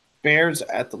 Bears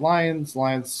at the Lions.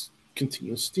 Lions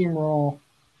continue to steamroll.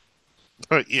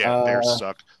 Yeah, Bears Uh,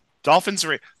 suck. Dolphins,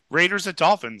 Raiders at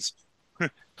Dolphins.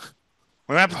 What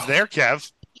happens there,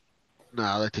 Kev? No,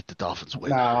 I think the Dolphins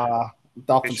win. nah, They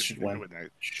Dolphins should should win win. that.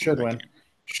 Should That win. game.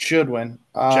 Should win.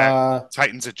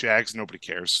 Titans at Jags. Nobody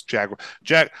cares.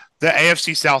 The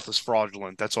AFC South is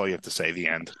fraudulent. That's all you have to say. The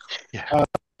end. Yeah.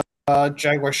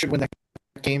 Jaguars should win that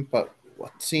game, but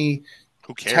let's see.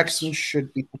 Who cares?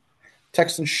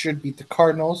 Texans should beat the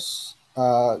Cardinals.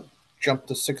 Jump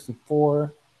to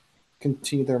 6-4.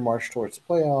 Continue their march towards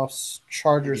playoffs.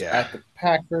 Chargers Yeah. at the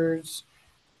Packers.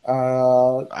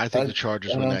 I think the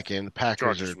Chargers win that game. The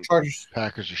Chargers. Chargers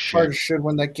Packers are Chargers shit. should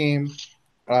win that game.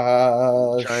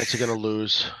 Giants are gonna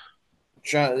lose.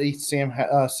 Sam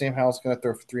Howell's going to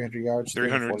throw for 300 yards,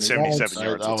 340 377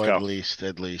 yards. yards. Let's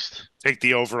At go. least. Take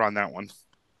the over on that one.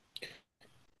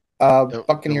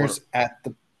 Buccaneers at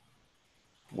the.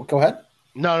 Go ahead.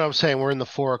 No, I'm saying we're in the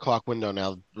 4 o'clock window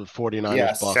now. The 49ers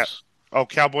Yes. Bucks.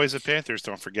 Cowboys at Panthers.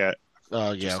 Don't forget.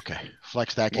 Yeah, okay.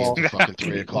 Flex that game to Well, fucking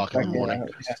 3 o'clock in the morning.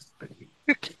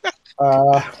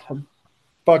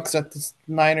 Bucks at the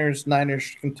Niners.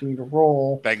 Niners continue to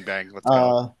roll. Bang bang. Let's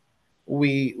go.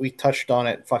 We touched on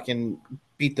it. Fucking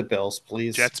beat the Bills,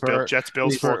 please. Jets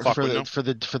Bills 4 o'clock window. For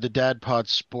the Dad Pod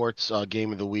Sports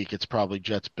game of the week, it's probably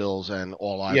Jets Bills, and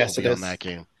all eyes Yes, will be it on is. that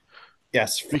game.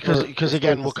 Yes, Because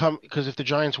again, because if the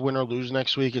Giants win or lose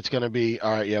next week, it's going to be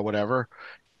all right. Yeah, whatever.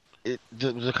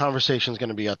 The conversation is going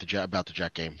to be about the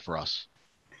Jet game for us.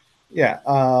 Yeah.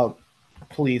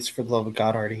 Please, for the love of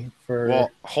God, Artie.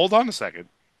 Well, hold on a second.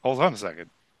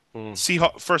 Hmm.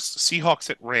 Seahawks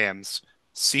at Rams.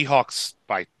 Seahawks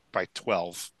by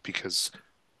 12 because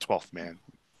 12th man.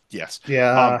 Yes.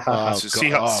 Yeah. So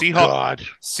God.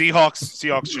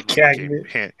 Seahawks should win that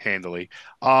game handily.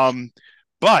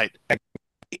 But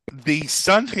the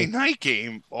Sunday night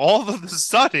game, all of a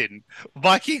sudden,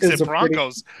 Vikings and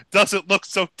Broncos doesn't look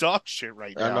so dog shit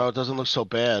right now. I know, it doesn't look so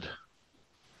bad.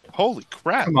 Holy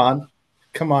crap!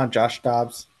 Come on, Josh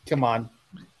Dobbs. Come on.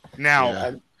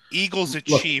 Now, Eagles and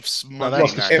Chiefs Monday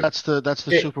night. That's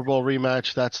the Super Bowl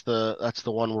rematch. That's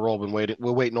the one we're all been waiting.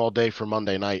 We're waiting all day for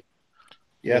Monday night.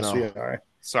 Yes, we are.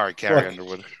 Sorry, Carrie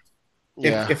Underwood.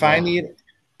 If I need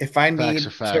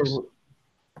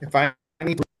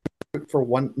for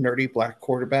one nerdy black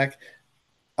quarterback,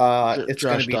 it's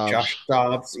going to be Josh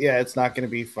Dobbs. Yeah, it's not going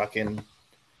to be fucking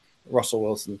Russell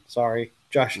Wilson. Sorry,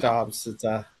 Josh Dobbs. It's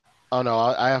Oh no,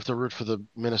 I have to root for the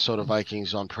Minnesota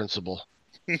Vikings on principle.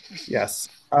 Yes,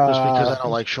 just because I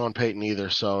don't like Sean Payton either,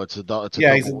 so it's a double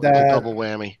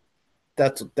whammy.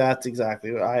 That's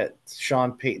exactly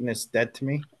Sean Payton is dead to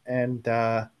me, and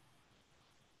no,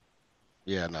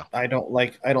 I don't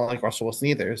like Russell Wilson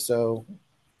either. So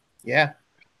yeah,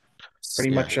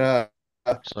 pretty much.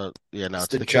 It's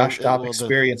the Josh Dobbs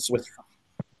experience with.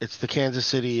 It's the Kansas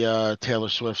City Taylor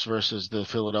Swifts versus the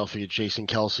Philadelphia Jason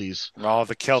Kelce's. Oh,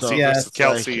 the Kelce versus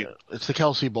Kelce. It's the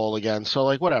Kelce Bowl again.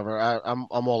 So whatever. I'm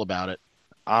all about it.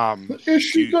 Is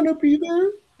she gonna be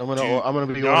there? I'm gonna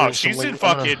be. No, she's in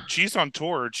she's on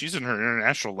tour. She's in her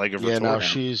international leg of her tour. No,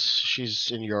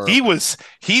 she's in Europe. He was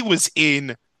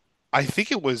in. I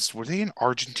think it was. Were they in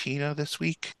Argentina this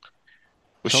week?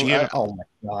 Was she in? Oh my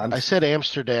god! I said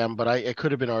Amsterdam, but it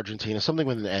could have been Argentina. Something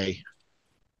with an A.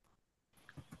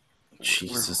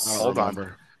 Jesus, hold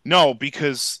on. No,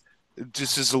 because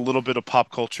this is a little bit of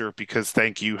pop culture. Because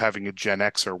thank you, having a Gen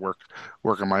Xer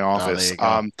work in my office.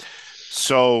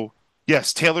 So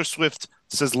yes, Taylor Swift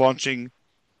says launching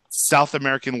South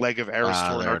American leg of Eras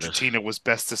Tour in Argentina was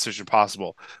best decision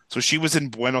possible. So she was in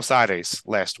Buenos Aires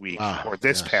last week or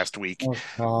this past week,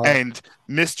 and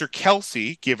Mr.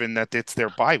 Kelce, given that it's their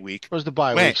bye week, it was the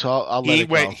bye week, so I'll let it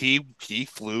go. He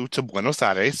flew to Buenos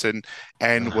Aires and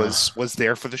was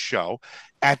there for the show.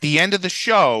 At the end of the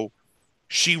show,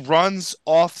 she runs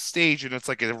off stage, and it's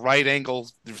like a right angle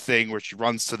thing where she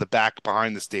runs to the back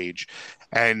behind the stage,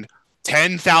 and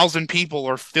 10,000 people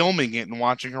are filming it and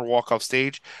watching her walk off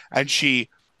stage, and she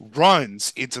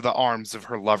runs into the arms of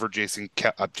her lover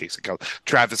Travis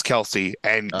Kelce,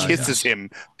 and kisses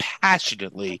him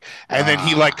passionately, and then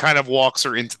he kind of walks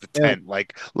her into the tent,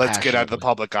 let's get out of the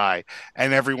public eye,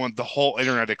 and the whole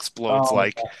internet explodes.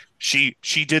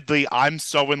 She did the "I'm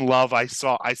so in love, I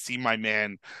see my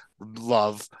man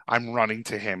love, I'm running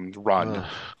to him" run,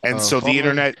 and so the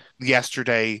internet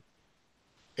yesterday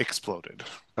exploded.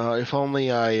 If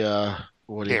only I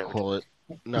what do you call it?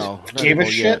 No, gave a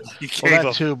shit. Well,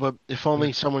 that too, but if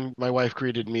only my wife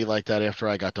greeted me like that after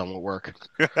I got done with work.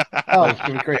 Oh, it's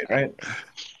gonna be great, right?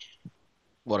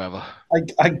 Whatever.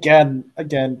 Again,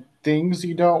 things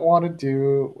you don't want to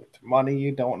do with money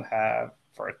you don't have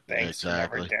for things you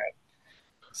never did.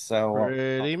 So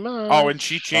pretty much. Oh, and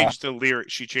she changed the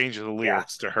lyric. She changed the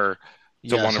lyrics to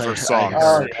one of her songs.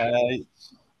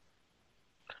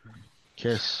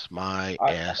 Kiss my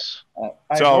ass.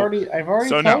 I've already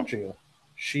told you.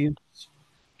 She's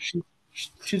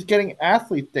getting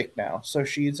athlete dick now. So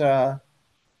she's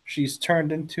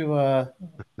turned into a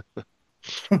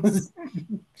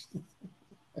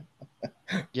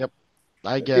Yep.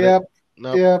 I get it.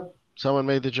 Nope. Yep. Someone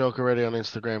made the joke already on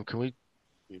Instagram. Can we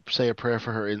say a prayer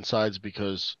for her insides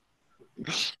because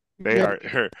they are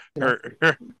her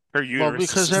uterus. Well,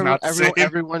 because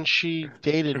everyone she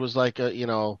dated was like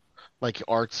like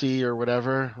artsy or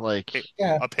whatever, like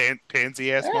a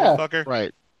pansy ass motherfucker.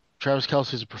 Right. Travis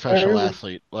Kelce's a professional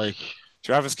athlete.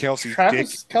 Travis Kelce's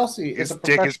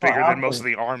dick is bigger than most of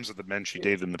the arms of the men she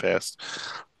dated in the past.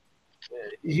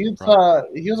 He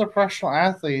was a professional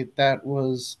athlete that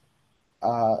was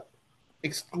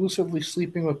exclusively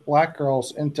sleeping with black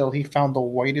girls until he found the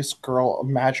whitest girl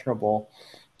imaginable.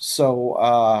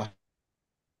 So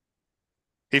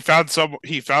he found someone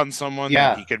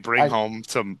that he could bring home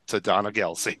to Donna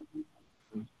Kelce.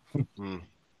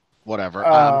 Whatever.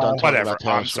 I'm done talking about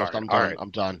Taylor Swift. I'm done. Right. I'm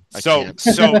done. So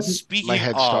speaking my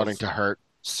head's starting to hurt.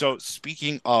 So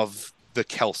speaking of the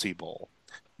Kelce Bowl,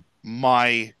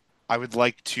 I would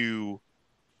like to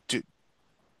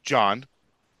John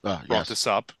brought this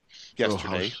up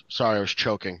yesterday. Sorry, I was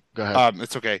choking. Go ahead.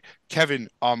 It's okay. Kevin,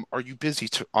 are you busy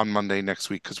on Monday next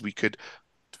week? Because we could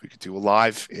do a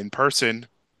live in person,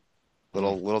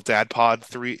 little dad pod,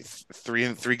 three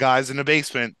guys in the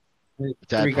basement.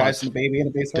 Three guys and a baby in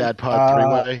the basement. Dad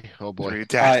pod three-way. Oh boy.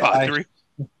 Dad pod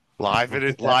live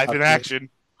in action.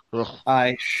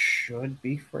 I should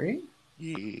be free.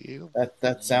 Yeah.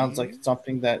 That sounds like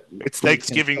something that It's we can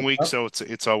Thanksgiving cook week, up. so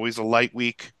it's always a light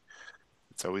week.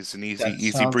 It's always an That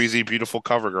easy sounds breezy, beautiful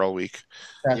cover girl week.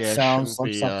 that Yeah, it sounds shouldn't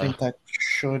like be. something that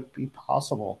should be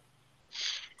possible.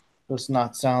 Does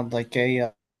not sound like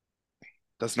a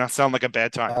Does not sound like a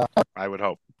bad time, I would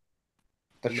hope.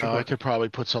 that should No, I work. could probably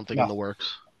put something in No, the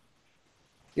works.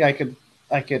 yeah, I could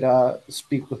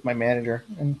speak with my manager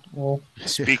and we'll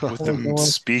Speak with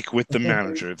the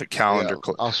manager, the calendar Yeah,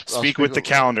 clerk. I'll Speak speak. with the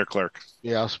calendar clerk.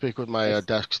 Yeah, I'll speak with my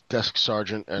desk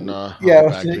sergeant, and I'll get yeah,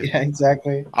 back to you. yeah,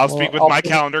 exactly. I'll speak Well, with I'll my put it,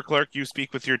 calendar clerk. You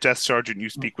speak with your desk sergeant. You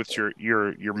speak with your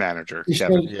manager,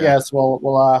 Kevin. Yeah, yes, we'll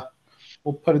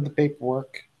put in the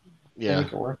paperwork. We'll yeah.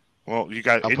 make it work. Well, you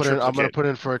got I'll in put in. I'm gonna triplicate. put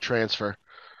in for a transfer.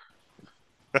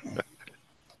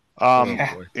 Oh Um,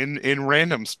 Yeah, boy. in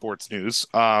random sports news,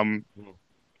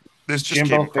 this just came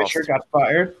Jimbo across Fisher got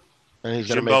fired. And he's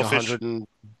gonna make Jimbo a Fish. hundred and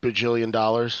bajillion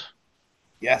dollars.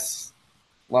 Yes,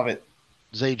 love it.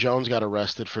 Zay Jones got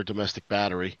arrested for domestic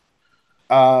battery.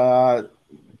 Uh,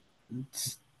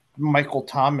 Michael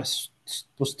Thomas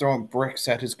was throwing bricks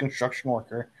at his construction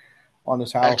worker on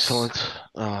his house. Excellent.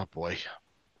 Oh boy.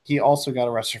 He also got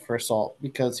arrested for assault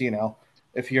because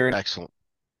if you're Excellent.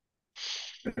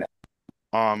 in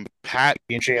jail Pat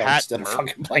instead of Mur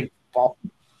fucking playing football.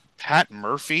 Pat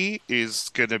Murphy is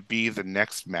gonna be the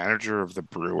next manager of the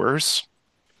Brewers.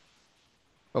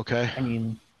 Okay. I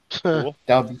mean, Cool.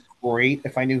 that would be great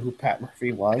if I knew who Pat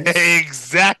Murphy was.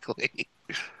 Exactly.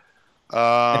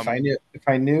 If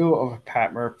I knew of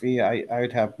Pat Murphy, I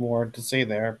would have more to say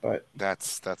there. But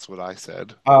That's what I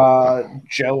said.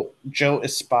 Joe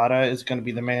Espada is going to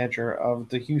be the manager of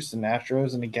the Houston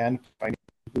Astros, and again, if I knew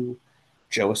who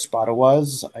Joe Espada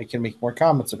was, I can make more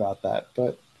comments about that.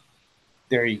 But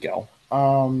there you go.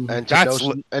 And That's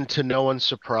to no one's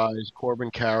surprise,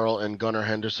 Corbin Carroll and Gunnar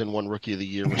Henderson won Rookie of the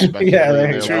Year respectively yeah, there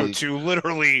in you their go. league. to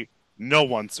literally no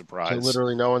one's To surprise.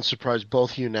 literally no one's surprise,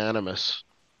 both unanimous.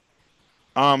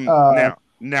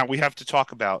 Now we have to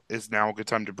talk about, is now a good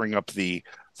time to bring up the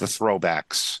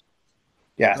throwbacks.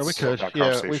 Yes, We could, Throwback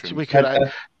yeah, conversation. we could.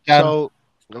 That- So,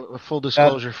 full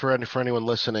disclosure for anyone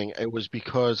listening, it was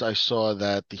because I saw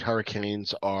that the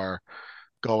Hurricanes are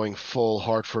going full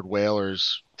Hartford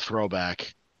Whalers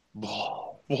throwback, and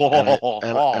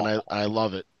I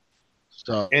love it.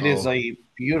 So it is a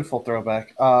beautiful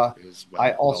throwback.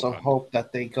 I also hope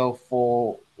that they go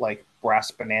full like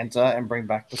brass bonanza and bring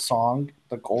back the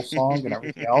goal song, and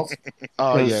everything else.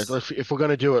 Oh yeah, 'Cause if we're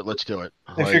gonna do it, let's do it.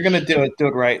 if you're gonna do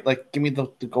it right. Like, give me the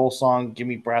goal song, give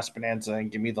me brass bonanza,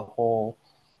 and give me the whole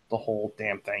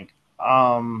damn thing.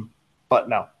 But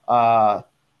no,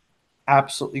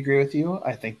 absolutely agree with you.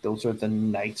 I think those are the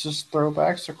nicest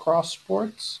throwbacks across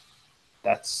sports.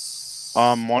 That's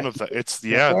one of the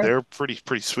they're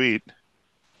pretty sweet.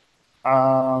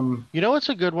 You know, it's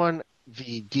a good one.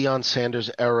 The Deion Sanders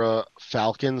era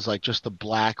Falcons, like just the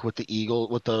black with the eagle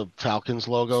with the Falcons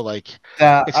logo. Like,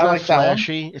 it's I not like that one.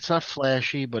 flashy. It's not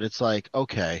flashy, but it's like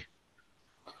okay.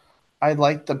 I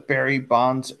like the Barry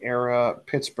Bonds era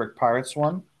Pittsburgh Pirates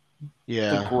one. The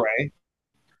Yeah. gray.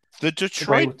 The The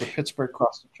gray with Detroit the Pittsburgh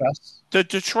across the chest. the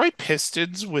Detroit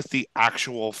Pistons with the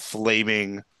actual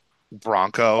flaming Oh,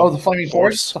 Bronco the flaming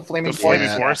horse. The flaming the flaming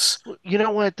horse. horse. You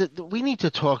know what? We need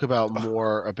to talk about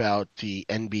more about the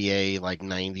NBA like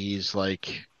 90s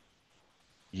like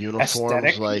uniforms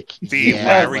Aesthetic. like The yeah,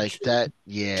 Larry, like that.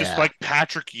 Yeah. just like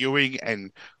Patrick Ewing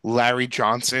and Larry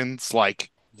Johnson's,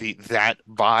 like that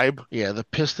vibe. Yeah, the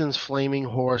Pistons flaming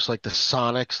horse, like the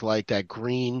Sonics, like that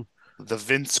green. The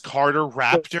Vince Carter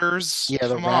Raptors. Yeah,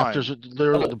 the Come Raptors, on.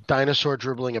 literally the dinosaur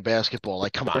dribbling a basketball.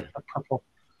 Like, come on. Purple.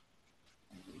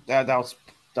 That was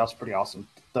pretty awesome.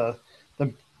 The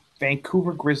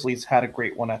Vancouver Grizzlies had a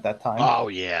great one at that time. Oh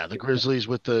yeah, the Grizzlies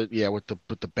with the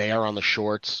bear on the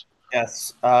shorts.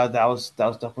 Yes, that was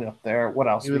definitely up there. What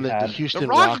else Even we the had? Houston The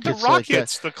Rockets, like that.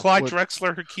 Rockets, the Clyde What-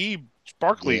 Drexler, Hakeem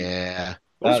Barkley. Yeah,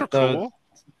 Those are cool.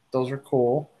 Those are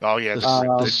cool. Oh yeah, the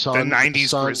the Suns, 90s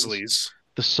Suns, Grizzlies.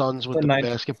 the Suns with The the night-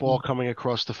 basketball coming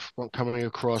across the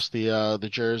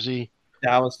jersey.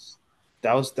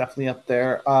 That was definitely up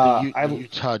there. The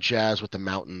Utah Jazz with the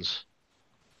mountains.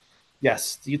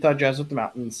 Yes, the Utah Jazz with the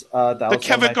mountains. That The was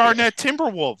Kevin Garnett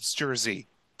Timberwolves jersey.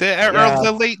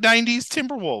 The late 90s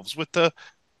Timberwolves with that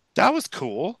was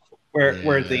cool. where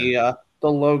Yeah. the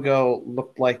logo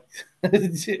looked like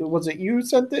was it you who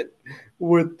sent it?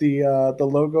 With the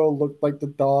logo looked like the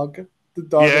dog. The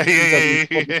dog Yeah, that he's yeah,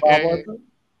 supposed to follow.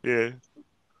 Yeah.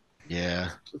 Yeah.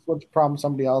 Just went to problem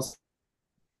somebody else.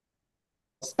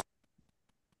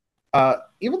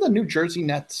 Even the New Jersey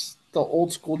Nets, the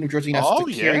old school New Jersey Nets, Oh,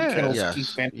 the Kerry yeah. Kittles, Yes.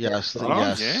 Keith Van Yes. Oh,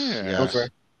 Yes. yeah. Yes. Those were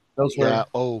Those Yeah. were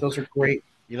Oh, those are great.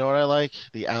 you know what I like?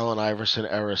 The Allen Iverson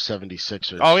era Oh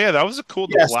 76ers. yeah, that was a cool.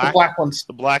 Yes, the black The black ones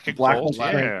and are great. gold.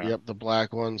 Yeah. Yep, the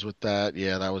black ones with that.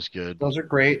 Yeah, that was good. Those are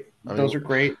great. I Those mean, are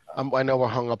great. I know we're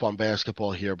hung up on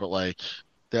basketball here, but like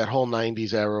that whole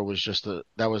 '90s era was just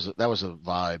that was a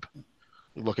vibe.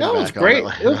 Looking That was back on it, great.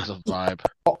 like that was a vibe.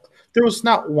 There was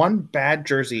not one bad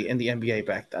jersey in the NBA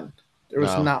back then. There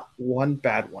was No. not one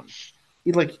bad one.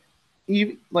 Like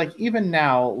even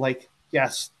now, like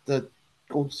yes, the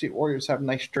Golden State Warriors have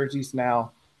nice jerseys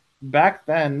now. Back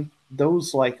then,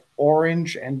 those like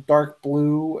orange and dark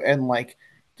blue and like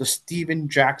the Steven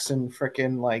Jackson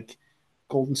freaking like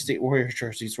Golden State Warriors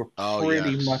jerseys were Oh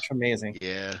pretty yes. much amazing.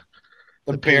 Yeah.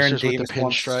 The The Baron Pacers with the Davis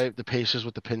ones, pinstripe. The Pacers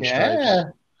with the pinstripes. yeah.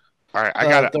 All right,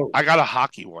 The I got a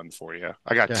hockey one for you.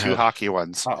 I got Go two ahead. hockey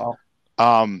ones. oh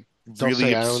Um, Don't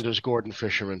really say obs Islanders Gordon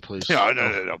Fisherman, please. No, no,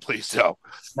 No. no, no, please no.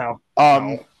 no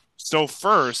Um, no so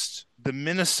first, the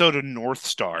Minnesota North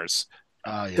Stars,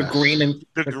 Ah, the green yes. and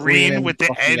the the green green and with the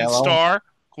fucking end yellow, star,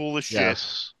 cool as shit.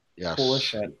 Yes. cool as Yes.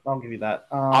 shit. I'll give you that.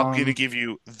 I'm gonna give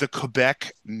you the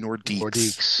Quebec Nordiques.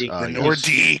 Nordiques. The, The Yes. yes,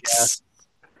 Nordiques.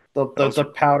 the, the Those the are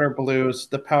powder blues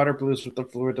with the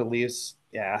fleur de lis.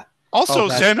 Yeah. Oh, also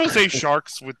that. San Jose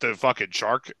Sharks with the fucking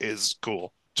shark is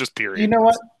cool. Just You period. know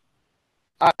what?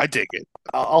 I, I dig it.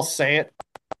 I'll say it.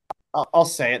 I'll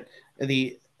say it.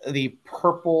 The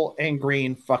purple and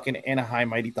green fucking Anaheim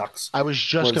Mighty Ducks I was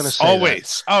just gonna was say that.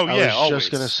 Always. Oh I yeah, was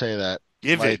just gonna always. say that.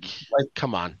 Like, Given. like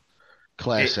come on. it.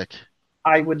 Classic.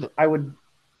 I would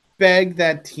beg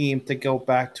that team to go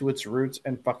back to its roots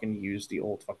and fucking use the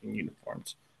old fucking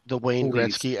uniforms. The Wayne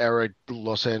Please. Gretzky era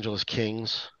Los Angeles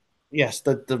Kings. Yes,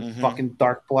 the Mhm. fucking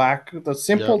dark black, the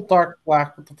simple Yep. dark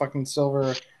black with the fucking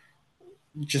silver.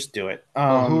 Just do it.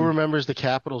 Or who remembers the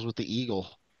Capitals with the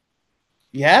eagle?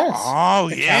 Yes. Oh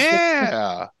The Capitals,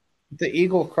 yeah. the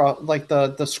eagle cross, like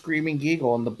the screaming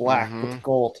eagle in the black with the Mm-hmm.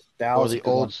 gold. That Or was a good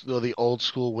one. the old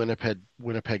school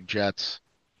Winnipeg Jets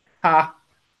Ha.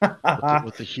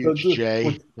 with the huge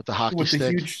J with the hockey with the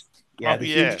stick. huge, yeah, Oh the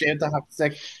yeah. huge J the hockey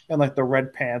stick and like the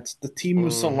red pants, the Timu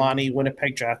Mm-hmm. Solani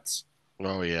Winnipeg Jets.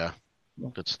 Oh yeah,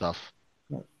 good stuff.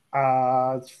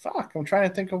 Fuck, I'm trying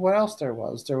to think of what else there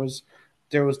was. There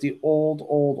was the old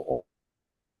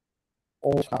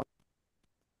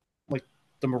like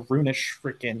the maroonish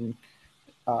freaking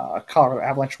Colorado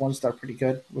Avalanche ones that are pretty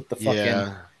good with the fucking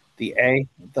Yeah. the A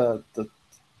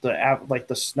like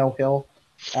the Snow Hill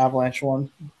Avalanche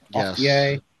one off the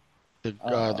Yes. A. The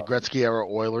Gretzky era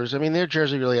Oilers. I mean, their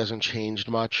jersey really hasn't changed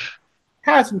much.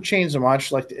 Hasn't changed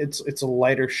much. Like it's a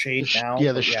lighter shade now,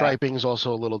 Yeah, the but yeah, striping's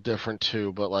also a little different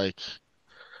too, but like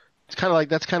it's kind of like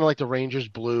that's kind of like the Rangers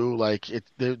blue. Like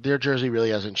their jersey really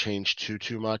hasn't changed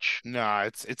too much. Nah,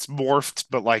 it's morphed,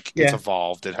 but like it's yeah.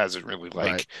 evolved. It hasn't really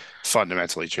Right. like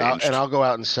fundamentally And changed. I'll go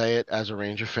out and say it as a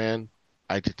Ranger fan.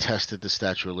 I detested the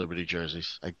Statue of Liberty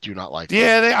jerseys. I do not like them.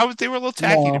 Yeah, they were a little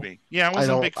tacky to No, me. Yeah, I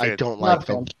wasn't a big I fan. don't not like a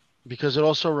fan. them because it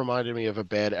also reminded me of a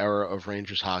bad era of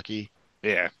Rangers hockey,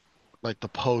 Yeah. like the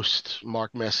post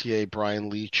Mark Messier, Brian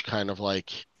Leach kind of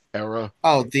like era.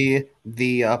 Oh, the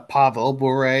Pavel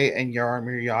Bure and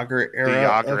Jaromir Jagr The era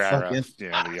Yager of era. fucking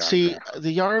Yeah, the Yager See, era.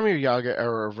 the Jaromir Jagr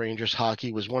era of Rangers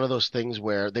hockey was one of those things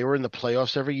where they were in the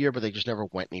playoffs every year, but they just never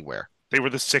went anywhere. They were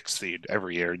the sixth seed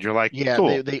every year. And you're like, Yeah,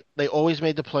 cool. they always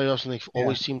made the playoffs and they yeah.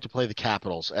 always seemed to play the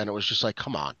Capitals, and it was just like,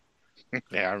 come on,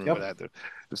 Yeah, I remember Yep. that.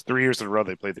 There's 3 years in a row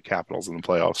they played the Capitals in the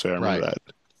playoffs. So I remember right?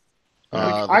 that.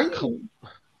 Yeah. Like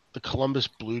The Columbus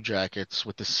Blue Jackets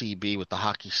with the CB with the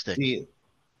hockey stick.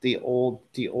 the old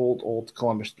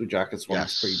Columbus Blue Jackets one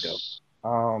was pretty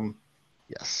dope.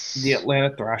 Yes, The yes.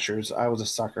 Atlanta Thrashers. I was a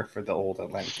sucker for the old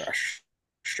Atlanta Thrashers.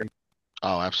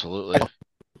 Oh, absolutely.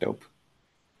 Dope.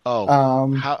 Oh,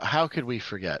 Um, how could we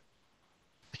forget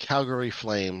the Calgary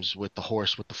Flames with the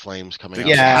horse with the flames coming The out?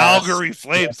 Yes. Calgary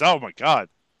Flames. Oh my God.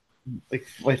 like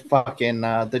fucking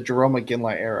the Jerome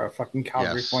McGinley era, fucking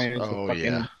Calgary Yes. Flames with Oh fucking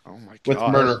yeah. Oh my with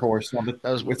God. Murder Horse on That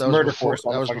was Murder before Horse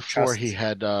on the fucking he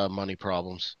chest. had money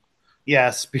problems.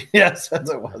 Yes, yes, as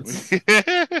it was.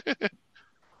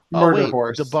 Oh Murder wait, the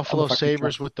Horse on the Buffalo fucking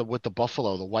Sabres chest. with the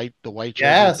buffalo, the white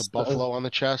jersey with the Yes, buffalo on the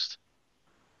chest.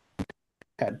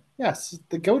 head. Yes,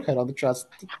 the goat head on the chest.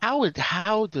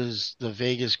 How does the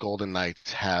Vegas Golden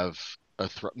Knights have a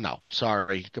No,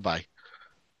 sorry, goodbye.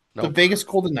 The Nope. Vegas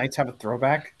Golden Knights have a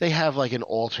throwback. They have like an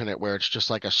alternate where it's just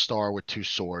like a star with two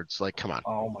swords. Like, come on.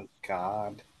 Oh my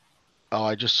god. Oh,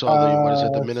 I just saw the what is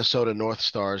it? The Uh, Minnesota North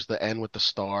Stars, the N with the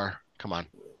star. Come on.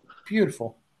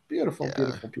 beautiful, beautiful, Yeah.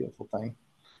 beautiful, beautiful thing.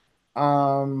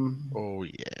 Um, Oh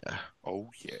yeah. Oh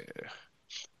yeah.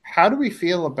 how do we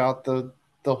feel about the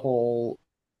whole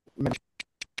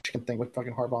Michigan thing with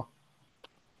fucking Harbaugh?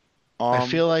 I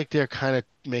feel like they're kind of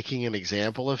making an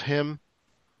example of him,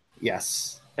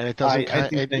 Yes. and it I doesn't I kind.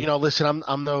 think You they know, listen,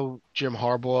 I'm no Jim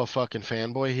Harbaugh fucking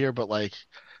fanboy here, but like,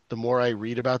 the more I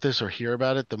read about this or hear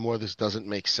about it, the more this doesn't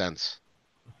make sense.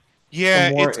 the Yeah,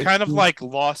 more it's it kind of seems like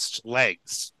lost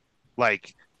legs.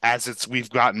 Like as we've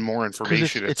gotten more Because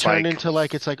information, it it's turned like into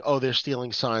like it's like, oh, they're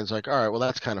stealing signs. Like, all right, well,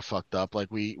 that's kind of fucked up. Like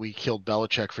we killed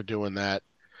Belichick for doing that,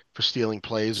 for stealing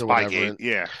plays or whatever, Spygate. and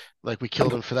Yeah, like we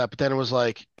killed him for that. But then it was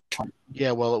like,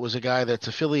 yeah, well, it was a guy that's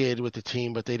affiliated with the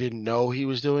team, but they didn't know he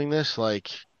was doing this.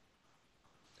 Like,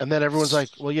 and then everyone's like,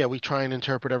 well, yeah, we try and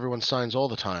interpret everyone's signs all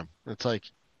the time. It's like,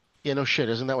 yeah, no shit,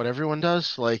 isn't that what everyone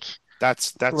does? Like,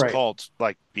 that's right. called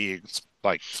like being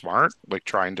like smart, like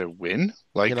trying to win.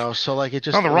 you Like know, so like it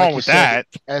just nothing like wrong you with said, that.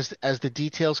 as the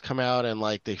details come out and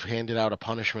like they've handed out a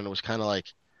punishment, it was kind of like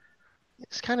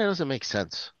this kind of doesn't make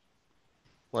sense.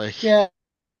 Like, Yeah,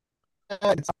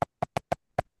 it's,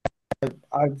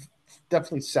 I've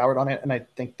definitely soured on it, and I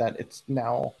think that it's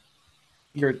now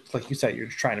you're like you said, you're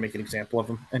just trying to make an example of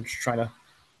him and just trying to.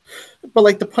 But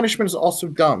like the punishment is also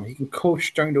dumb. He can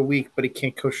coach during the week, but he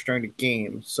can't coach during the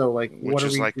game. So like, what Which are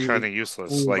is we like kind really of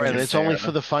useless. Like right, and proving it's if only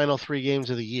for there? the final 3 games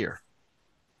of the year.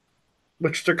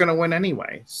 Which they're gonna win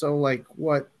anyway. So like,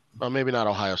 what? Well, maybe not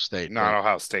Ohio State, not but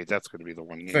Ohio State, that's going to be the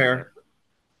one game Fair, where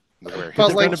but but they're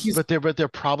hits like gonna, go. he's but they're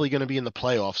probably gonna be in the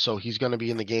playoffs, so he's gonna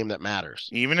be in the game that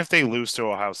matters. Even if they lose to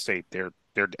Ohio State, they're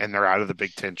out of the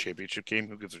Big Ten championship game.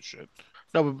 Who gives a shit?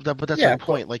 No, but that's my yeah, but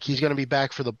point. Like he's gonna be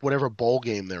back for the whatever bowl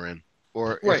game they're in,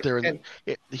 or if right, they're in, and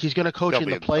he's gonna coach They'll in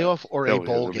be the in the play. playoff or a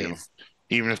bowl They'll be in. game.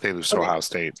 Even if they lose to but Ohio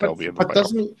State, but they'll be in the but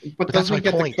playoff. But that's doesn't my he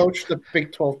get to point. coach the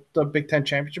Big 12, the Big Ten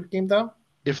championship game though?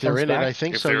 If he If they're comes in it, I back,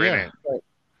 think If so. they're in Yeah. it, right.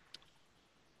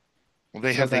 well,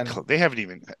 So then, they haven't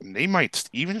even they might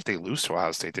even if they lose to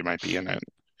Ohio State, they might be in it.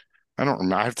 I don't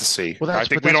remember. I have to see. Well, I that's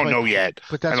think but we that's don't my know point. yet.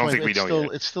 But I that's don't my. think we know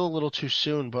yet. It's still a little too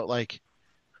soon. But like,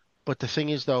 but the thing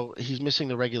is, though, he's missing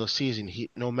the regular season.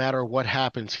 He no matter what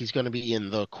happens, he's going to be in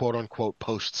the quote unquote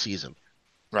postseason.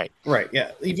 Right. right,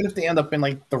 yeah. Even if they end up in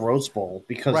like the Rose Bowl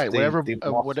because Right. Whatever. they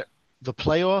lost, The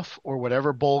playoff or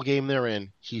whatever bowl game they're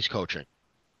in, he's coaching.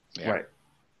 Yeah. right.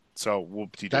 So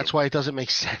whoop de doo. That's why it doesn't make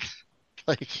sense.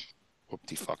 Like, Whoop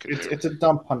de fucking do. It's a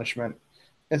dumb punishment.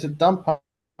 It's a dumb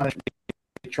punishment.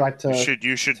 They tried to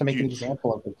make an You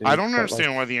example of the I dude, don't but like,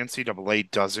 understand why the NCAA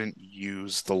doesn't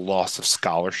use the loss of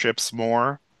scholarships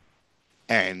more.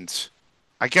 And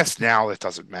I guess now it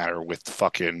doesn't matter with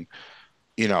fucking,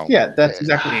 you know, yeah,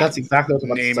 name, that's exactly what I was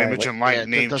about to say. image, Like, and yeah, it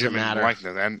name, doesn't Jim, and matter.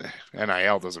 likeness, and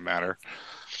NIL doesn't matter.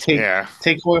 take Yeah.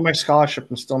 take away my scholarship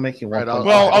and still making Right. 1.5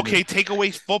 Well, million. okay, take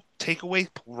away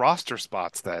roster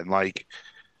spots then. Like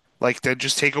then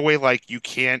just take away like you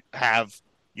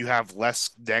have less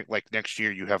like next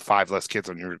year you have 5 less kids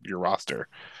on your roster.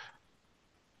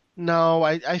 No,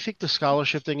 I think the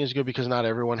scholarship thing is good because not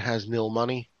everyone has nil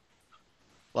money.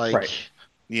 Like, Right.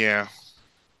 Yeah.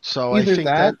 so I Either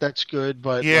think that, that's good,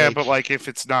 but Yeah, but like, like if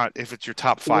it's your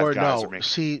top 5 or guys are no, making.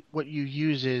 see, what you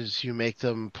use is you make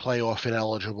them playoff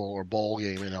ineligible or bowl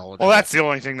game Well, ineligible. that's the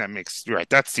only thing that makes you're right.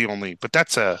 That's the only, but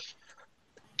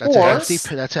or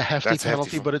That's a hefty that's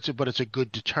hefty. penalty, but it's a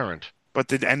good deterrent. But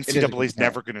the it is a NCAA good is talent.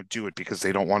 never going to do it because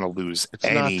they don't want to lose It's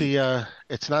not any.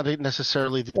 it's not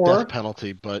necessarily the death Or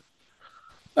penalty, but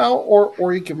no,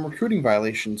 or you give them recruiting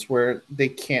violations where they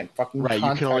can't fucking right,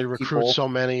 you can only contact recruit people, so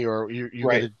many, or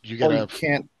right? you Or gotta you have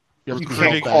to you be can't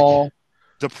held Recruiting. back. call.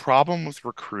 The problem with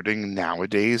recruiting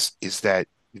nowadays is that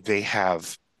they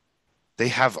have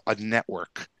a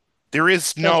network. There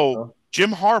is That's no true.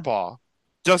 Jim Harbaugh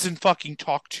doesn't fucking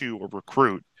talk to or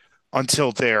recruit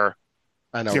until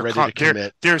I know, ready to they're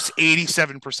commit. there's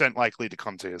 87% likely to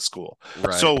come to his school.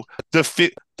 Right, So the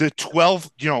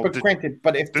 12, But granted,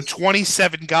 but if the this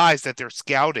 27 guys that they're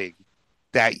scouting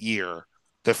that year,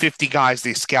 the 50 guys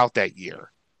they scout that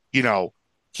year, you know,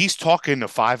 he's talking to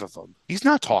 5 of them. He's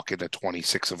not talking to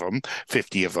 26 of them,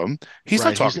 50 of them. He's not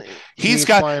right. talking. He's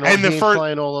got and the He ain't first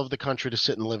flying all over the country to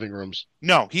sit in living rooms.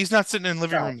 no, he's not sitting in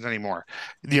living no, rooms anymore.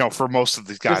 For most of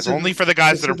these guys, this only isn't for the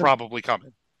guys this that are isn't probably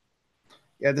coming.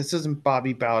 yeah, this isn't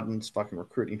Bobby Bowden's fucking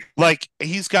recruiting. Like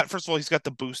he's got, first of all, he's got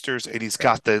the boosters and he's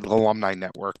got the alumni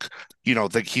network.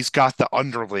 He's got the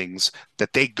underlings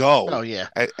that they Oh go, yeah,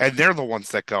 and they're the ones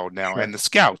that go now, Sure. and the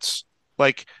scouts.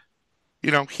 Like,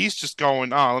 he's just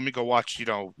going, oh, let me go watch,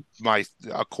 my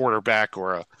a quarterback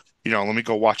or let me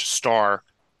go watch a star,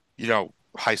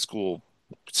 high school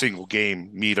single game,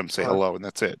 meet him, say hello, and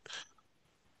that's it.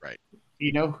 right.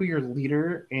 You know who your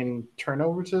leader in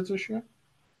turnovers is this year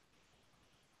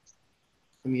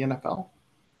in the NFL?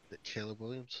 Caleb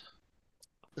Williams.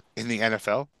 In the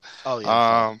NFL, Oh, the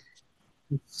NFL. um,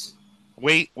 It's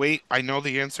Wait. I know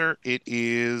the answer. It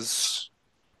is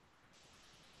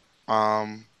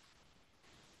um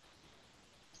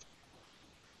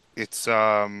it's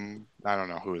I don't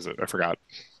know who is it. I forgot.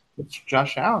 It's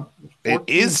Josh Allen. It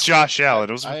 14. is Josh Allen.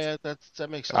 It was That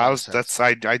makes a lot of sense.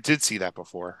 I did see that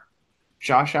before.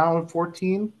 Josh Allen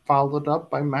 14, followed up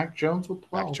by Mac Jones with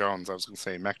Mac 12. Jones. I was gonna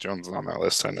say Mac Jones is on that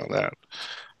list. I know that.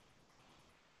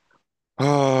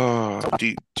 Oh,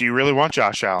 do you really want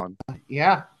Josh Allen,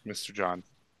 Yeah, Mr. John?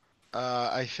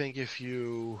 I think if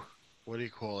you, what do you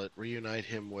call it, reunite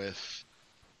him with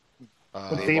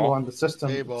with Dayball? Dable in the system,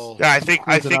 Dayball. Yeah, I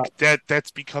cleans it think up.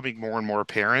 that's becoming more and more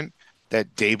apparent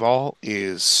that Dayball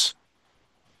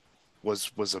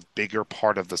was a bigger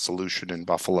part of the solution in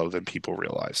Buffalo than people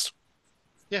realized.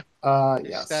 Yeah,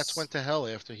 his stats Yes. went to hell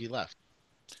after he left.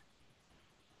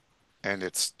 And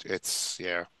it's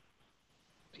yeah.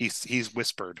 He's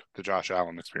whispered the Josh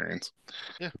Allen experience.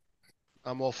 Yeah,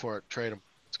 I'm all for it. Trade him.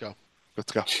 Let's go.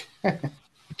 Let's go.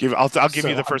 I'll give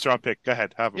you So, the first round pick. Go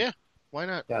ahead, have him. Yeah, why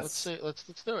not? yes. Let's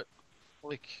do it.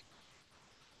 Like,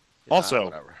 Also,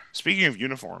 whatever. speaking of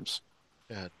uniforms,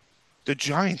 Go ahead. the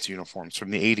Giants uniforms from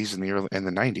the 80s and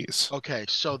the 90s. Okay,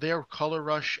 so their Color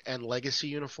Rush and Legacy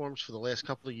uniforms for the last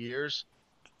couple of years,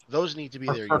 those need to be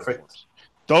Are their perfect. uniforms.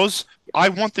 Those I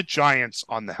want the Giants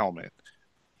on the helmet.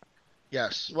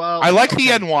 Yes. Well, I like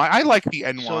the okay. NY. I like the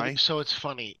NY. So it's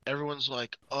funny. Everyone's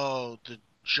like, "Oh, the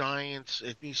Giants.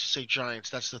 It needs to say Giants.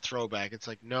 That's the throwback." It's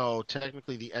like, no,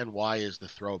 technically the NY is the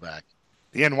throwback.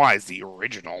 The NY is the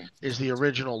original. Is the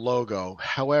original logo.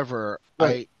 However,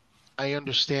 Right. I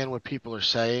understand what people are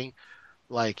saying.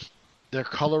 Like their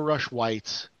Color Rush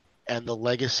whites and the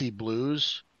Legacy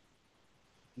blues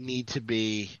need to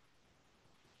be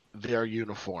their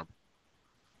uniform.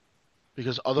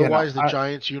 Because otherwise the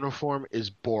Giants uniform is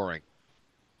boring.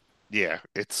 Yeah,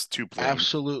 it's too plain.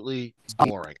 Absolutely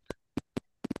boring.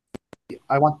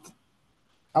 I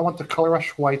want the Color Rush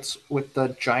whites with the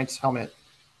Giants helmet,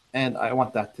 and I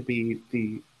want that to be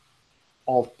the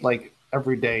all like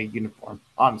everyday uniform.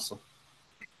 Honestly,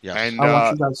 Yes. And I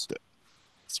want you guys.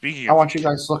 speaking I of, want you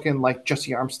guys looking like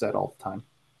Jesse Armstead all the time.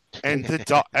 and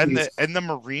the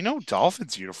Merino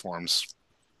Dolphins uniforms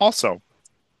also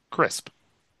crisp.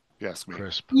 Yes, me.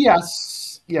 Crisp.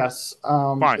 Yes, yes.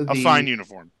 Fine, a fine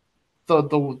uniform. The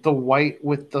white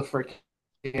with the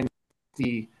freaking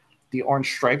the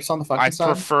orange stripes on the fucking I side.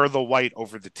 prefer the white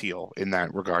over the teal in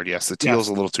that regard. Yes, the teal's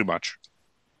a little too much.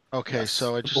 Okay, Yes,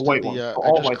 so I the just white did one. the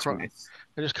All white's nice.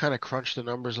 I just kind of crunched the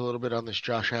numbers a little bit on this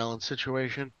Josh Allen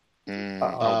situation.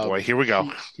 Oh boy, here we go.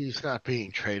 He's not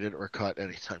being traded or cut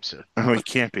anytime soon. Oh, he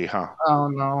can't be, huh? Oh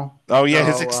no. Oh yeah,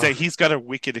 No, he's got a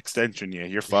wicked extension. Yeah,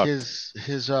 you're fucked.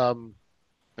 his I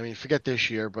mean, forget this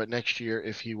year, but next year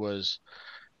if he was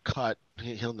cut,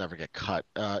 he'll never get cut.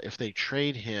 If they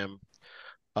trade him,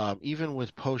 even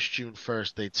with post June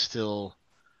 1st, they'd still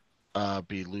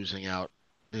be losing out.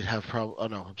 They'd have oh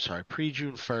no, I'm sorry, pre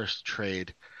June 1st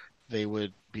trade, they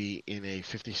would be in a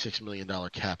 $56 million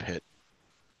cap hit.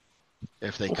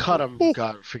 If they cut him,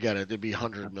 God, forget it. It'd be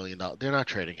 $100 million. They're not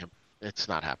trading him. It's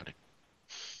not happening.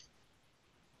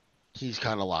 He's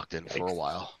kind of locked in for a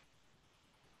while.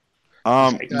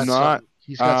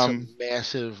 He's got some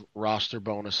massive roster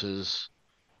bonuses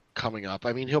coming up.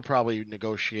 I mean, he'll probably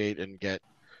negotiate and get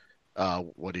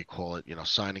what do you call it?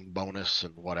 Signing bonus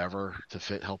and whatever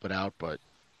to help it out. But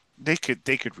they could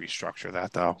restructure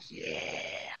that though. Yeah,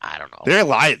 I don't know. They're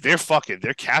lying. They're fucking.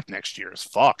 Their cap next year is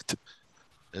fucked.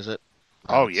 Is it?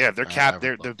 Oh yeah, their cap.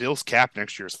 The Bills' cap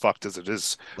next year is fucked as it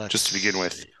is. Just to begin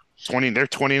with, 20. They're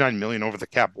 29 million over the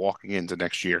cap walking into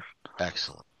next year.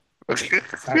 Excellent.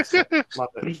 Excellent. Love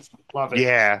it. Love it.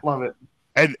 Yeah. Love it.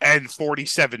 And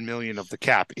 47 million of the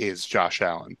cap is Josh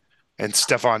Allen. And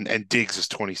Stephon and Diggs is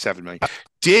 27 million.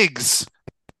 Diggs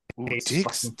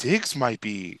might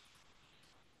be.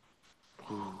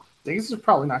 Diggs is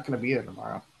probably not going to be there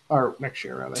tomorrow or next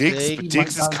year, rather.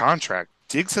 Diggs' contract.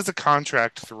 Diggs has a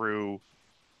contract through.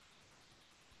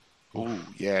 Oh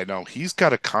yeah, no, he's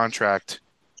got a contract.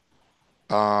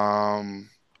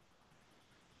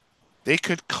 They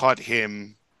could cut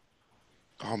him.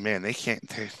 Oh man, they can't.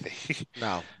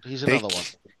 No, he's another one.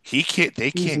 He can't.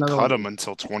 They can't cut him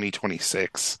until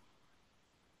 2026.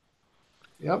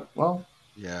 Yep. Well.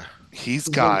 Yeah. He's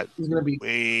got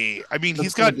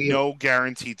no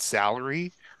guaranteed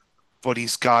salary, but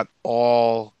he's got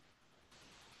all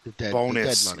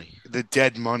bonus. The dead money. The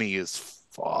dead money is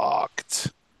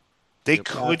fucked. They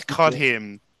could cut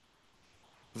him.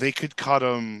 They could cut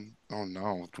him. Oh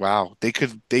no! Wow. They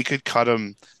could cut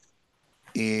him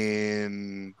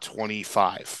in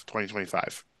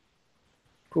 2025.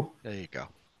 Cool. There you go.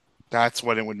 That's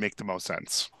when it would make the most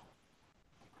sense.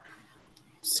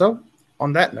 So,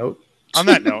 on that note, On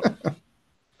that note,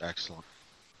 Excellent.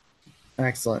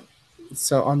 excellent.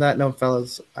 So, on that note,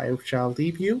 fellas, I shall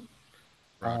leave you.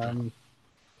 Roger. All right,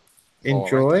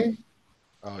 Enjoy.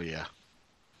 Oh yeah.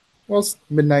 Well, it's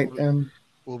midnight, and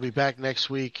We'll be back next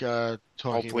week talking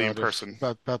hopefully in about person.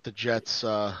 about the Jets.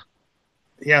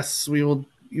 yes, we will.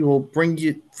 You will bring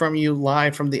you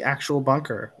live from the actual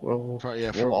bunker. We'll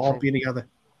all be together.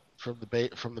 from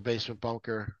the basement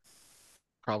bunker,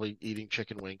 probably eating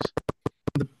chicken wings.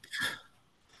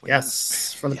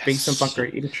 Yes, from the basement Yes. bunker,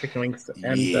 eating chicken wings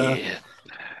and Yeah.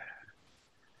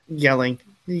 yelling,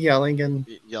 and Yelling and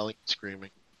screaming.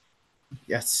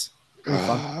 yes, it'll be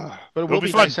fun. But it It'll will be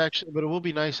be fun. nice actually. But it will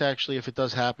be nice actually if it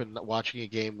does happen. Watching a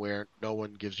game where no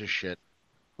one gives a shit,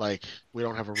 like we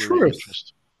don't have a rooting Truth,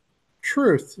 interest.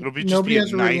 truth. It'll be Nobody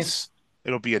has a rooting.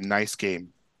 It'll be a nice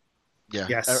game. Yeah.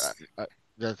 Yes.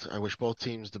 I wish both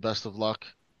teams the best of luck.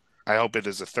 I hope it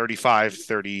is a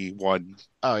 35-31,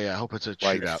 Oh yeah, I hope it's a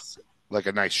like shootout. like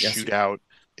a nice Yes. shootout,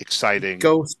 exciting.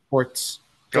 Go sports.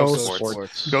 Go Go sports.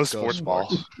 sports. Go sports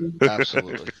ball.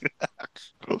 Absolutely.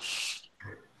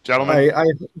 Gentlemen,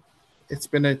 It's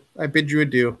been I bid you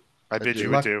adieu. I bid Adieu. you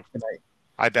Luck. adieu. Good night.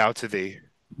 I bow to thee.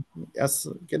 Yes.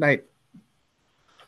 Good night.